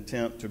is an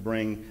attempt to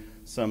bring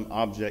some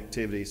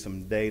objectivity,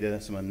 some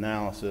data, some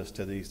analysis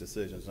to these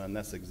decisions, and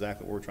that's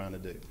exactly what we're trying to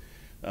do.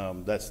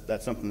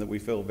 That's something that we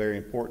feel very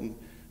important.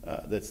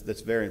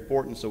 That's very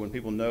important. So when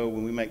people know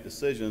when we make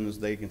decisions,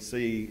 they can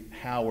see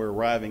how we're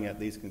arriving at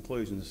these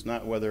conclusions. It's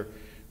not whether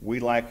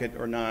we like it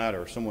or not,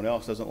 or someone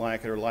else doesn't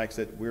like it or likes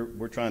it.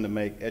 We're trying to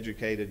make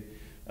educated,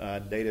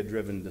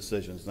 data-driven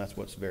decisions, and that's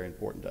what's very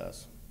important to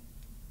us.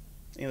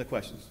 Any other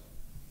questions?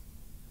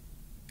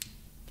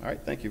 All right,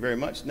 thank you very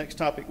much. Next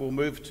topic, we'll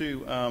move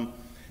to,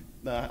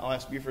 I'll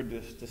ask Buford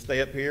to stay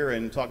up here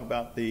and talk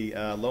about the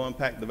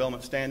low-impact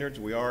development standards.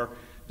 We are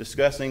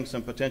discussing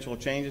some potential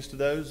changes to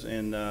those,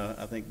 and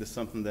I think this is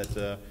something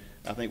that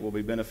I think will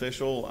be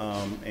beneficial,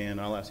 and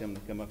I'll ask him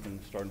to come up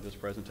and start this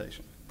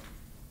presentation.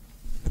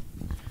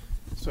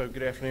 So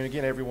good afternoon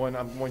again, everyone.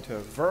 I'm going to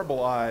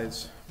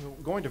verbalize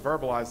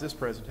this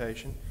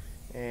presentation,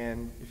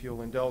 and if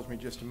you'll indulge me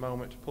just a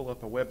moment to pull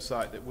up a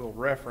website that we'll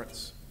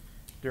reference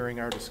during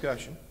our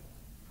discussion.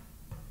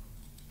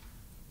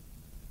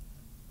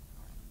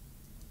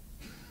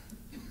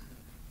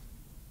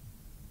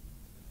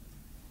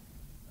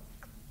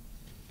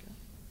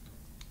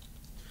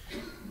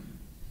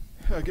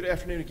 Good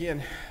afternoon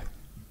again.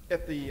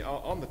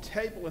 On the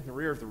table in the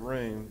rear of the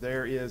room,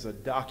 there is a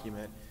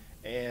document,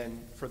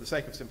 and for the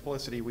sake of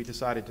simplicity, we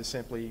decided to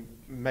simply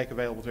make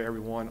available to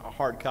everyone a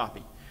hard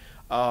copy.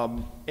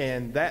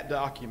 And that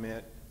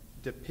document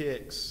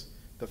depicts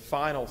the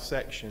final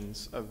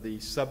sections of the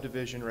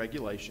subdivision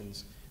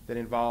regulations that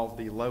involve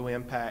the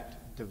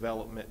low-impact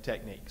development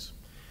techniques.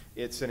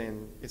 It's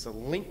a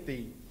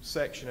lengthy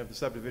section of the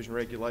subdivision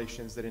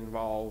regulations that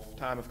involve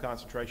time of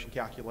concentration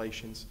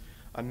calculations,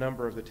 a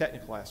number of the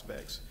technical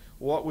aspects.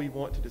 What we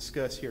want to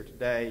discuss here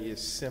today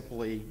is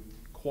simply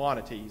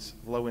quantities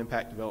of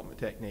low-impact development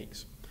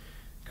techniques.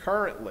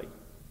 Currently,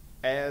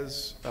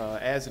 as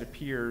it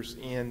appears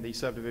in the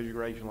subdivision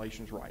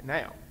regulations right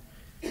now,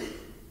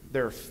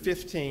 there are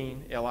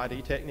 15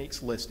 LID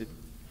techniques listed.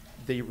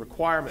 The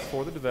requirement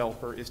for the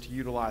developer is to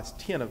utilize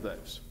 10 of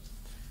those.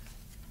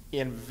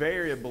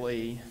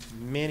 Invariably,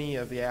 many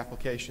of the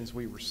applications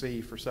we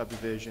receive for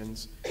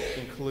subdivisions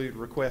include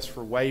requests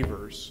for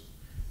waivers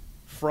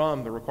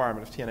from the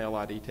requirement of 10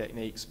 LID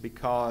techniques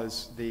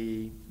because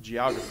the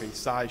geography, the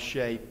size,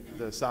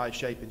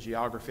 shape, and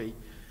geography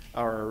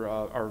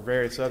or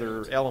various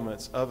other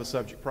elements of a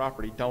subject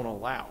property don't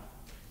allow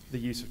the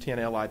use of 10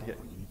 LID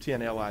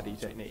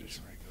techniques.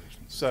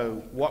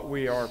 So what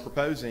we are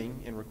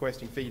proposing in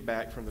requesting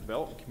feedback from the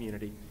development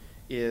community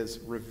is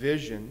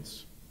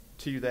revisions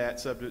to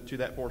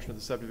that portion of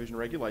the subdivision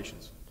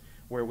regulations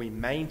where we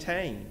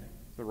maintain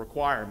the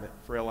requirement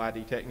for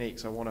LID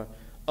techniques. I want to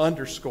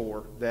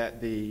underscore that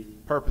the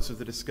purpose of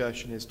the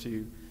discussion is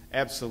to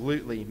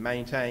absolutely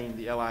maintain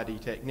the LID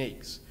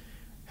techniques.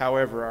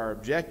 However, our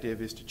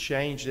objective is to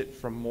change it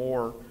from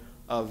more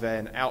of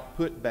an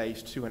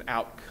output-based to an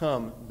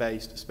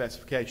outcome-based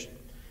specification.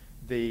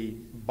 The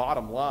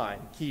bottom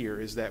line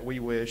here is that we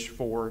wish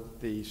for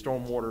the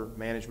stormwater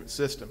management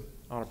system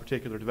on a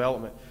particular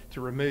development to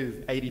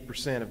remove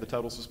 80% of the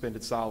total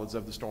suspended solids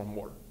of the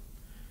stormwater.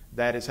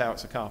 That is how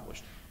it's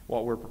accomplished.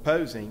 What we're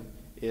proposing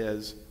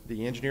is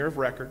the engineer of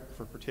record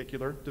for a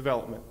particular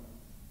development.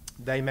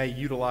 They may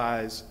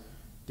utilize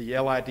the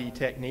LID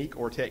technique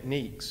or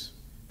techniques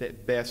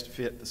that best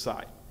fit the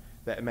site.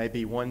 That may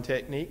be one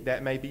technique,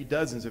 that may be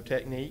dozens of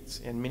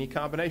techniques and many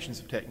combinations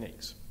of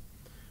techniques.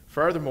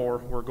 Furthermore,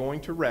 we're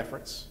going to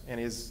reference, and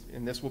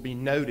this will be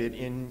noted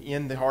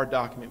in the hard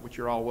document, which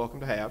you're all welcome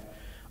to have.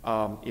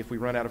 If we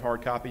run out of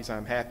hard copies,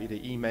 I'm happy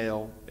to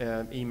email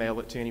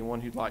it to anyone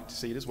who'd like to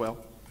see it as well.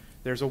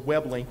 There's a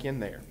web link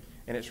in there,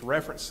 and it's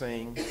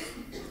referencing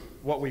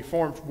what we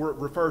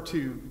refer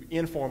to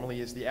informally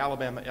as the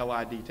Alabama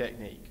LID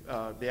technique,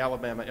 the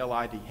Alabama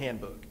LID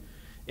handbook.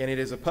 And it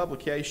is a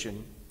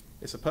publication.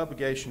 It's a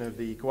publication of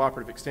the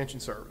Cooperative Extension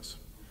Service.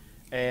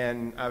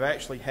 And I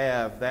actually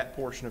have that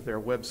portion of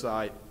their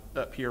website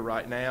up here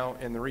right now,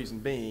 and the reason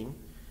being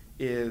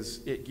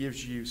is it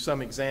gives you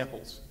some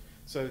examples.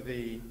 So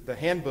the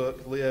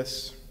handbook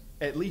lists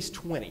at least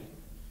 20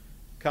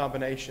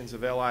 combinations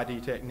of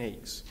LID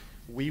techniques.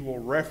 We will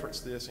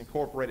reference this,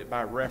 incorporate it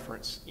by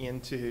reference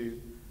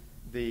into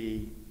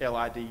the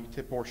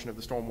LID portion of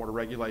the stormwater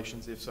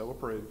regulations, if so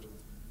approved.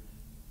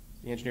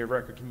 The engineer of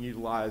record can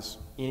utilize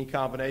any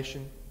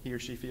combination he or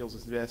she feels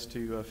is best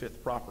to fit the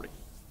property.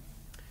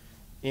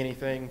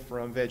 Anything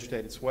from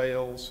vegetated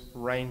swales,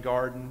 rain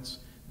gardens.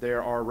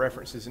 There are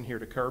references in here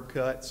to curb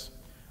cuts.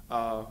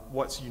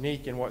 What's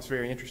unique and what's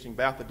very interesting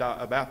about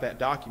that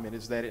document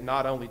is that it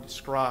not only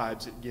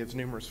describes, it gives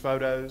numerous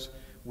photos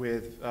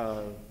with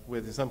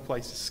in some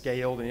places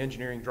scaled and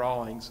engineering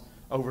drawings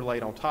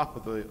overlaid on top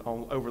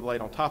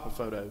of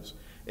photos,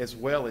 as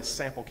well as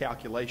sample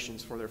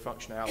calculations for their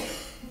functionality.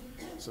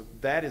 So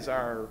that is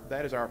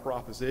our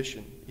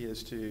proposition,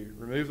 is to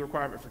remove the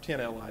requirement for 10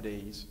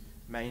 LIDs,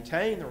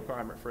 maintain the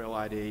requirement for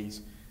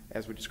LIDs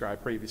as we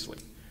described previously.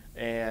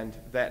 And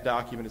that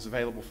document is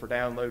available for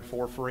download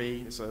for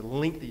free. It's a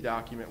lengthy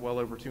document, well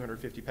over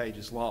 250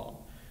 pages long,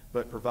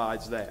 but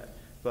provides that.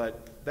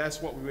 But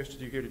that's what we wish to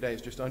do here today,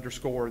 is just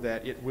underscore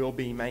that it will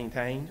be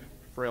maintained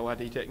for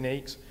LID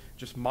techniques,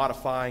 just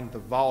modifying the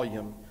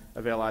volume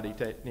of LID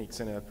techniques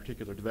in a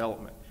particular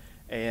development.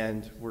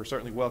 And we're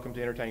certainly welcome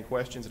to entertain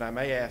questions. And I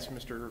may ask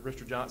Mr.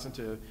 Richard Johnson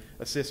to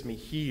assist me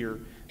here,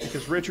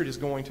 because Richard is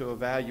going to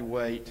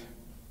evaluate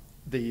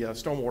the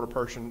stormwater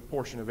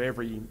portion of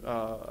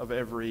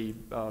every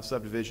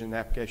subdivision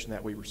application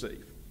that we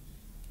receive.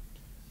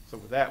 So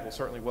with that, we'll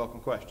certainly welcome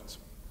questions.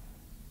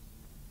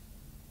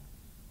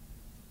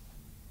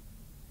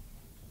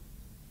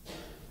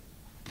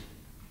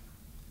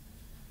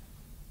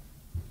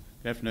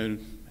 Good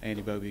afternoon,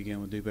 Andy Bobie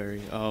again with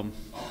Dewberry.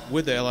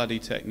 With the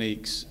LID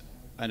techniques,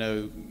 I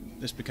know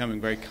it's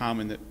becoming very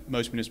common that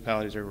most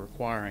municipalities are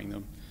requiring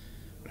them,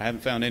 but I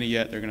haven't found any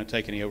yet they're going to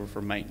take any over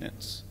for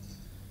maintenance.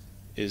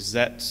 Is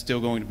that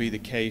still going to be the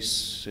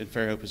case in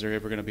Fairhope? Is there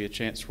ever going to be a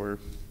chance where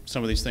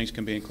some of these things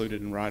can be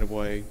included in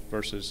right-of-way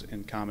versus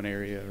in common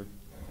area or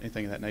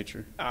anything of that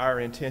nature? Our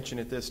intention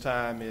at this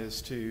time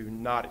is to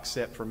not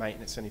accept for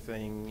maintenance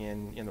anything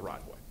in the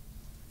right-of-way,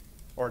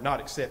 or not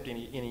accept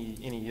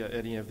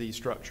any of these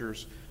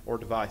structures or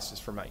devices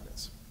for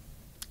maintenance.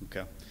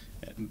 Okay.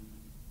 And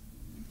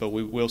but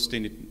we will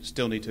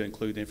still need to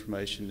include the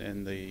information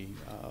in the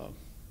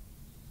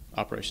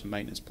operation and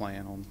maintenance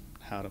plan on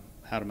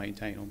how to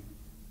maintain them.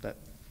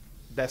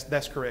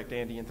 That's correct,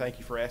 Andy, and thank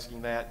you for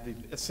asking that.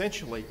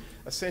 Essentially,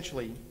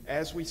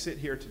 as we sit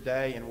here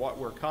today, and what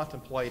we're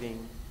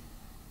contemplating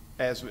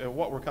as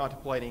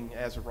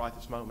of right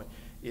this moment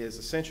is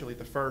essentially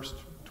the first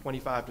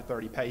 25 to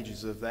 30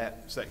 pages of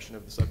that section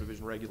of the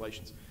subdivision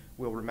regulations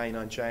will remain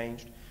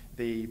unchanged.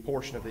 The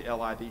portion of the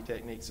LID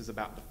techniques is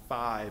about the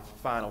 5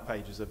 final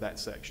pages of that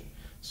section.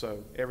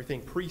 So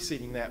everything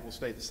preceding that will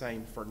stay the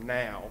same for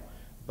now,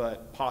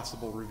 but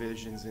possible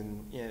revisions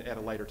at a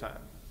later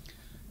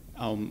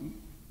time.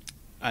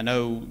 I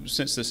know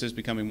since this is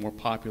becoming more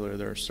popular,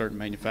 there are certain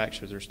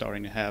manufacturers that are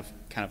starting to have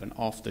kind of an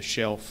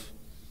off-the-shelf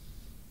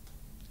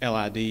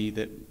LID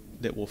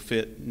that will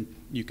fit, and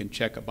you can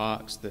check a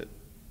box that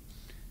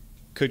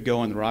could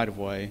go in the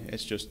right-of-way.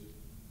 It's just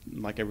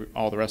like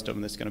all the rest of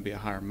them, that's going to be a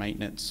higher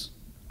maintenance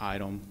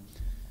item.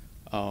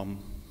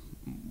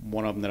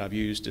 One of them that I've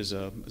used is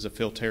a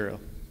Filterra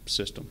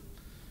system.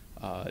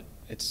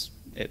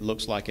 It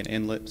looks like an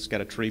inlet. It's got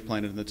a tree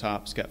planted in the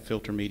top. It's got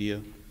filter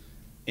media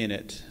in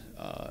it,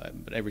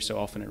 but every so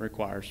often it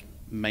requires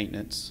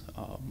maintenance.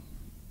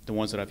 The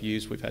ones that I've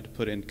used, we've had to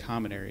put in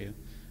common area,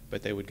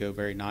 but they would go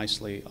very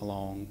nicely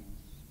along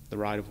the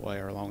right-of-way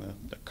or along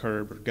the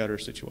curb or gutter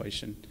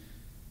situation.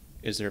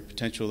 Is there a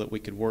potential that we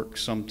could work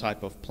some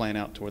type of plan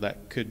out to where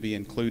that could be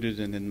included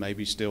and then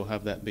maybe still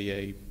have that be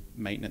a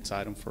maintenance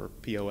item for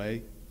POA?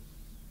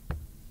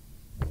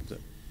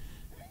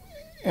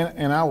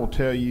 And I will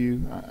tell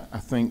you, I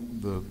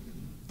think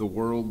the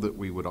world that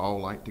we would all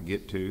like to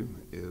get to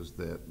is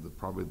that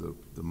probably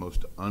the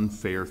most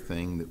unfair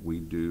thing that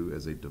we do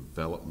as a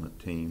development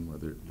team,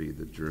 whether it be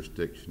the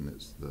jurisdiction,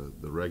 it's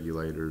the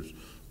regulators,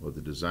 or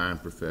the design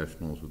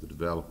professionals, or the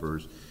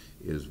developers,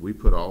 is we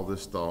put all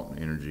this thought and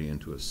energy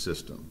into a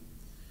system.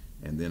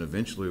 And then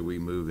eventually we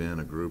move in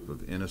a group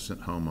of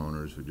innocent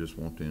homeowners who just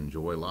want to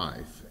enjoy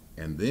life.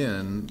 And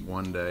then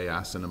one day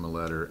I send them a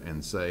letter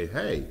and say,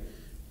 hey,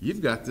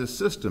 you've got this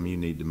system you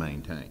need to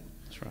maintain.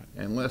 That's right.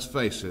 And let's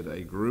face it,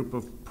 a group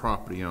of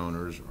property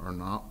owners are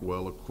not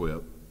well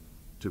equipped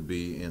to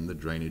be in the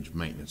drainage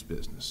maintenance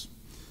business.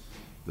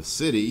 The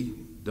city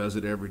does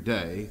it every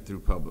day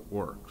through Public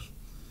Works.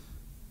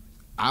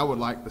 I would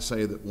like to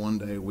say that one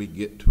day we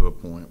get to a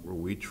point where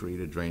we treat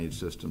a drainage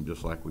system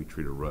just like we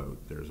treat a road.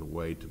 There's a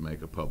way to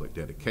make a public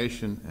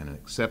dedication and an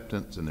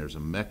acceptance, and there's a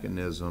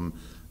mechanism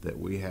that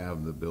we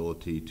have the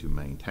ability to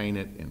maintain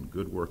it in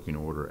good working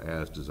order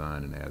as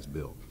designed and as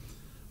built.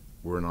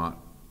 We're not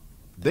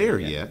there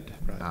yet.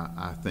 Right.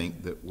 I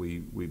think that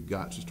we've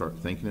got to start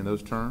thinking in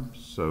those terms.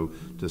 So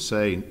to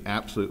say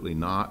absolutely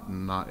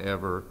not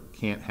ever,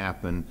 can't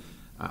happen,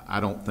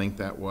 I don't think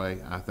that way.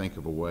 I think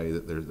of a way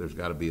that there's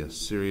got to be a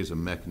series of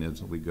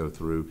mechanisms we go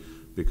through,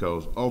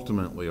 because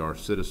ultimately our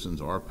citizens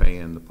are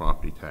paying the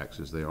property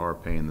taxes, they are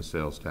paying the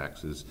sales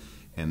taxes,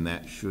 and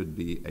that should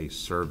be a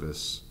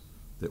service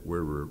that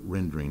we're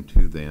rendering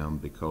to them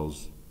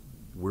because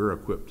we're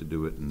equipped to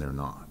do it and they're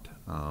not.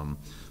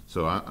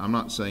 So I'm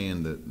not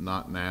saying that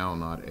not now,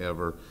 not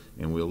ever,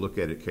 and we'll look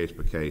at it case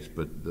by case,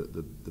 but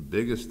the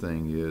biggest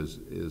thing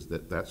is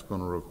that that's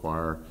going to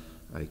require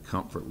a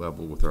comfort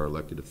level with our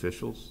elected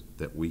officials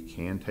that we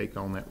can take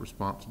on that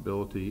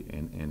responsibility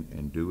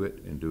and do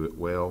it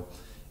well,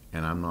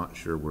 and I'm not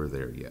sure we're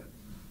there yet.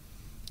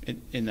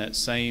 In that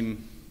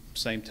same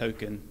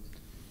token,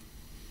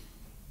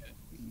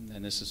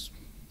 and this is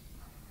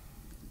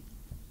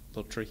a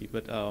little tricky,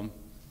 but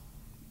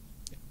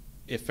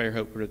if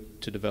Fairhope were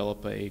to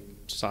develop a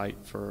site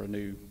for a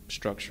new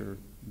structure,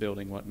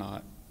 building,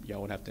 whatnot,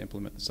 y'all would have to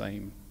implement the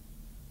same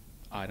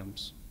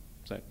items.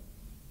 Is that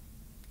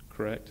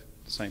correct?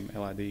 The same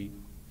LID?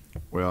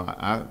 Well,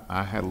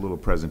 I had a little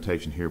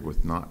presentation here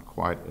with not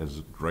quite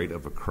as great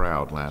of a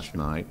crowd last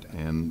night,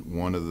 and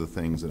one of the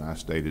things that I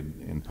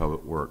stated in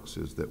Public Works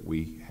is that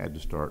we had to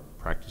start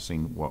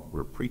practicing what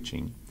we're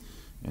preaching,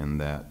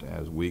 and that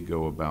as we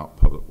go about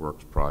Public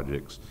Works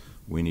projects,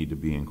 we need to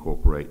be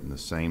incorporating the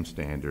same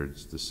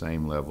standards, the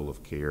same level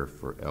of care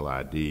for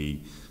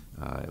LID,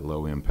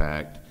 low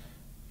impact.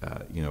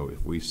 You know,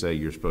 if we say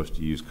you're supposed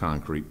to use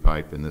concrete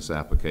pipe in this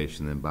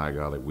application, then by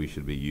golly, we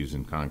should be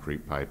using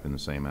concrete pipe in the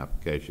same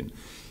application.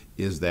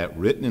 Is that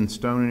written in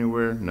stone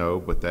anywhere? No,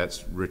 but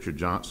that's Richard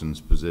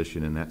Johnson's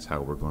position, and that's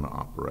how we're going to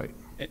operate.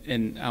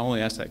 And I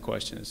only ask that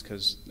question is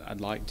because I'd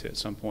like to at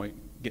some point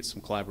get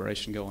some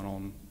collaboration going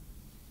on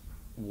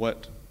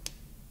what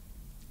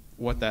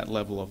that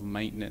level of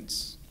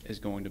maintenance is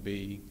going to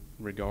be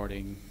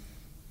regarding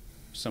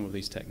some of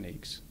these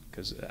techniques,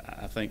 because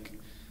I think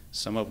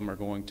some of them are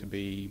going to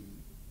be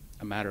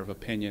a matter of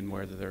opinion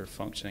whether they're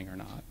functioning or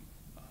not.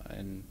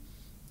 And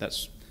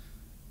that's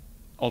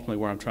ultimately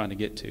where I'm trying to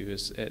get to,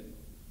 is at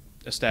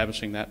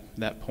establishing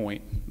that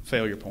point,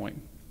 failure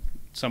point.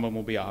 Some of them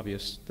will be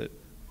obvious that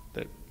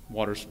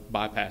water's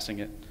bypassing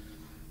it,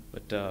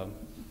 but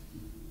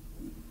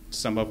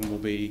some of them will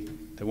be,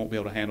 they won't be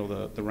able to handle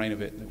the rain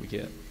of it that we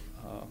get.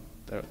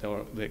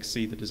 They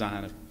exceed the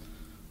design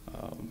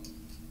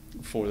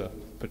for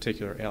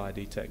particular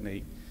LID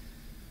technique.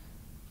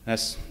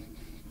 That's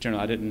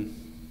generally, I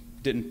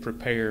didn't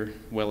prepare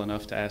well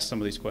enough to ask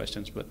some of these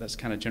questions, but that's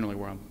kind of generally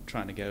where I'm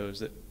trying to go, is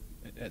that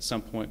at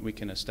some point we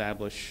can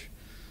establish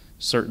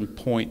certain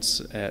points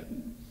that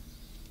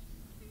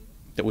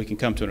we can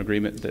come to an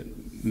agreement that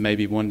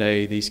maybe one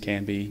day these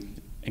can be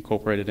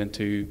incorporated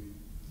into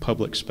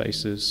public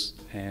spaces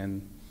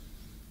and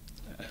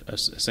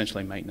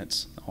essentially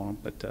maintenance on them.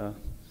 But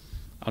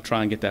I'll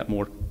try and get that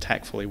more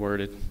tactfully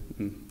worded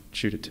and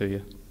shoot it to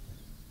you.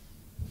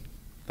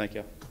 Thank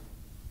you.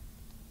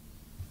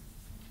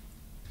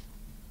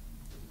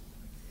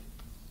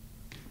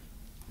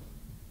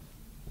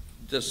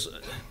 This,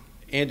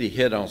 Andy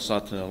hit on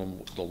something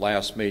on the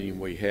last meeting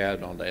we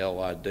had on the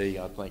LID.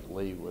 I think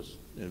Lee was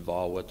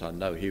involved with. I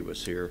know he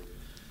was here.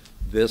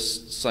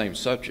 This same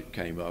subject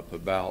came up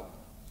about,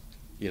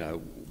 you know,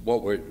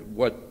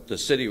 what the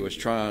city was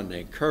trying to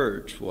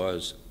encourage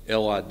was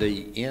LID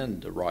in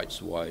the rights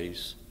of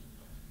ways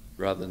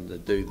rather than to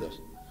do the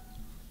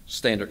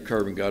standard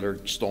curb and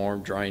gutter,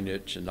 storm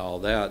drainage, and all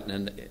that.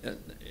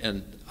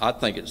 And I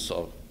think it's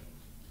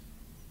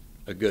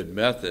a good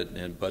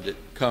method, but it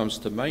comes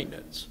to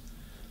maintenance.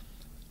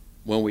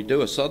 When we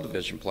do a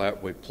subdivision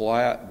plat, we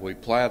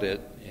plat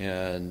it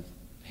and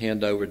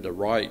hand over the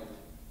right,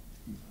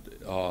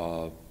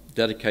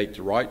 dedicate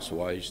the rights of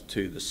ways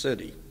to the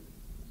city.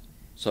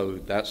 So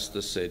that's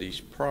the city's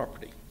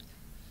property.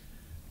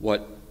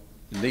 What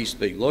needs to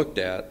be looked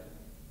at,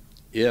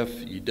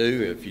 if you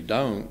do, if you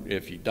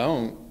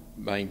don't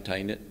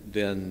maintain it,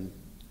 then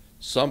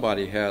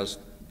somebody has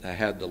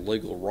had the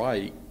legal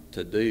right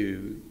to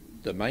do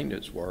the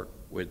maintenance work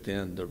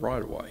within the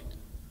right of way.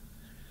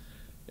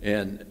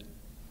 And,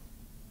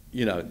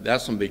 you know,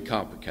 that's going to be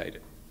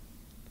complicated.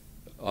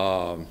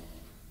 I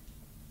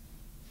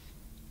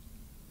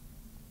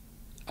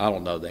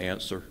don't know the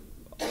answer,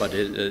 but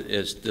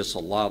it's just a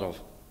lot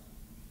of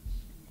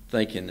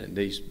thinking that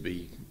needs to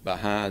be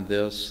behind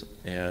this,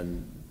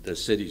 and the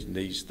city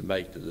needs to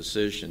make the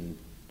decision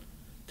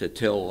to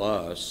tell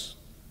us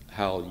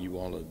how you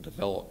want to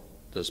develop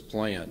this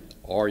plan.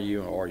 Are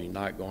you or are you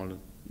not going to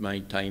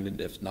maintain it?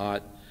 If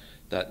not,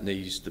 that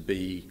needs to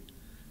be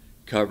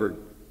covered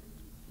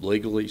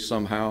legally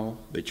somehow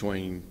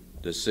between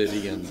the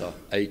city and the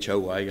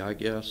HOA, I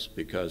guess,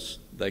 because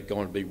they're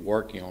going to be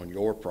working on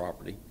your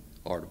property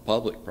or the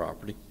public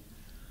property.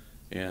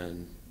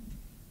 And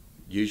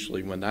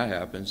usually when that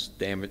happens,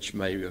 damage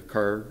may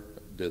occur.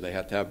 Do they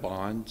have to have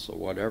bonds or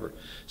whatever?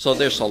 So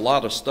there's a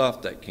lot of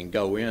stuff that can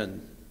go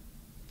in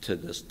to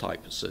this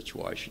type of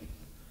situation,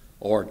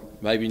 or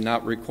maybe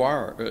not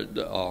require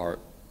or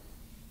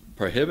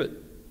prohibit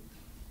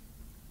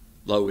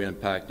low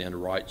impact in the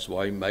rights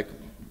way, make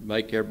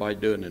everybody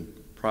do it in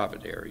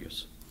private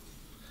areas.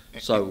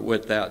 So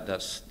with that,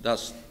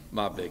 that's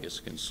my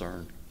biggest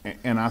concern.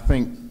 And I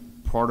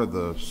think part of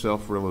the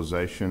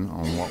self-realization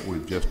on what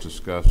we've just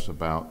discussed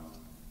about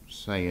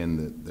saying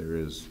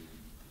that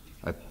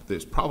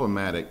it's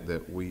problematic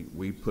that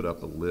we put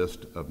up a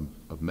list of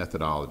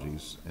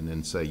methodologies and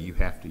then say you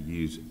have to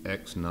use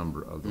X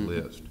number of the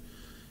list.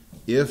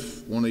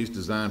 If one of these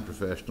design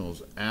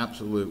professionals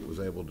absolutely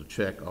was able to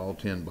check all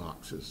 10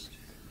 boxes,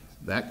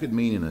 that could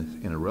mean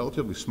in a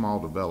relatively small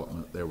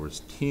development there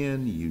was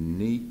 10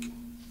 unique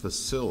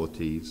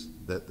facilities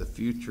that the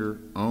future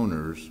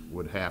owners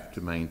would have to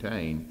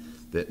maintain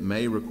that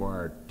may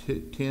require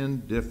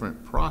 10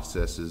 different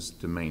processes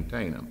to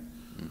maintain them.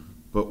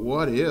 But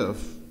what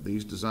if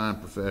these design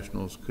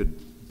professionals could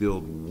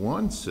build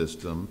one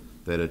system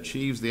that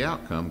achieves the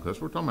outcome? Because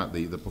we're talking about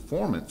the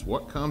performance.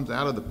 What comes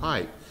out of the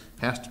pipe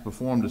has to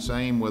perform the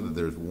same whether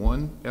there's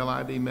one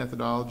LID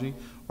methodology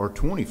or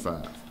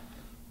 25.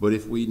 But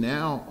if we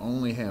now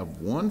only have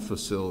one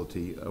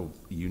facility of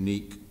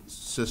unique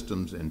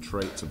systems and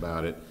traits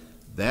about it,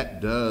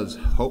 that does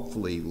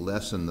hopefully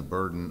lessen the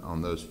burden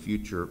on those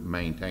future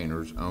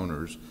maintainers,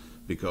 owners,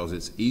 because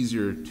it's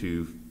easier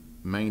to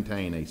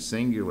maintain a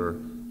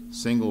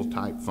single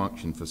type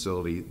function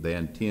facility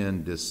than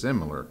 10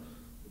 dissimilar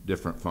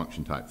different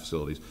function type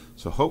facilities.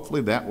 So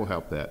hopefully that will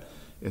help that.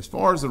 As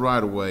far as the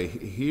right of way,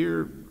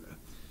 here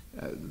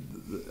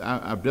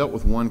I've dealt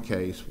with one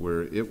case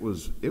where it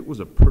was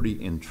a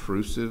pretty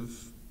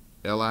intrusive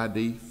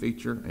LID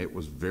feature. It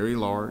was very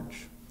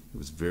large. It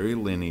was very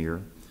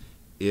linear.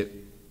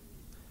 It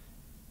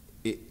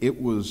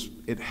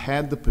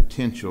had the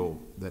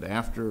potential that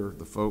after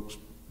the folks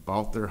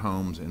bought their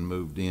homes and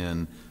moved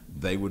in,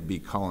 they would be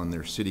calling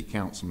their city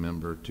council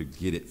member to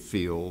get it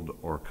filled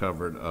or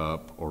covered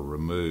up or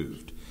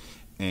removed.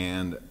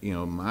 And you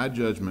know, my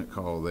judgment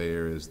call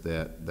there is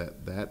that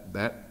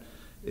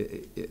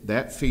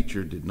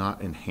feature did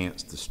not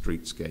enhance the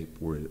streetscape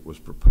where it was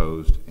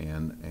proposed,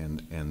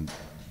 and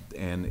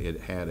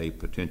it had a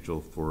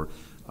potential for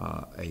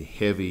a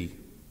heavy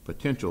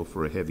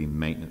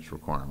maintenance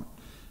requirement.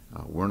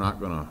 We're not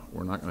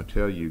gonna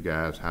tell you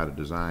guys how to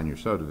design your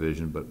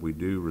subdivision, but we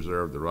do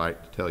reserve the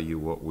right to tell you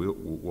what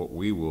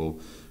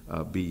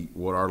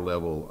our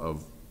level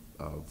of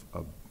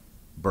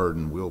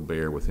burden we'll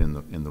bear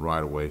within in the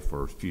right-of-way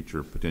for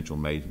future potential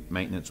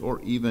maintenance,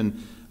 or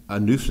even a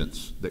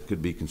nuisance that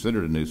could be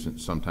considered a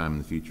nuisance sometime in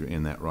the future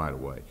in that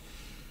right-of-way.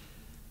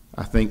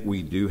 I think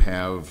we do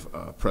have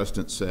a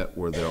precedent set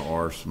where there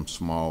are some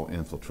small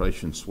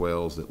infiltration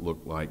swells that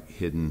look like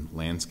hidden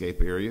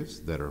landscape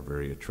areas that are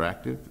very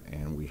attractive,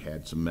 and we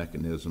had some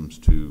mechanisms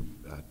to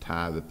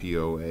tie the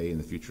POA and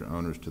the future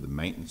owners to the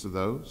maintenance of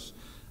those.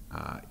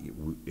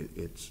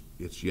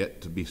 It's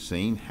yet to be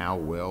seen how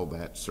well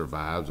that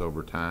survives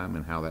over time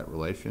and how that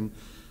relation.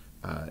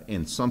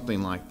 And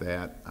something like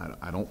that,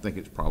 I don't think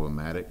it's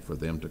problematic for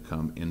them to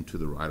come into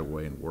the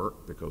right-of-way and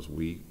work, because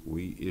we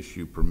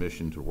issue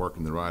permission to work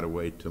in the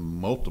right-of-way to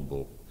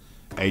multiple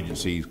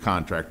agencies,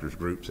 contractors,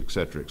 groups, et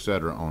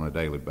cetera, on a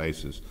daily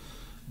basis.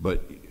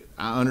 But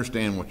I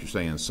understand what you're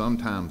saying.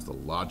 Sometimes the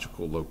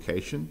logical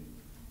location,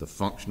 the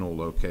functional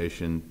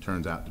location,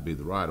 turns out to be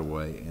the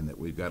right-of-way, and that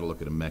we've got to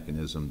look at a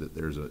mechanism that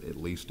there's at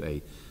least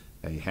a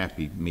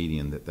happy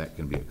median that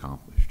can be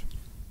accomplished.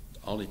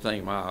 Only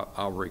thing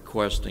I'm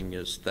requesting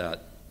is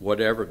that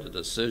whatever the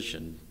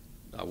decision,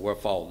 we'll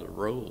follow the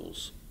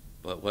rules,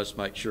 but let's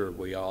make sure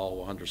we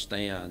all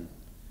understand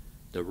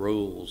the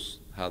rules,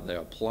 how they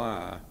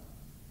apply,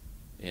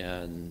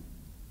 and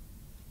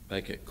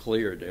make it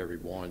clear to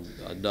everyone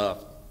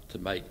enough to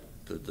make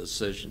the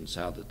decisions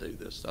how to do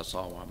this. That's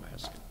all I'm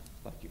asking.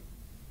 Thank you.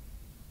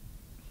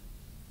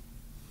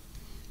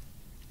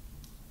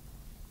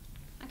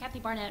 Kathy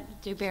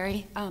Barnett,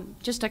 Dewberry.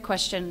 Just a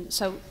question.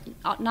 So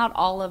not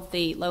all of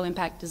the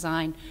low-impact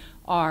design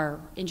are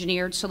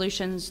engineered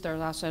solutions. There's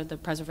also the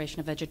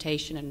preservation of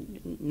vegetation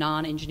and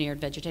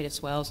non-engineered vegetative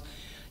swells.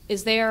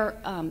 Is there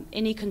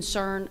any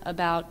concern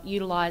about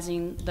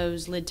utilizing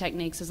those lid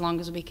techniques as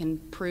long as we can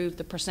prove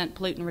the percent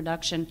pollutant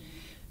reduction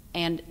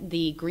and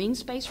the green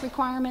space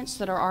requirements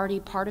that are already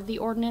part of the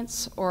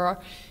ordinance? Or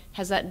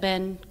has that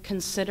been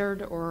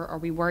considered, or are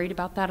we worried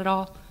about that at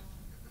all?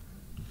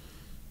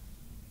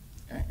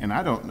 And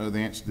I don't know the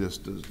answer to this.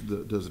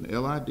 Does an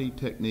LID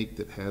technique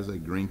that has a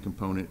green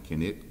component,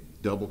 can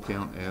it double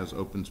count as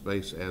open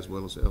space as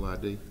well as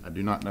LID? I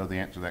do not know the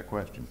answer to that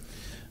question.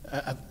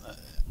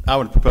 I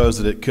would propose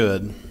that it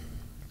could.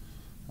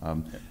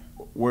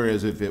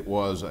 Whereas if it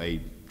was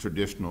a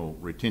traditional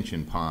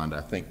retention pond,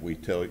 I think we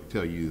tell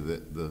you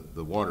that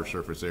the water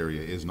surface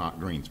area is not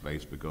green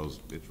space, because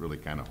it's really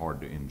kind of hard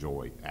to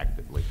enjoy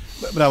actively.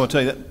 But I will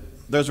tell you that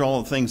those are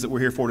all the things that we're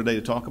here for today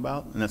to talk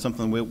about, and that's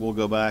something we'll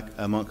go back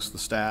amongst the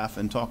staff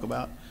and talk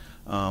about,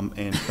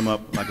 and come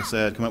up, like I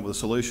said, come up with a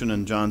solution.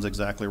 And John's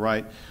exactly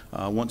right.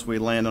 Once we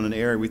land on an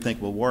area we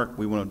think will work,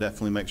 we want to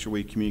definitely make sure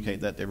we communicate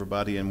that to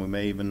everybody, and we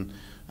may even,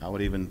 I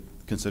would even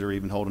consider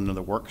even holding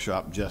another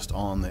workshop just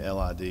on the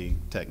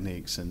LID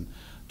techniques, and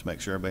to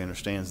make sure everybody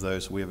understands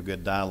those, so we have a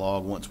good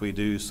dialogue once we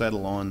do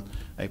settle on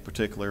a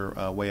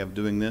particular way of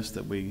doing this,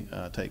 that we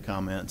take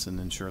comments and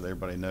ensure that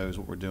everybody knows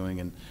what we're doing,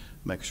 and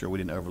make sure we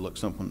didn't overlook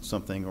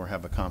something or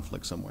have a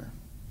conflict somewhere.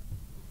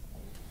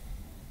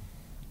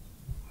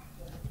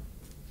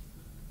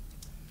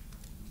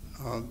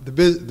 The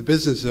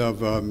business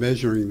of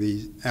measuring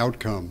the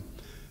outcome,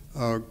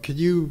 could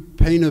you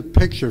paint a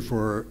picture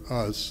for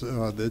us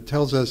that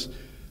tells us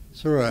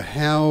sort of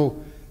how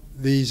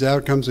these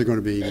outcomes are going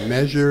to be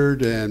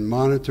measured and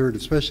monitored,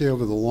 especially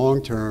over the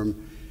long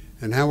term,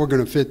 and how we're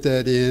going to fit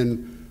that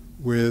in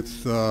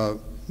with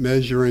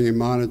measuring and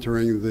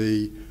monitoring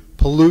the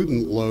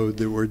pollutant load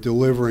that we're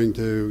delivering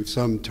to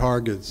some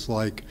targets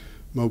like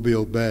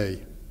Mobile Bay?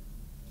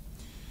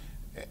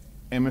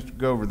 And Mr.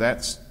 Gover,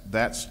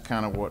 that's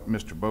kind of what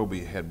Mr.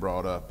 Bobie had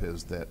brought up,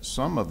 is that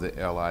some of the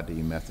LID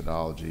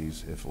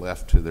methodologies, if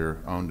left to their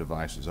own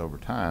devices over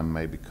time,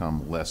 may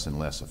become less and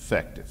less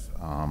effective.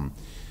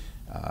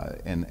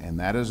 And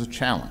that is a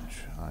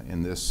challenge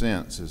in this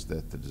sense, is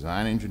that the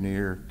design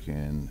engineer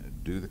can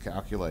do the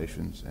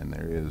calculations, and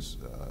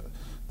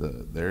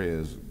there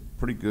is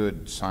pretty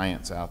good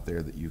science out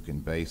there that you can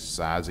base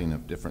sizing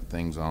of different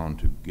things on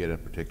to get a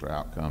particular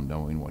outcome,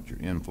 knowing what your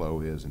inflow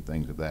is and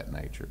things of that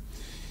nature.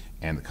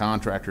 And the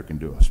contractor can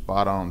do a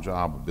spot-on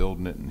job of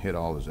building it and hit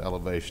all his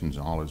elevations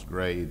and all his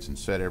grades and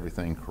set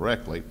everything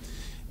correctly.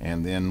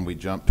 And then we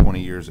jump 20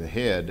 years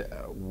ahead.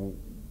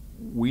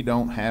 We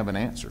don't have an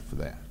answer for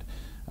that.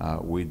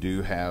 We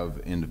do have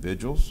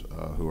individuals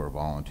who are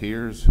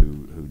volunteers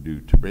who do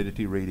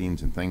turbidity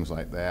readings and things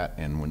like that,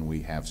 and when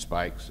we have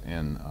spikes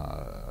in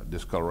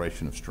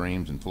discoloration of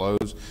streams and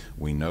flows,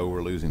 we know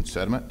we're losing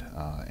sediment,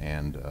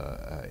 and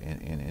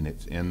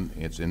it's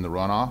in the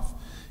runoff.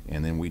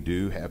 And then we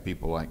do have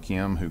people like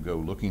Kim who go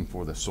looking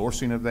for the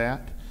sourcing of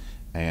that.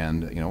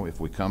 And, you know, if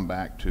we come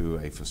back to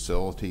a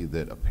facility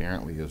that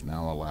apparently is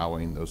now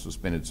allowing those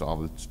suspended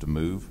solvents to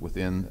move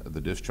within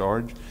the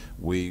discharge,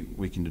 we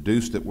can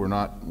deduce that we're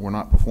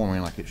not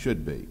performing like it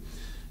should be.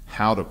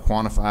 How to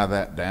quantify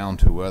that down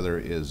to whether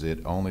is it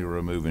only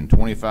removing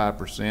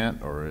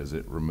 25% or is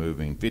it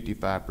removing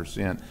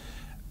 55%,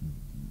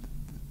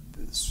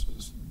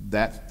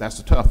 that's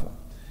a tough one.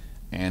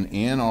 And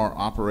in our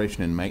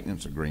operation and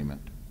maintenance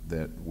agreement,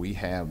 that we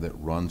have that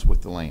runs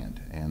with the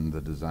land, and the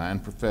design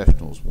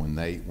professionals, when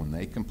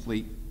they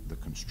complete the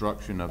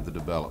construction of the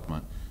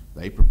development,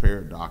 they prepare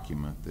a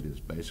document that is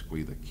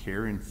basically the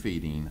care and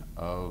feeding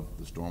of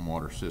the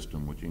stormwater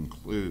system, which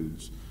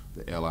includes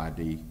the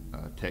LID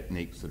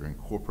techniques that are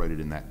incorporated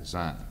in that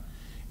design.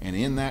 And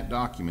in that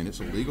document, it's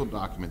a legal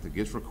document that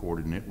gets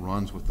recorded and it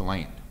runs with the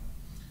land.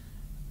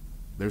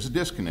 There's a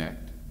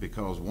disconnect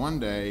because one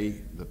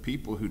day the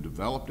people who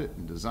developed it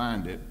and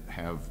designed it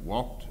have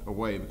walked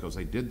away because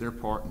they did their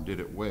part and did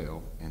it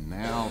well, and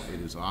now it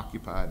is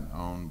occupied and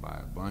owned by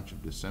a bunch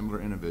of dissimilar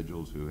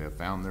individuals who have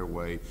found their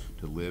way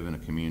to live in a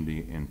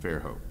community in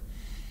Fairhope.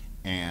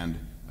 And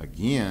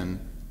again,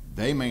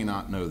 they may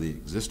not know the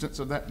existence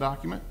of that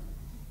document.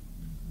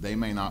 They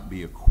may not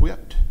be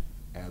equipped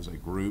as a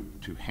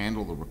group to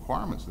handle the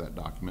requirements of that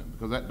document,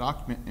 because that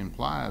document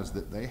implies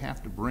that they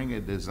have to bring a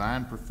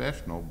design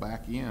professional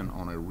back in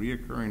on a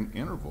reoccurring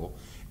interval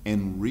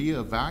and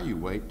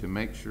reevaluate to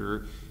make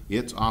sure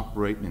it's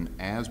operating in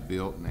as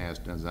built and as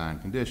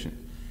designed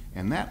condition.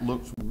 And that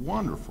looks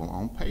wonderful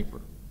on paper,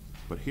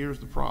 but here's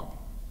the problem.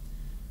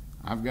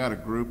 I've got a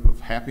group of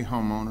happy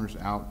homeowners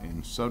out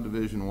in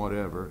subdivision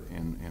whatever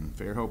in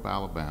Fairhope,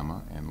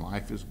 Alabama, and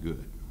life is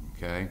good,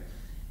 okay?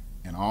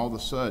 And all of a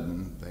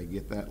sudden, they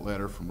get that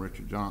letter from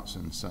Richard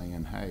Johnson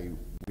saying, hey,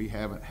 we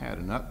haven't had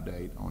an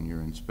update on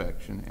your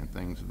inspection and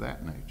things of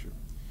that nature.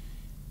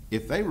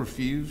 If they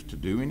refuse to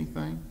do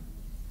anything,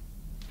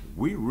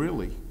 we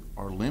really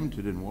are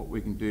limited in what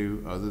we can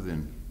do other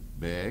than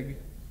beg,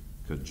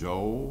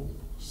 cajole,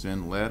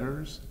 send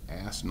letters,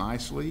 ask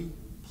nicely,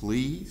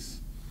 please.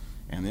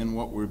 And then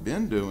what we've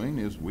been doing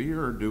is we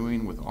are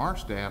doing with our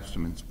staff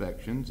some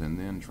inspections and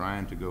then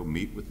trying to go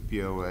meet with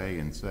the POA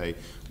and say,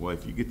 well,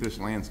 if you get this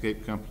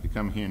landscape company to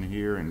come in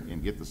here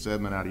and get the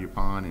sediment out of your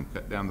pond and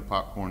cut down the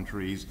popcorn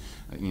trees,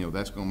 you know,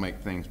 that's going to make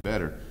things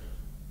better.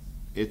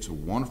 It's a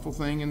wonderful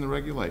thing in the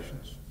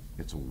regulations.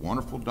 It's a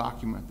wonderful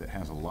document that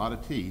has a lot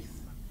of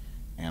teeth.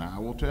 And I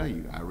will tell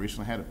you, I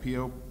recently had a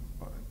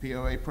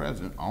POA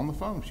president on the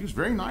phone. She was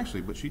very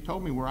nicely, but she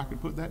told me where I could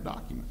put that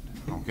document,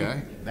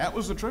 okay? That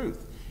was the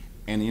truth.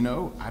 And you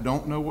know, I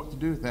don't know what to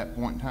do at that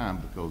point in time,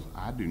 because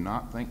I do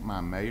not think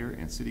my mayor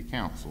and city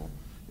council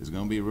is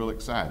going to be real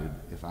excited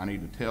if I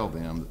need to tell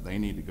them that they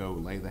need to go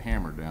lay the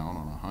hammer down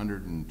on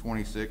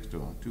 126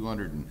 to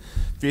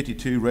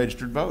 252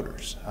 registered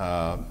voters.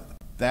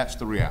 That's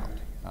the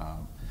reality.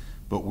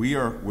 But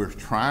we're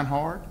trying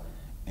hard.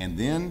 And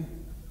then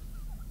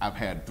I've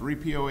had 3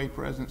 POA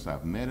presidents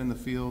I've met in the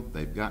field.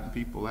 They've gotten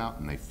people out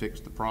and they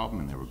fixed the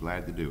problem and they were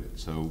glad to do it.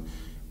 So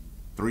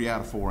 3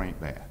 out of 4 ain't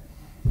bad.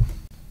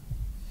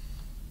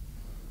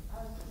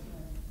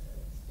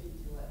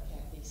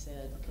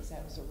 Because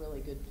that was a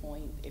really good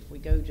point. If we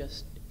go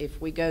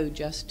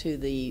just to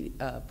the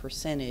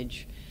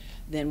percentage,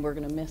 then we're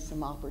going to miss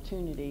some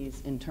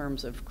opportunities in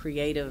terms of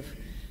creative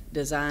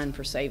design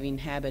for saving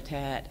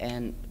habitat.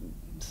 And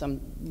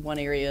one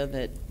area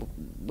that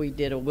we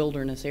did, a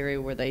wilderness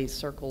area where they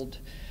circled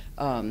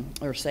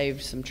or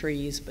saved some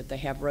trees, but they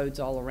have roads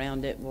all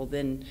around it. Well,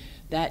 then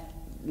that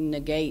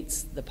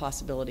negates the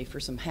possibility for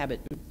some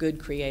good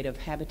creative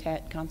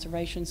habitat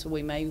conservation. So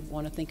we may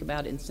want to think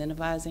about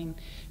incentivizing.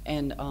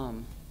 And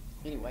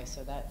anyway,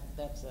 so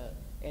that's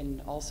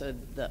and also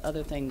the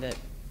other thing that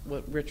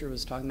what Richard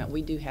was talking about,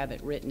 we do have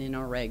it written in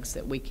our regs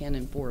that we can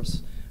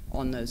enforce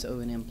on those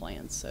O&M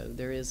plans. So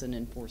there is an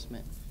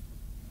enforcement.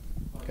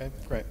 Okay,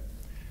 great.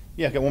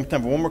 Yeah, got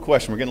time for one more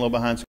question. We're getting a little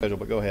behind schedule,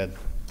 but go ahead.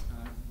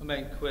 I'll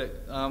make it quick.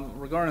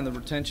 Regarding the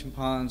retention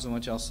ponds and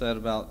what y'all said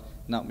about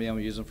not being able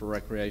to use them for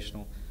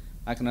recreational,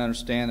 I can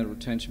understand the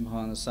retention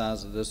pond the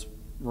size of this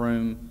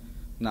room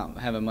not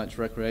having much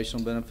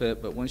recreational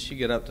benefit, but once you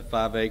get up to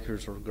 5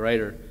 acres or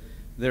greater,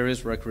 there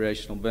is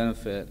recreational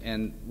benefit.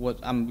 And what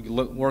I'm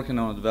working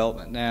on a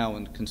development now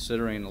and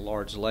considering a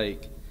large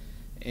lake,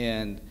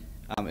 and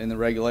the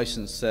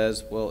regulations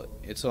says, well,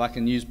 so I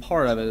can use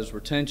part of it as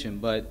retention,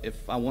 but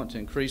if I want to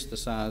increase the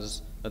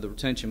size of the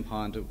retention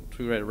pond to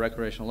create a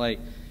recreational lake,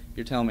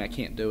 you're telling me I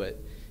can't do it.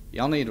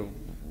 Y'all need to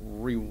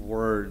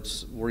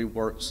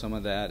rework some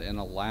of that and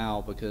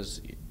allow,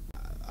 because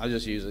I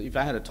just use it. If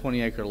I had a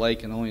 20-acre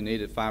lake and only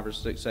needed 5 or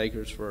 6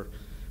 acres for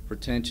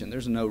retention,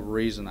 there's no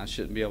reason I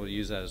shouldn't be able to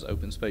use that as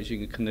open space. You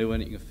can canoe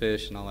in it, you can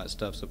fish and all that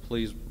stuff, so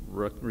please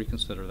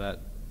reconsider that.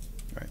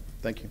 All right,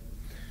 thank you.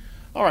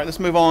 All right, let's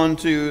move on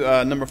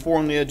to number 4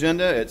 on the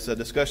agenda. It's a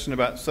discussion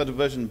about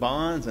subdivision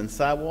bonds and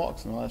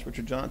sidewalks, and I'll ask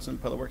Richard Johnson,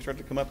 Public Works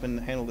Director, to come up and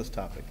handle this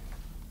topic.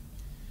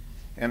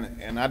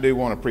 And I do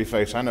want to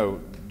preface, I know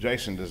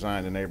Jason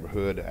designed a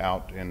neighborhood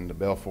out in the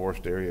Bell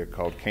Forest area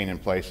called Canaan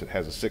Place that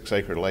has a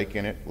 6-acre lake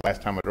in it.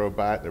 Last time I drove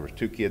by it, there was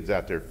 2 kids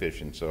out there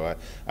fishing. So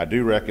I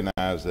do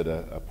recognize that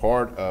a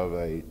part of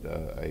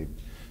a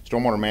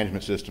stormwater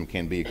management system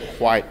can be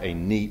quite a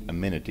neat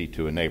amenity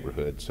to a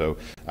neighborhood. So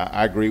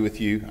I agree with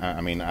you.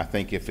 I mean, I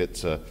think if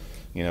it's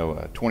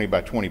a 20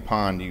 by 20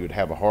 pond, you would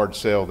have a hard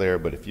sell there.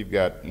 But if you've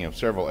got,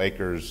 several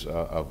acres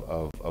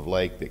of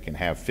lake that can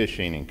have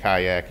fishing and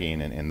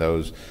kayaking and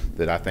those,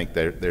 that I think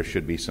there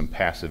should be some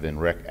passive and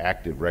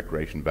active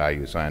recreation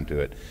value assigned to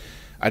it.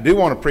 I do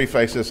want to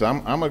preface this.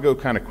 I'm going to go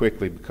kind of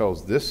quickly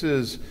because this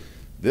is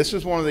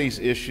one of these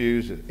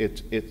issues.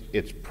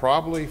 It's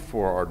probably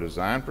for our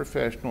design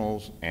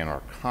professionals and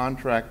our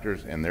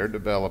contractors and their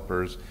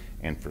developers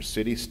and for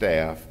city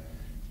staff,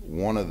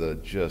 one of the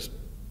just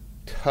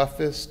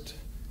toughest,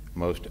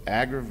 most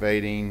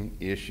aggravating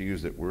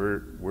issues that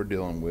we're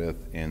dealing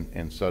with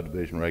in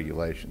subdivision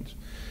regulations.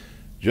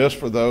 Just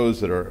for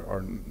those that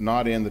are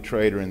not in the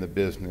trade or in the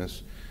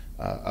business,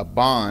 a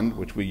bond,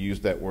 which we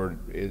use that word,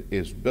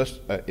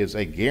 is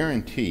a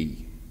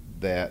guarantee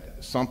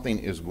that something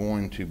is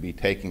going to be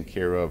taken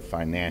care of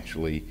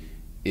financially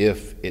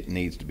if it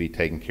needs to be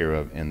taken care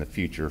of in the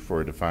future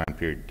for a defined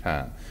period of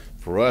time.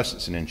 For us,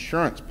 it's an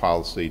insurance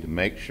policy to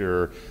make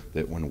sure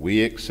that when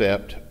we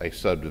accept a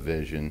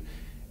subdivision,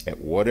 at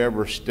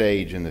whatever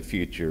stage in the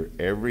future,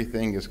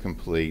 everything is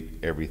complete,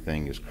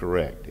 everything is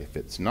correct. If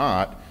it's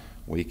not,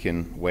 we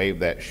can waive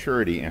that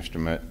surety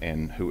instrument,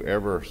 and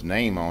whoever's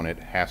name on it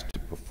has to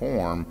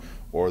perform,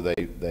 or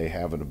they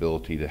have an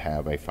ability to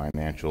have a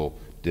financial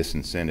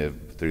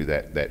disincentive through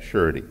that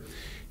surety.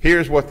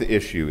 Here's what the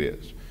issue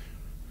is.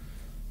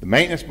 The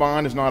maintenance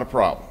bond is not a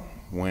problem.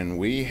 When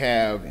we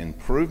have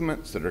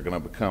improvements that are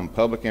going to become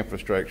public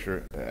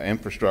infrastructure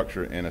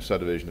in a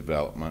subdivision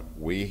development,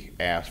 we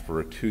ask for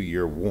a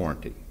 2-year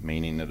warranty,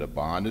 meaning that a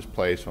bond is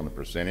placed on the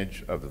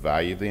percentage of the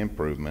value of the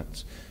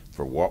improvements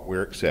for what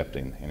we're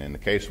accepting. And in the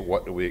case of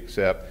what do we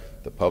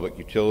accept, the public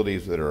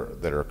utilities that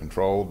are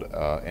controlled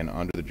and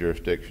under the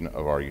jurisdiction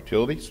of our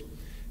utilities,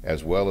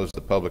 as well as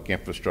the public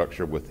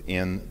infrastructure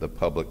within the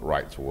public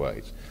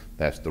rights-of-ways.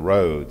 That's the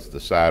roads, the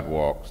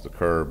sidewalks, the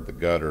curb, the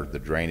gutter, the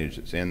drainage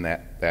that's in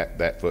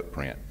that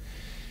footprint.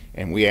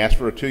 And we ask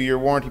for a 2-year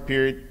warranty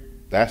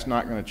period. That's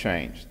not going to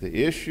change.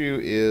 The issue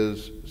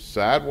is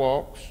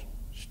sidewalks,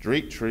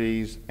 street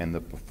trees, and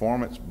the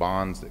performance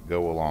bonds that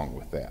go along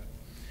with that.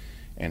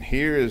 And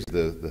here is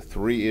the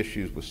 3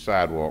 issues with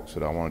sidewalks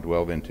that I want to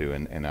delve into.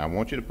 And I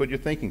want you to put your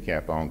thinking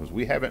cap on, because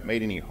we haven't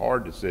made any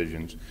hard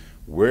decisions.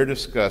 We're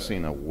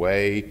discussing a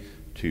way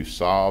to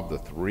solve the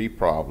 3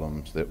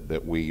 problems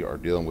that we are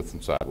dealing with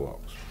in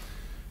sidewalks.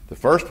 The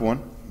first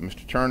one,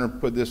 Mr. Turner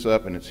put this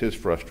up, and it's his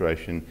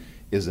frustration,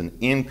 is an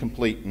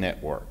incomplete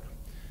network.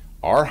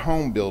 Our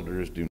home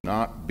builders do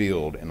not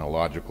build in a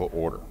logical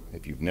order.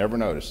 If you've never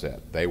noticed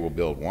that, they will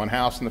build one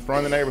house in the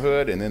front of the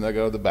neighborhood, and then they'll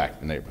go to the back of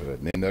the neighborhood,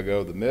 and then they'll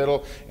go to the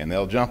middle, and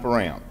they'll jump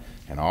around.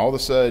 And all of a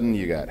sudden,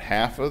 you got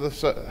half of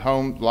the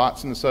home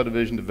lots in the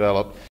subdivision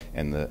developed,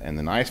 and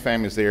the nice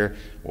families there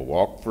will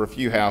walk for a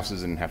few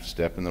houses and have to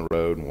step in the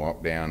road and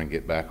walk down and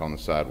get back on the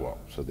sidewalk.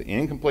 So the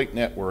incomplete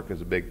network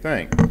is a big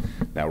thing.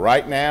 Now,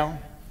 right now,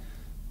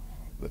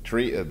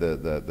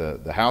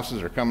 the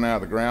houses are coming out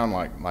of the ground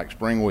like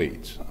spring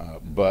weeds,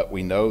 but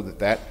we know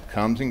that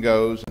comes and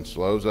goes and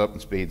slows up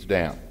and speeds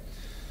down.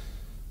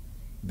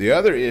 The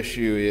other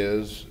issue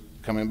is,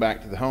 coming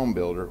back to the home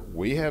builder,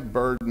 we have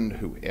burdened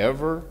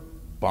whoever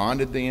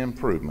bonded the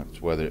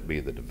improvements, whether it be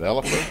the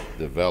developer,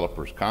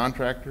 developer's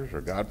contractors,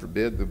 or God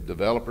forbid, the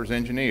developer's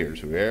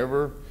engineers,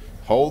 whoever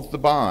holds the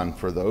bond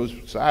for those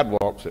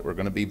sidewalks that were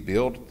going to be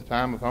built at the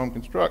time of home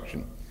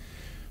construction.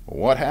 Well,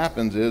 what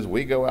happens is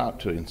we go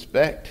out to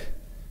inspect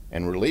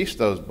and release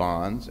those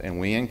bonds, and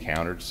we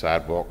encountered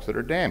sidewalks that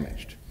are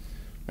damaged.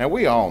 Now,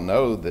 we all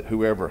know that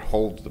whoever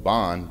holds the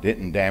bond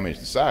didn't damage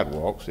the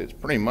sidewalks. It's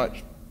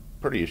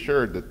pretty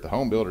assured that the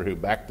home builder who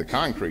backed the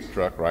concrete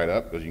truck right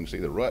up, because you can see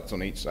the ruts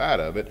on each side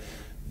of it,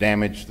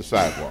 damaged the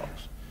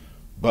sidewalks.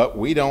 But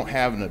we don't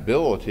have an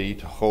ability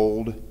to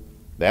hold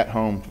that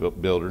home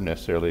builder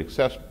necessarily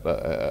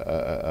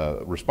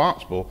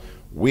responsible.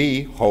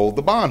 We hold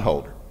the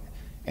bondholder.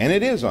 And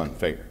it is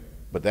unfair,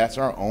 but that's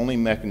our only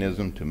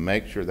mechanism to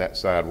make sure that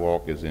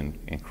sidewalk is in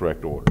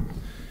correct order.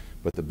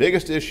 But the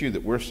biggest issue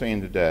that we're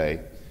seeing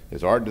today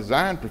is our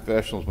design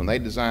professionals, when they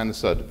design the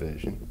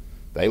subdivision,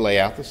 they lay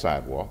out the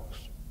sidewalks,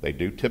 they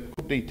do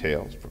typical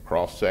details for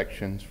cross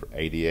sections, for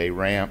ADA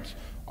ramps,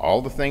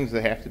 all the things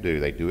they have to do.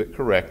 They do it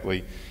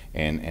correctly,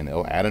 and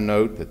they'll add a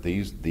note that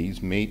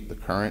these meet the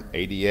current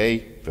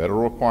ADA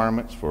federal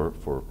requirements for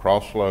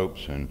cross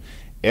slopes and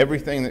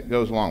everything that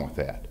goes along with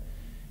that.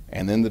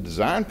 And then the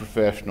design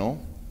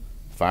professional,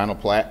 final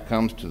plat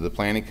comes to the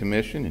planning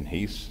commission, and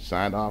he's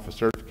signed off a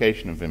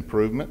certification of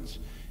improvements,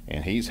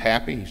 and he's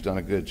happy, he's done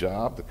a good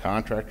job, the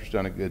contractor's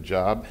done a good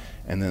job,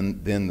 and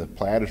then the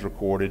plat is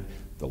recorded,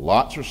 the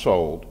lots are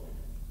sold,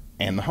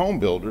 and the home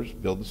builders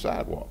build the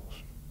sidewalks.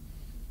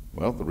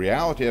 Well, the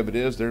reality of it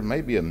is there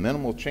may be a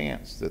minimal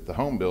chance that the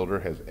home builder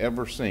has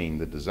ever seen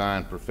the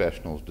design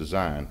professional's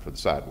design for the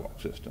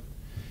sidewalk system.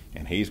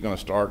 And he's going to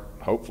start,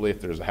 hopefully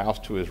if there's a house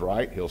to his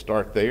right, he'll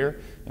start there,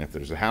 and if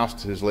there's a house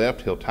to his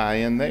left, he'll tie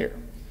in there.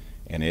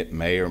 And it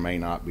may or may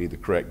not be the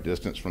correct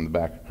distance from the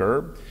back of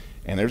curb,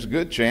 and there's a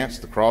good chance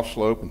the cross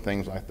slope and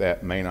things like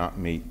that may not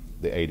meet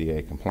the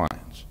ADA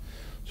compliance.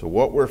 So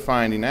what we're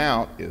finding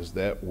out is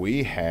that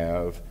we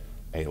have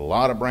a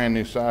lot of brand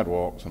new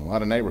sidewalks in a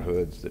lot of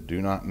neighborhoods that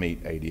do not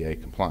meet ADA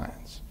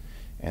compliance.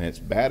 And it's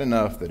bad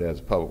enough that as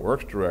a public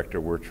works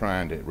director, we're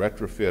trying to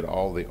retrofit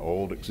all the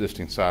old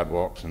existing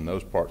sidewalks in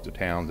those parts of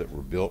town that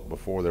were built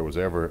before there was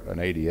ever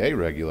an ADA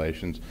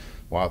regulations,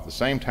 while at the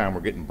same time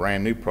we're getting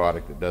brand new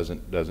product that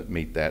doesn't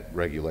meet that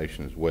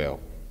regulation as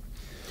well.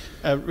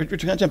 Richard,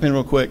 can I jump in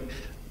real quick?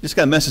 Just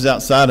got a message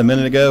outside a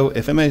minute ago.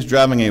 If anybody's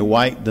driving a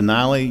white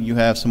Denali, you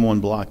have someone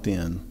blocked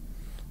in.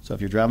 So if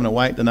you're driving a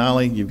white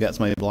Denali, you've got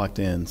somebody blocked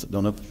in. So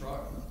don't know.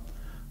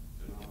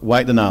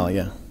 White Denali,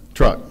 yeah.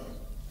 Truck.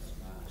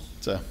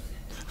 So,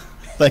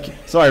 thank you.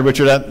 Sorry,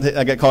 Richard,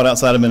 I got called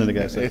outside a minute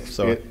ago. So,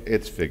 sorry.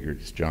 It's figured,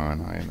 it's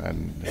John.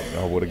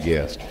 I would have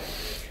guessed.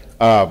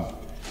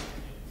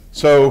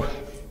 So,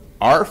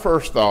 our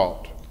first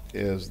thought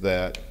is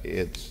that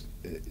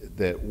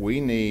that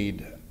we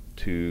need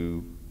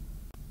to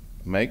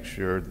make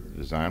sure that the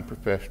design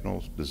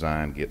professional's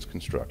design gets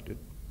constructed,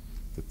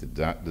 that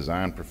the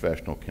design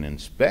professional can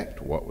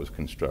inspect what was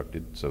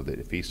constructed, so that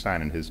if he's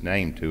signing his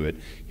name to it,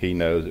 he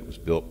knows it was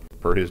built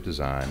per his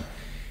design.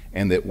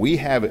 And that we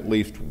have at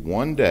least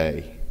 1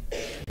 day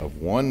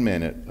of 1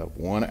 minute of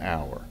 1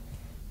 hour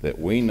that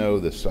we know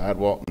the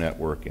sidewalk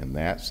network in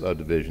that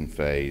subdivision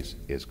phase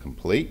is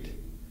complete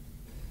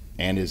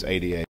and is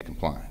ADA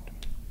compliant.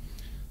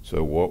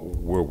 So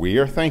where we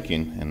are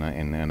thinking, and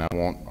I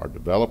want our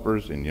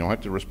developers, and you don't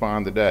have to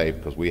respond today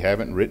because we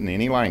haven't written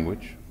any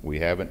language, we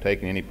haven't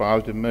taken any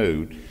positive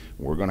mood,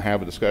 we're going to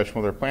have a discussion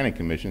with our planning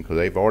commission because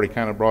they've already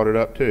kind of brought it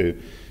up too,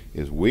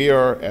 is we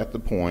are at the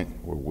point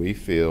where we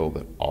feel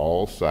that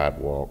all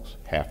sidewalks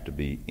have to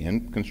be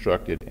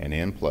constructed and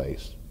in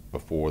place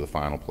before the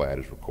final plat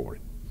is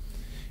recorded.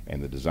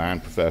 And the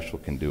design professional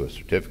can do a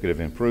certificate of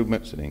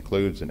improvements that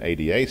includes an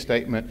ADA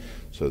statement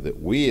so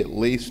that we at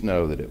least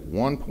know that at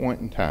one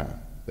point in time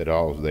that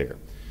all is there.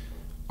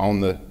 On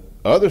the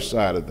other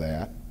side of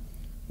that,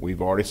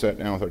 we've already sat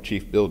down with our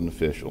chief building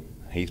official.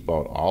 He's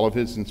bought all of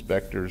his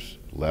inspectors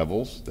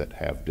levels that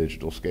have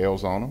digital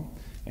scales on them,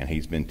 and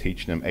he's been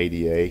teaching them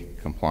ADA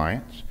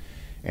compliance.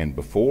 And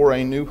before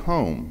a new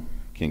home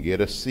can get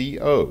a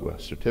CO,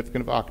 a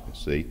certificate of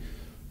occupancy,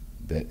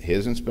 that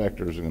his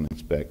inspectors are going to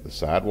inspect the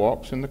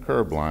sidewalks and the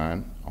curb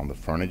line on the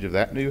frontage of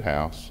that new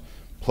house,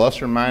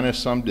 plus or minus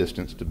some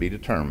distance to be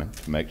determined,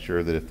 to make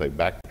sure that if they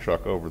backed the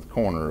truck over the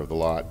corner of the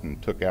lot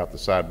and took out the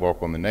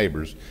sidewalk on the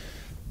neighbors,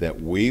 that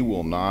we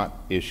will not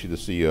issue the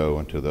CO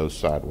until those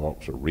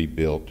sidewalks are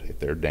rebuilt if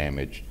they're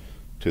damaged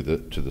to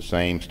the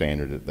same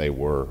standard that they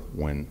were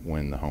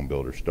when the home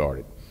builder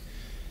started.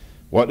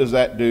 What does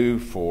that do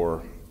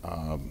for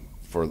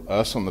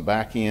us on the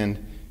back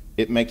end?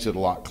 It makes it a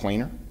lot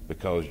cleaner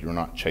because you're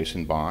not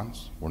chasing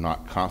bonds. We're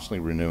not constantly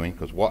renewing,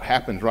 because what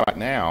happens right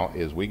now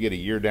is we get a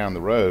year down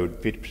the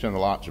road, 50% of the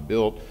lots are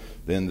built,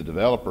 then the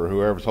developer,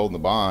 whoever's holding the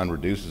bond,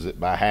 reduces it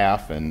by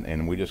half,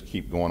 and we just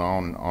keep going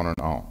on and on and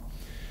on.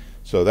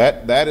 So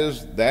that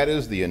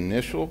is the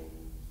initial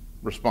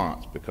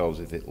response, because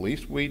if at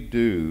least we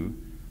do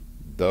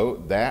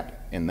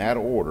that in that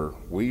order,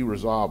 we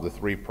resolve the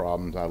 3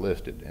 problems I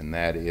listed, and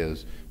that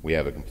is we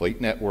have a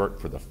complete network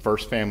for the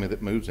first family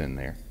that moves in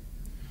there.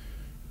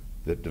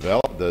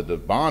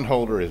 The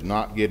bondholder is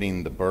not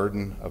getting the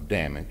burden of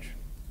damage,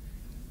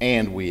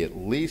 and we at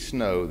least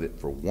know that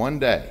for 1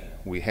 day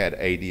we had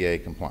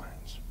ADA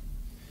compliance.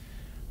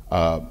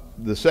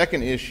 The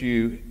second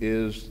issue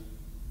is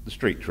the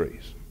street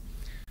trees.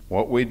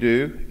 What we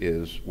do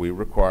is we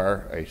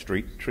require a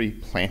street tree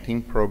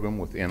planting program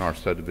within our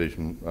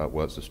subdivision.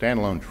 Well, it's a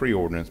standalone tree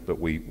ordinance, but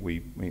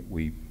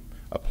we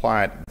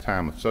apply it at the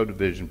time of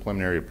subdivision,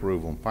 preliminary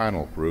approval, and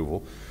final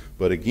approval.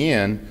 But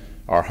again,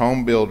 our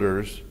home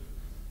builders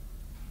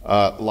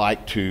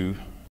like to,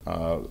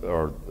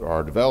 or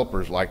our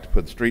developers like to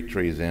put the street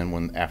trees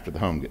in after the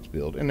home gets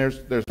built, and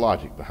there's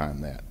logic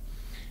behind that.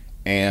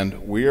 And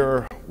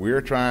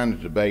we're trying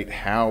to debate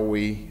how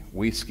we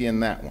skin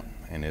that one,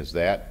 and is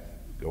that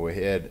go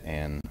ahead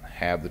and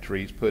have the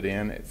trees put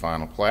in at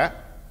final plat,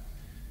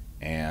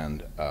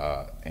 and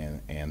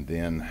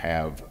then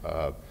have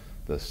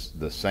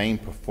the same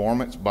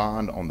performance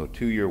bond on the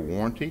 2-year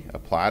warranty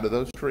apply to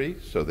those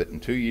trees, so that in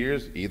 2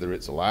 years either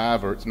it's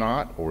alive or it's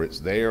not, or it's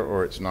there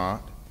or it's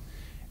not,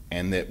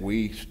 and that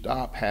we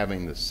stop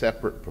having the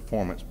separate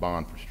performance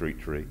bond for street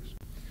trees,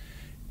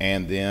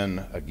 and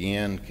then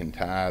again can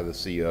tie the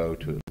CO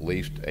to at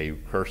least a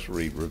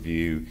cursory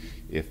review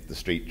if the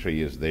street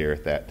tree is there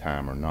at that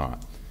time or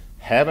not.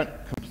 Haven't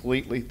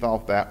completely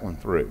thought that one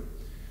through.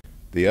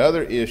 The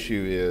other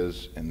issue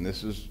is, and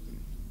this is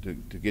to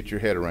get your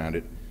head around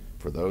it,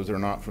 for those that are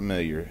not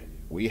familiar,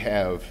 we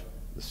have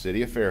the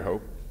city of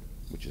Fairhope,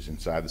 which is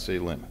inside the city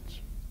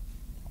limits.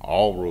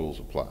 All rules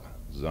apply: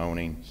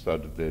 zoning,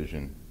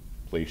 subdivision,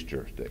 police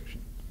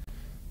jurisdiction.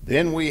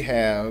 Then we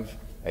have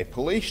a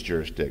police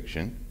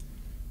jurisdiction,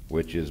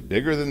 which is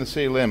bigger than the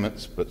city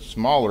limits, but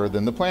smaller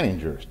than the planning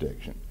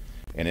jurisdiction.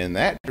 And in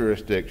that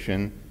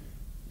jurisdiction,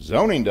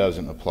 zoning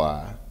doesn't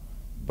apply,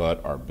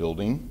 but our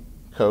building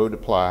code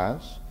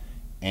applies,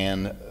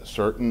 and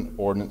certain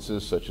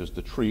ordinances such as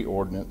the tree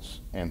ordinance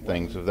and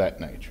things of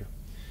that nature.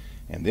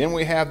 And then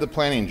we have the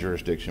planning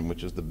jurisdiction,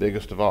 which is the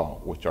biggest of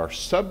all, which our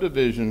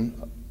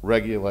subdivision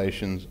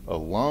regulations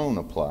alone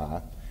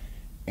apply,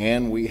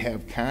 and we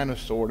have kind of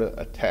sort of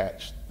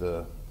attached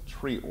the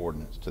tree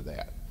ordinance to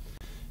that.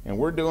 And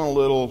we're doing a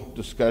little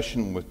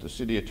discussion with the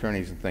city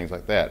attorneys and things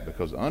like that,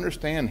 because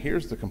understand,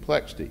 here's the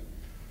complexity.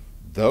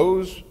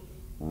 Those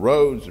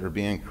roads that are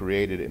being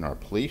created in our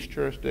police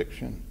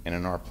jurisdiction and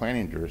in our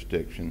planning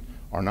jurisdiction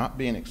are not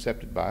being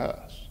accepted by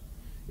us.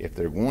 If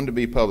they're going to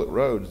be public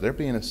roads, they're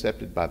being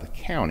accepted by the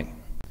county.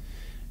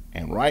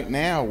 And right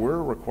now,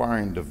 we're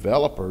requiring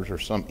developers or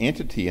some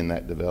entity in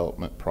that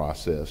development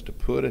process to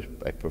put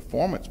a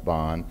performance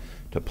bond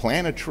to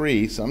plant a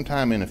tree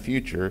sometime in the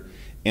future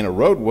in a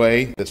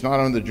roadway that's not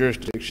under the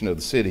jurisdiction of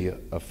the city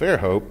of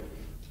Fairhope,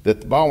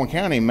 that the Baldwin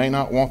County may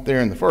not want there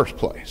in the first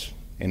place.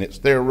 And it's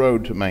their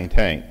road to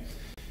maintain.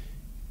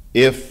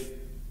 If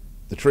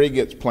the tree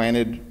gets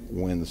planted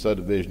when the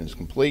subdivision is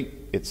complete,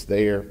 it's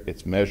there,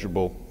 it's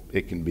measurable,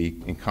 it can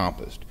be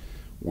encompassed.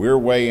 We're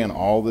weighing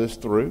all this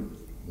through,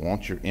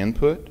 want your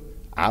input.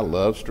 I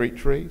love street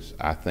trees.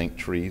 I think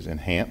trees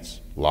enhance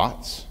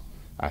lots.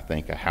 I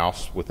think a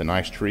house with a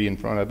nice tree in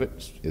front of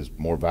it is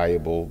more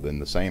valuable than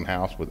the same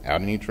house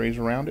without any trees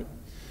around it.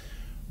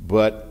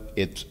 But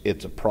it's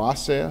a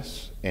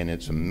process and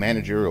it's a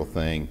managerial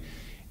thing.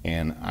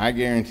 And I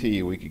guarantee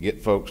you we could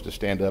get folks to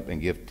stand up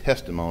and give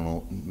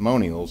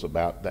testimonials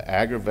about the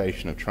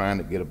aggravation of trying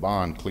to get a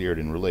bond cleared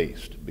and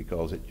released,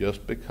 because it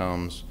just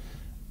becomes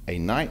a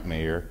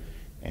nightmare,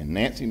 and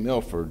Nancy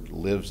Milford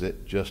lives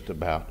it just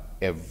about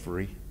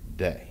every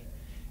day.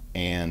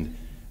 And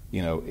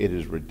you know, it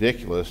is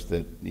ridiculous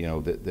that, you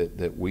know,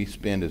 that we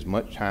spend as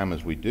much time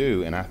as we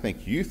do, and I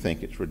think you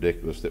think it's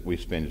ridiculous that we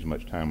spend as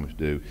much time as we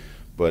do.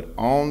 But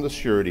on the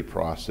surety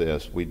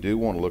process, we do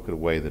want to look at a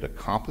way that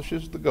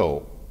accomplishes the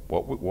goal,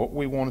 what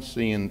we want to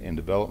see in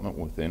development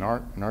within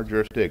our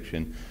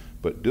jurisdiction,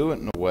 but do it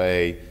in a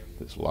way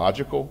that's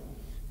logical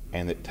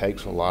and that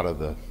takes a lot of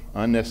the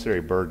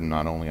unnecessary burden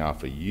not only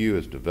off of you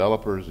as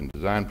developers and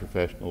design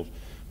professionals,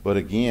 but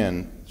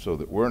again, so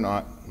that we're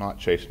not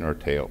chasing our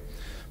tail.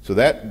 So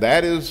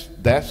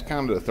that's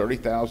kind of the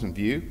 30,000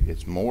 view.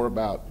 It's more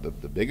about the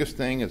biggest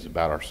thing is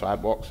about our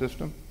sidewalk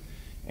system.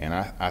 And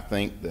I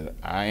think that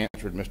I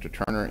answered Mr.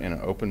 Turner in an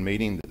open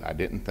meeting that I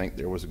didn't think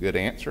there was a good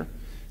answer.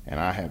 And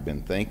I have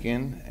been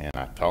thinking, and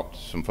I talked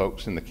to some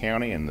folks in the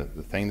county, and the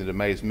thing that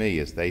amazed me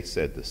is they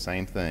said the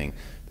same thing,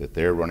 that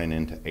they're running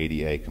into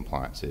ADA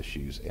compliance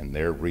issues and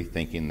they're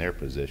rethinking their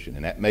position.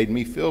 And that made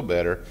me feel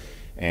better.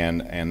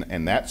 And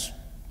that's,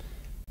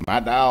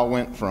 my dial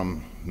went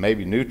from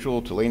maybe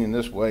neutral to leaning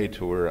this way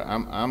to where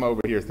I'm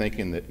over here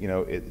thinking that, you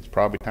know, it's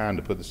probably time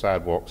to put the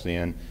sidewalks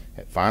in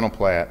at final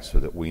plat so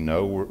that we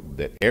know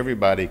that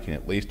everybody can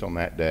at least on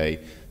that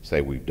day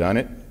say we've done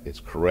it, it's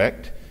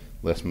correct,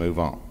 let's move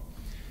on.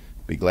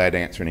 Be glad to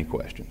answer any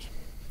questions.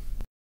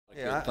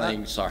 Good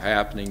things are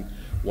happening.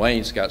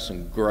 Wayne's got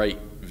some great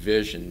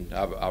vision.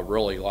 I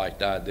really like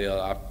the idea.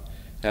 I've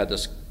had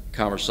this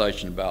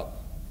conversation about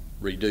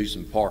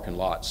reducing parking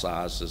lot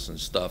sizes and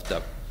stuff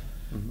that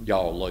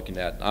y'all are looking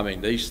at. I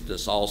mean,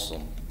 this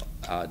awesome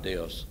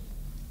ideas.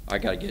 I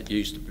got to get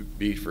used to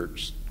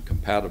Beaufort's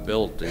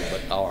compatibility,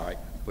 but all right,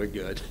 we're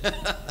good.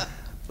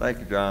 Thank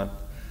you, John.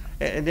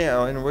 And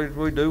yeah, and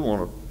we do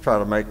want to try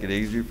to make it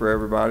easy for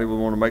everybody. We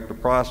want to make the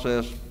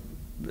process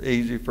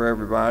easy for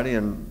everybody,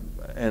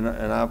 and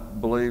I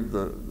believe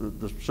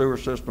the sewer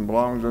system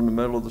belongs in the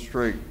middle of the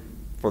street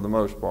for the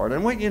most part.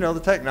 And you know, the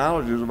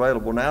technology is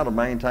available now to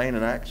maintain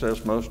and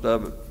access most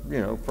of it, you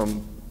know,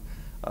 from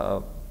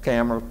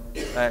camera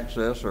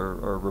access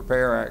or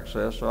repair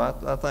access. So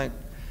I think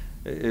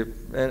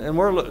and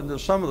we're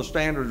some of the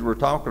standards we're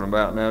talking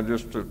about now,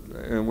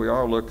 and we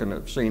are looking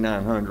at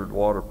C900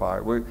 water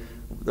pipe.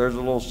 There's a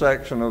little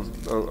section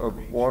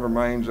of water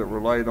mains that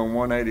were laid on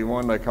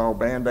 181 they call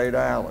Band-Aid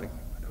Alley.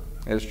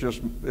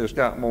 It's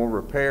got more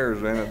repairs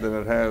in it than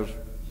it has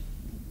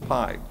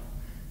pipe.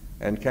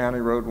 And County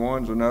Road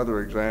 1's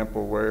another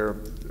example where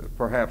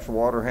perhaps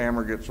water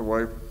hammer gets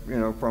away, you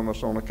know, from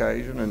us on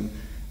occasion,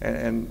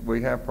 and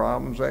we have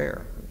problems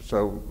there.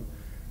 So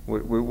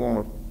we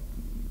want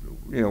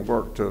to, you know,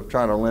 work to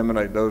try to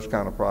eliminate those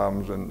kind of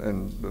problems,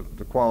 and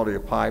the quality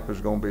of pipe is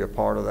going to be a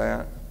part of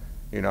that.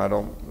 You know, I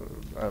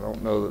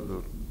don't know that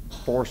the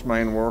force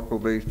main work will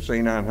be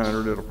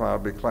C900. It'll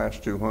probably be class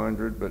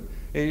 200, but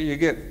you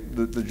get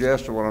the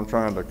gist of what I'm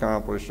trying to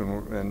accomplish,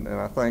 and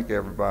I think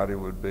everybody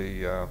would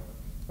be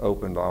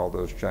open to all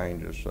those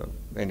changes. So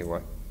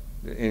anyway,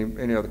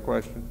 any other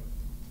question?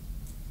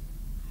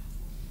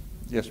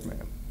 Yes,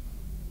 ma'am.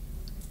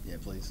 Yeah,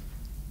 please.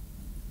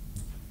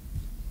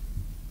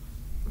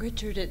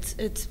 Richard,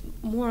 it's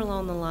more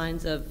along the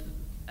lines of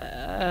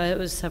it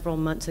was several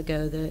months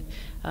ago that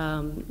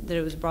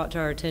it was brought to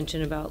our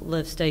attention about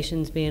lift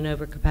stations being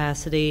over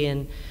capacity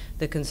and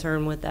the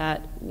concern with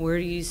that. Where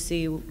do you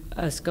see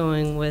us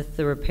going with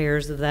the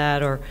repairs of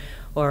that, or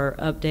or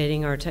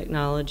updating our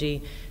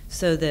technology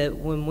so that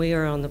when we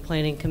are on the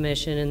Planning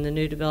Commission and the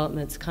new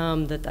developments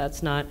come, that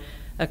that's not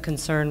a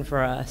concern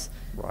for us.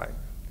 Right.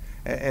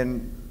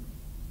 And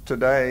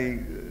today,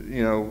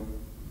 you know,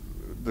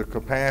 the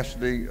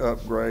capacity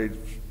upgrades,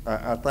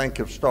 I think,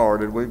 have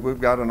started. We've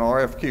got an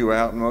RFQ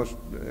out, and most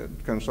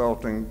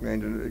consulting,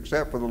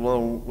 except for the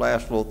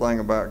last little thing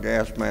about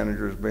gas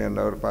managers being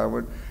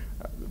notified.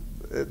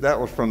 That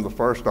was from the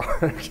first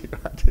RFQ.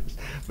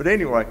 But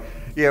anyway,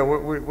 yeah,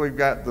 we've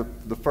got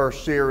the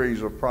first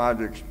series of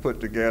projects put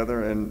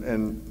together,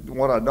 and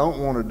what I don't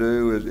want to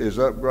do is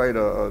upgrade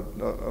a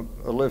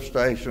lift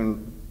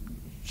station,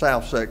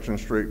 South Section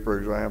Street, for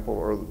example,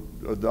 or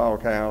a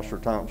Doghouse or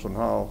Thompson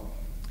Hall,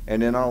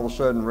 and then all of a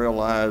sudden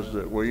realize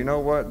that, well, you know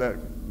what,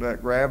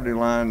 that gravity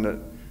line that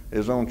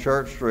is on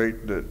Church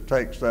Street that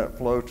takes that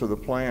flow to the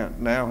plant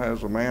now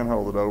has a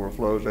manhole that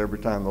overflows every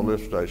time the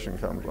lift station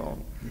comes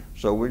on.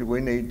 So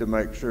we need to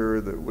make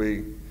sure that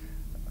we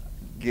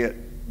get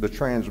the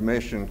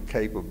transmission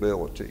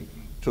capability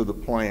to the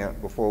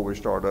plant before we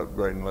start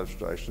upgrading lift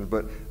stations.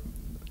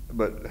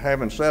 But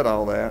having said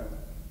all that,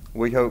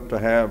 we hope to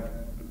have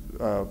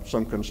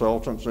some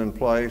consultants in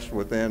place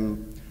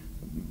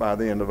by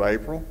the end of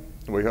April.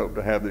 We hope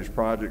to have these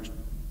projects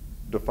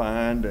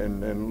defined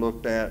and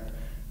looked at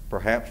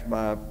perhaps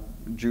by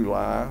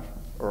July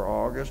or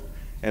August.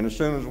 And as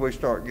soon as we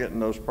start getting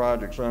those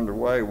projects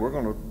underway, we're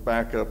going to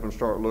back up and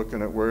start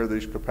looking at where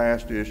these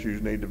capacity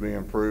issues need to be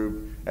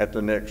improved at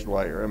the next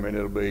layer. I mean,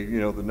 it'll be, you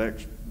know, the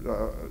next,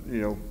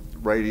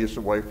 radius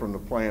away from the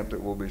plant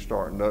that we'll be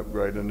starting to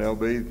upgrade. And there'll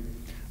be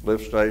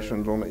lift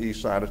stations on the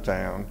east side of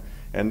town.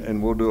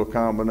 And we'll do a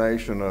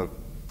combination of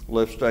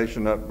lift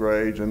station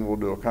upgrades, and we'll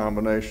do a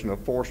combination of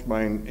force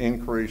main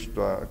increased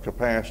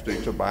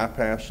capacity to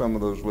bypass some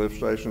of those lift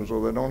stations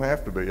so they don't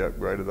have to be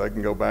upgraded. They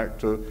can go back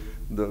to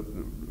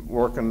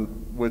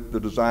working with the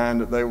design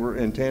that they were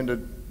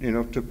intended, you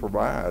know, to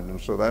provide. And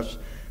so that's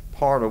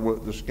part of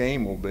what the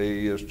scheme will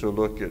be, is to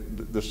look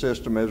at the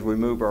system as we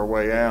move our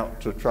way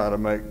out to try to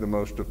make the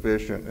most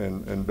efficient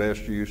and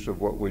best use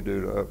of what we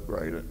do to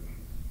upgrade it.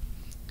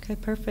 Okay,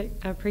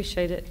 perfect. I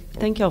appreciate it.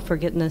 Thank y'all for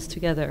getting this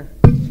together.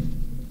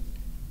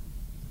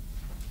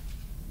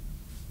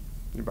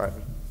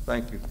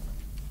 Thank you.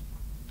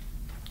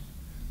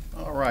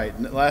 All right.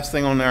 Last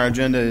thing on our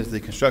agenda is the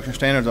construction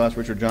standards. I'll ask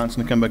Richard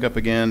Johnson to come back up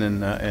again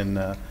and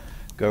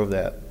go over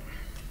that.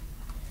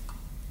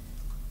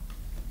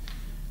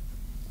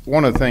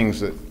 One of the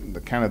things that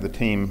the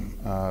team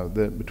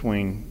that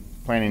between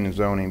planning and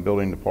zoning,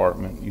 building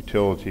department,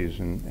 utilities,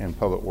 and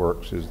public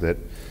works is that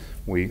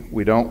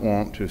we don't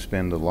want to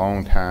spend a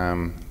long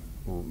time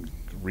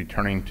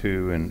returning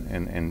to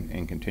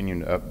and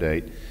continuing to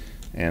update.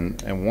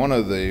 And one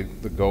of the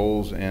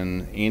goals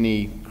in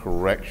any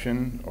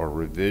correction or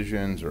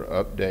revisions or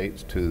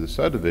updates to the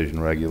subdivision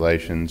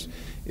regulations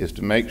is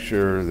to make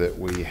sure that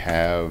we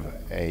have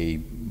a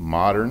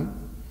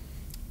modern,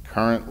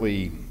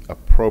 currently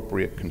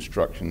appropriate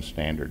construction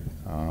standard.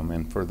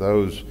 And for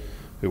those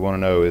who want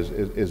to know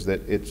is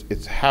that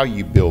it's how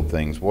you build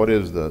things. What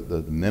is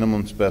the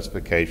minimum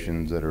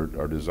specifications that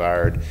are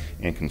desired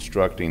in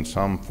constructing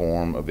some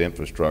form of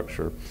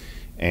infrastructure?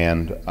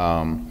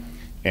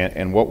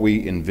 And what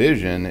we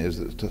envision is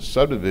that the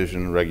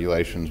subdivision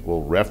regulations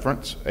will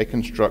reference a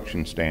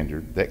construction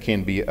standard that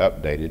can be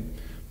updated.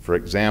 For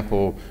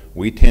example,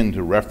 we tend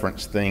to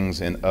reference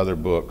things in other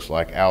books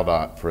like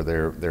ALDOT for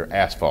their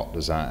asphalt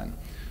design.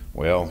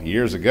 Well,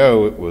 years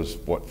ago it was,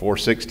 what,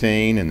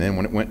 416, and then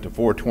when it went to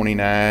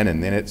 429,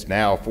 and then it's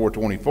now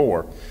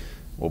 424.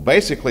 Well,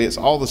 basically, it's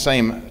all the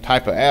same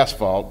type of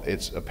asphalt.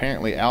 It's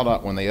apparently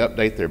ALDOT, when they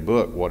update their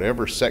book,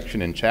 whatever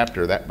section and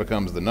chapter, that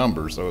becomes the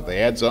number. So if they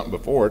add something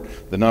before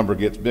it, the number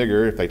gets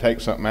bigger. If they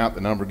take something out,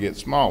 the number gets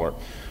smaller.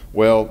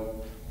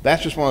 Well,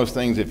 that's just one of those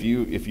things. If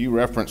you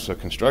reference a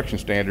construction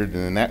standard,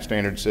 and then that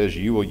standard says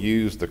you will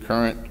use the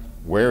current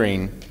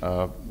wearing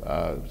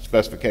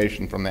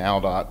specification from the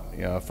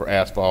ALDOT for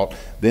asphalt,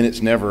 then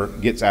it's never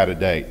gets out of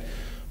date.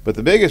 But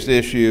the biggest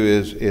issue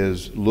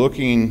is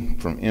looking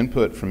from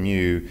input from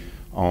you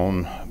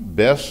on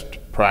best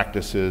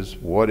practices,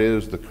 what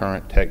is the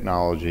current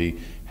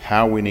technology,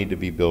 how we need to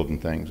be building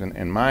things.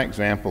 And my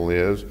example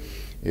is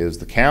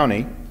the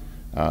county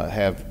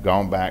have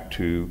gone back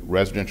to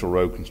residential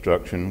road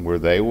construction where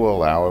they will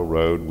allow a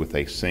road with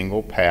a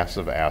single pass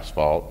of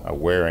asphalt, a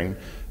wearing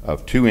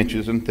of 2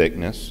 inches in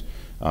thickness,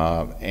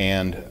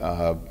 and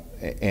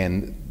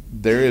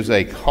there is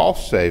a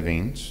cost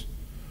savings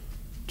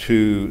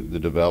to the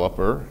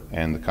developer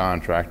and the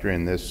contractor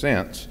in this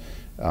sense.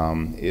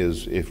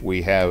 Is if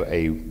we have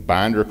a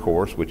binder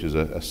course, which is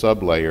a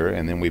sub-layer,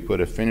 and then we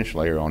put a finish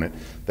layer on it,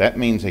 that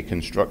means a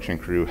construction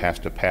crew has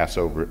to pass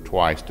over it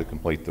twice to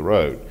complete the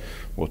road.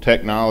 Well,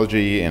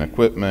 technology and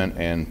equipment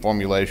and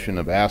formulation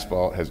of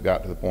asphalt has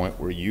got to the point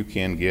where you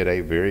can get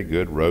a very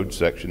good road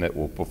section that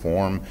will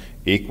perform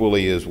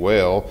equally as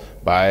well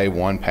by a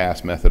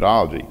one-pass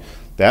methodology.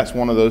 That's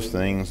one of those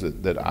things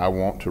that I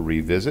want to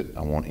revisit.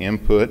 I want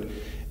input.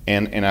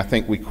 And I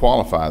think we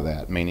qualify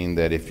that, meaning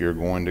that if you're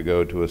going to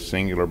go to a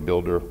singular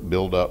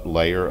build-up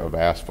layer of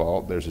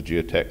asphalt, there's a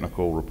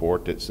geotechnical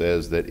report that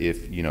says that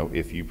if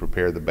you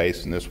prepare the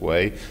base in this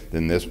way,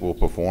 then this will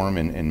perform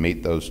and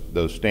meet those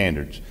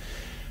standards.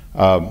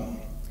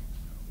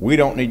 We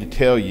don't need to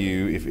tell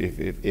you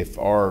if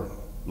our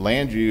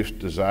land use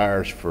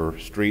desires for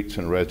streets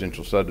and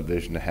residential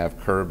subdivision to have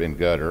curb and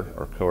gutter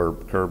or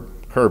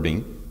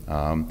curbing.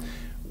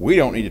 We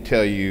don't need to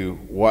tell you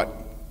what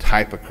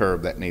type of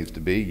curb that needs to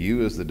be.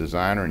 You as the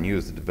designer and you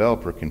as the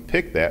developer can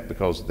pick that,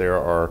 because there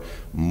are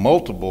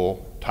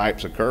multiple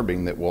types of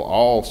curbing that will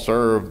all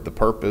serve the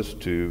purpose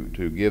to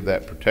give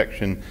that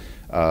protection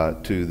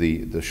to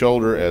the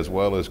shoulder as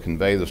well as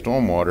convey the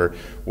stormwater.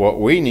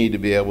 What we need to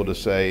be able to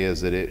say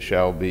is that it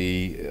shall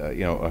be,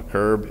 a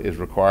curb is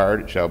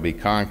required, it shall be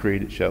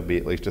concrete, it shall be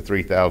at least a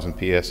 3,000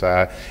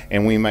 PSI,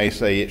 and we may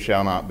say it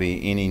shall not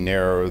be any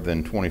narrower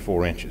than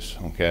 24 inches,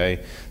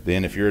 okay?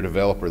 Then if you're a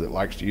developer that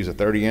likes to use a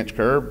 30-inch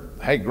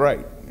curb, hey,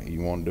 great.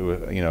 You want to do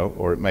it,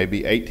 or it may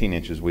be 18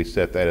 inches, we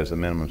set that as a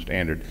minimum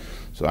standard.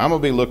 So I'm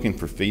gonna be looking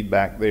for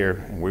feedback there,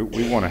 and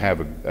we wanna have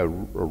a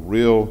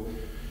real,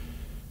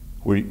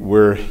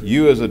 where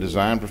you as a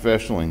design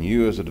professional and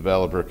you as a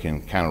developer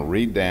can kind of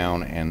read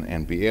down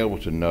and be able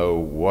to know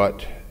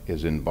what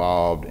is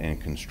involved in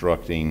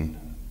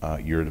constructing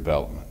your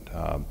development.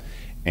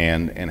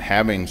 And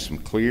having some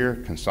clear,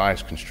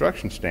 concise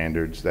construction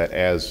standards that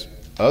as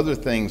other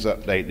things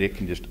update, it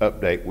can just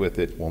update with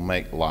it, will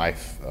make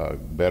life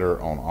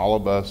better on all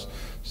of us.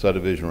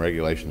 Subdivision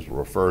regulations will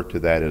refer to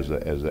that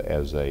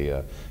as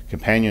a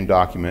companion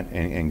document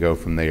and go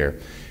from there.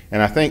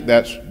 And I think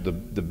that's the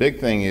big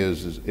thing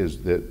is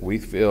that we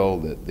feel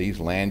that these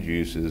land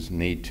uses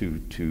need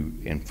to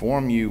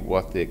inform you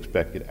what the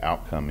expected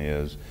outcome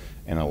is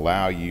and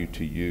allow you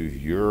to use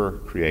your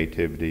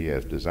creativity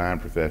as design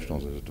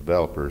professionals, as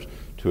developers,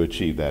 to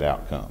achieve that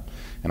outcome.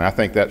 And I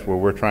think that's where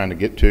we're trying to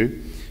get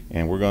to,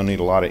 and we're going to need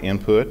a lot of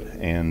input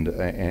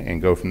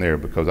and go from there,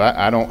 because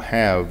I don't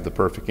have the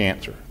perfect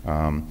answer.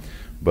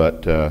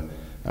 But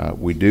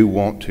we do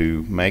want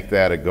to make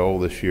that a goal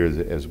this year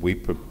as we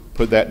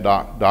put that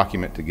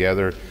document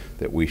together,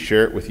 that we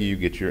share it with you,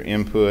 get your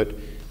input,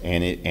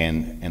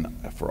 and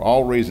for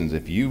all reasons,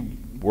 if you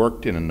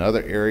worked in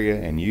another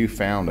area and you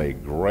found a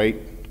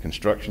great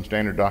construction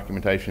standard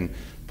documentation,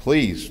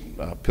 please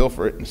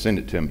pilfer it and send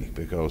it to me,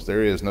 because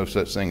there is no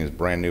such thing as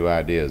brand new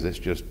ideas. It's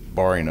just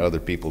borrowing other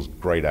people's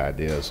great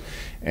ideas.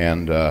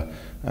 And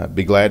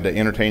be glad to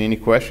entertain any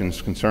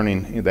questions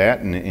concerning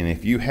that. And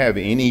if you have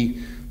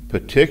any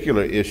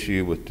particular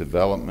issue with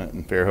development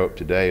in Fairhope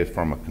today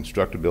from a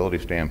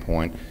constructability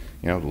standpoint,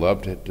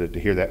 love to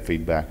hear that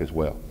feedback as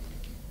well.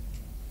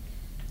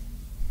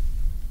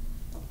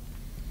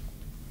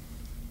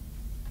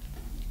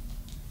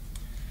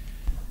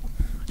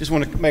 Just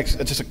want to make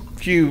just a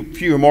few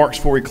remarks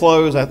before we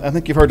close. I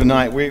think you've heard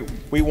tonight,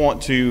 we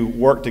want to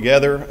work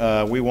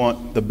together. We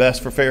want the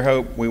best for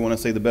Fairhope. We want to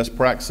see the best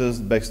practices,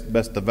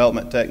 best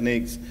development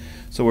techniques.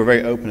 So we're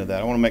very open to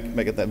that. I want to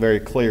make it that very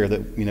clear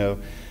that,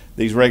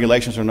 these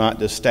regulations are not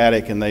just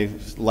static and they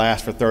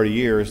last for 30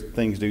 years.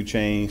 Things do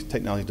change,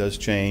 technology does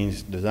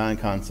change, design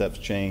concepts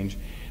change.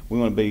 We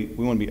want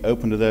to be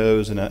open to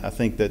those, and I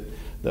think that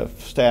the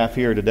staff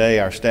here today,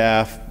 our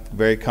staff,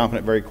 very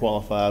competent, very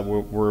qualified.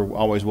 We're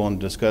always willing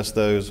to discuss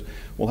those.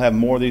 We'll have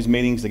more of these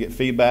meetings to get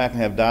feedback and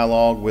have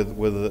dialogue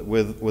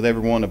with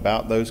everyone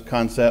about those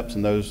concepts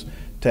and those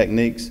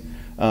techniques.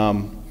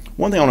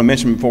 One thing I want to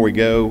mention before we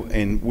go,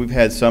 and we've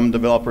had some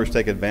developers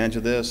take advantage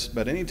of this,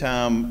 but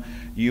anytime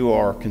you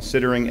are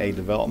considering a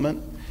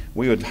development,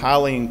 we would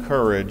highly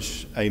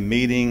encourage a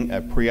meeting,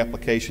 a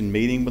pre-application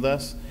meeting with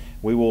us.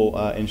 We will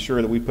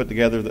ensure that we put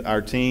together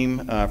our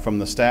team from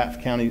the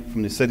staff,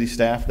 from the city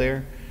staff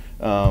there.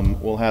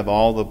 We'll have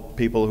all the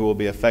people who will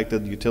be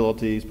affected,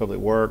 utilities, public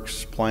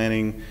works,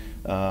 planning.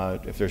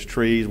 If there's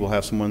trees, we'll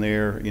have someone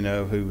there,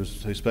 who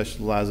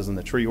specializes in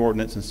the tree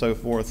ordinance and so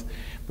forth.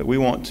 But we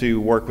want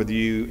to work with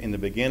you in the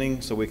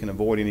beginning so we can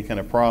avoid any kind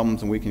of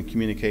problems, and we can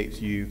communicate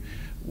to you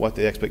what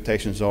the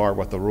expectations are,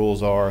 what the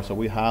rules are. So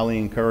we highly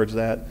encourage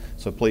that.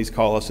 So please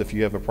call us if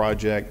you have a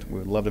project. We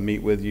would love to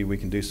meet with you. We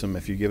can do some,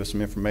 if you give us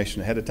some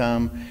information ahead of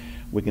time,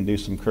 we can do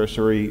some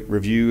cursory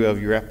review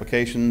of your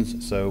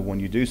applications. So when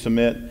you do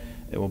submit,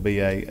 it will be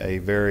a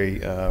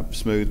very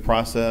smooth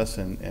process,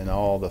 and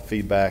all the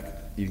feedback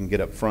you can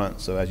get up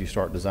front. So as you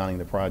start designing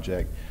the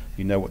project,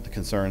 you know what the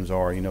concerns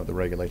are, you know what the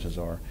regulations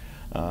are.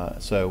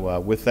 So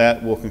with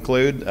that, we'll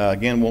conclude.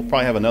 Again, we'll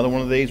probably have another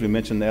one of these. We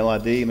mentioned the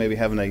LID, maybe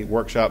having a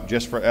workshop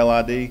just for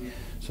LID.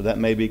 So that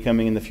may be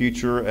coming in the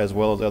future, as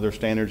well as other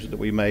standards that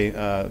we may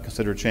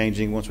consider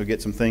changing once we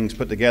get some things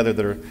put together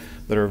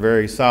that are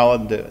very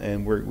solid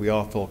and we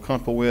all feel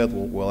comfortable with.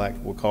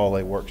 We'll call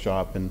a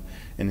workshop and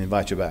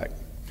invite you back.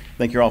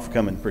 Thank you all for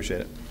coming.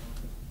 Appreciate it.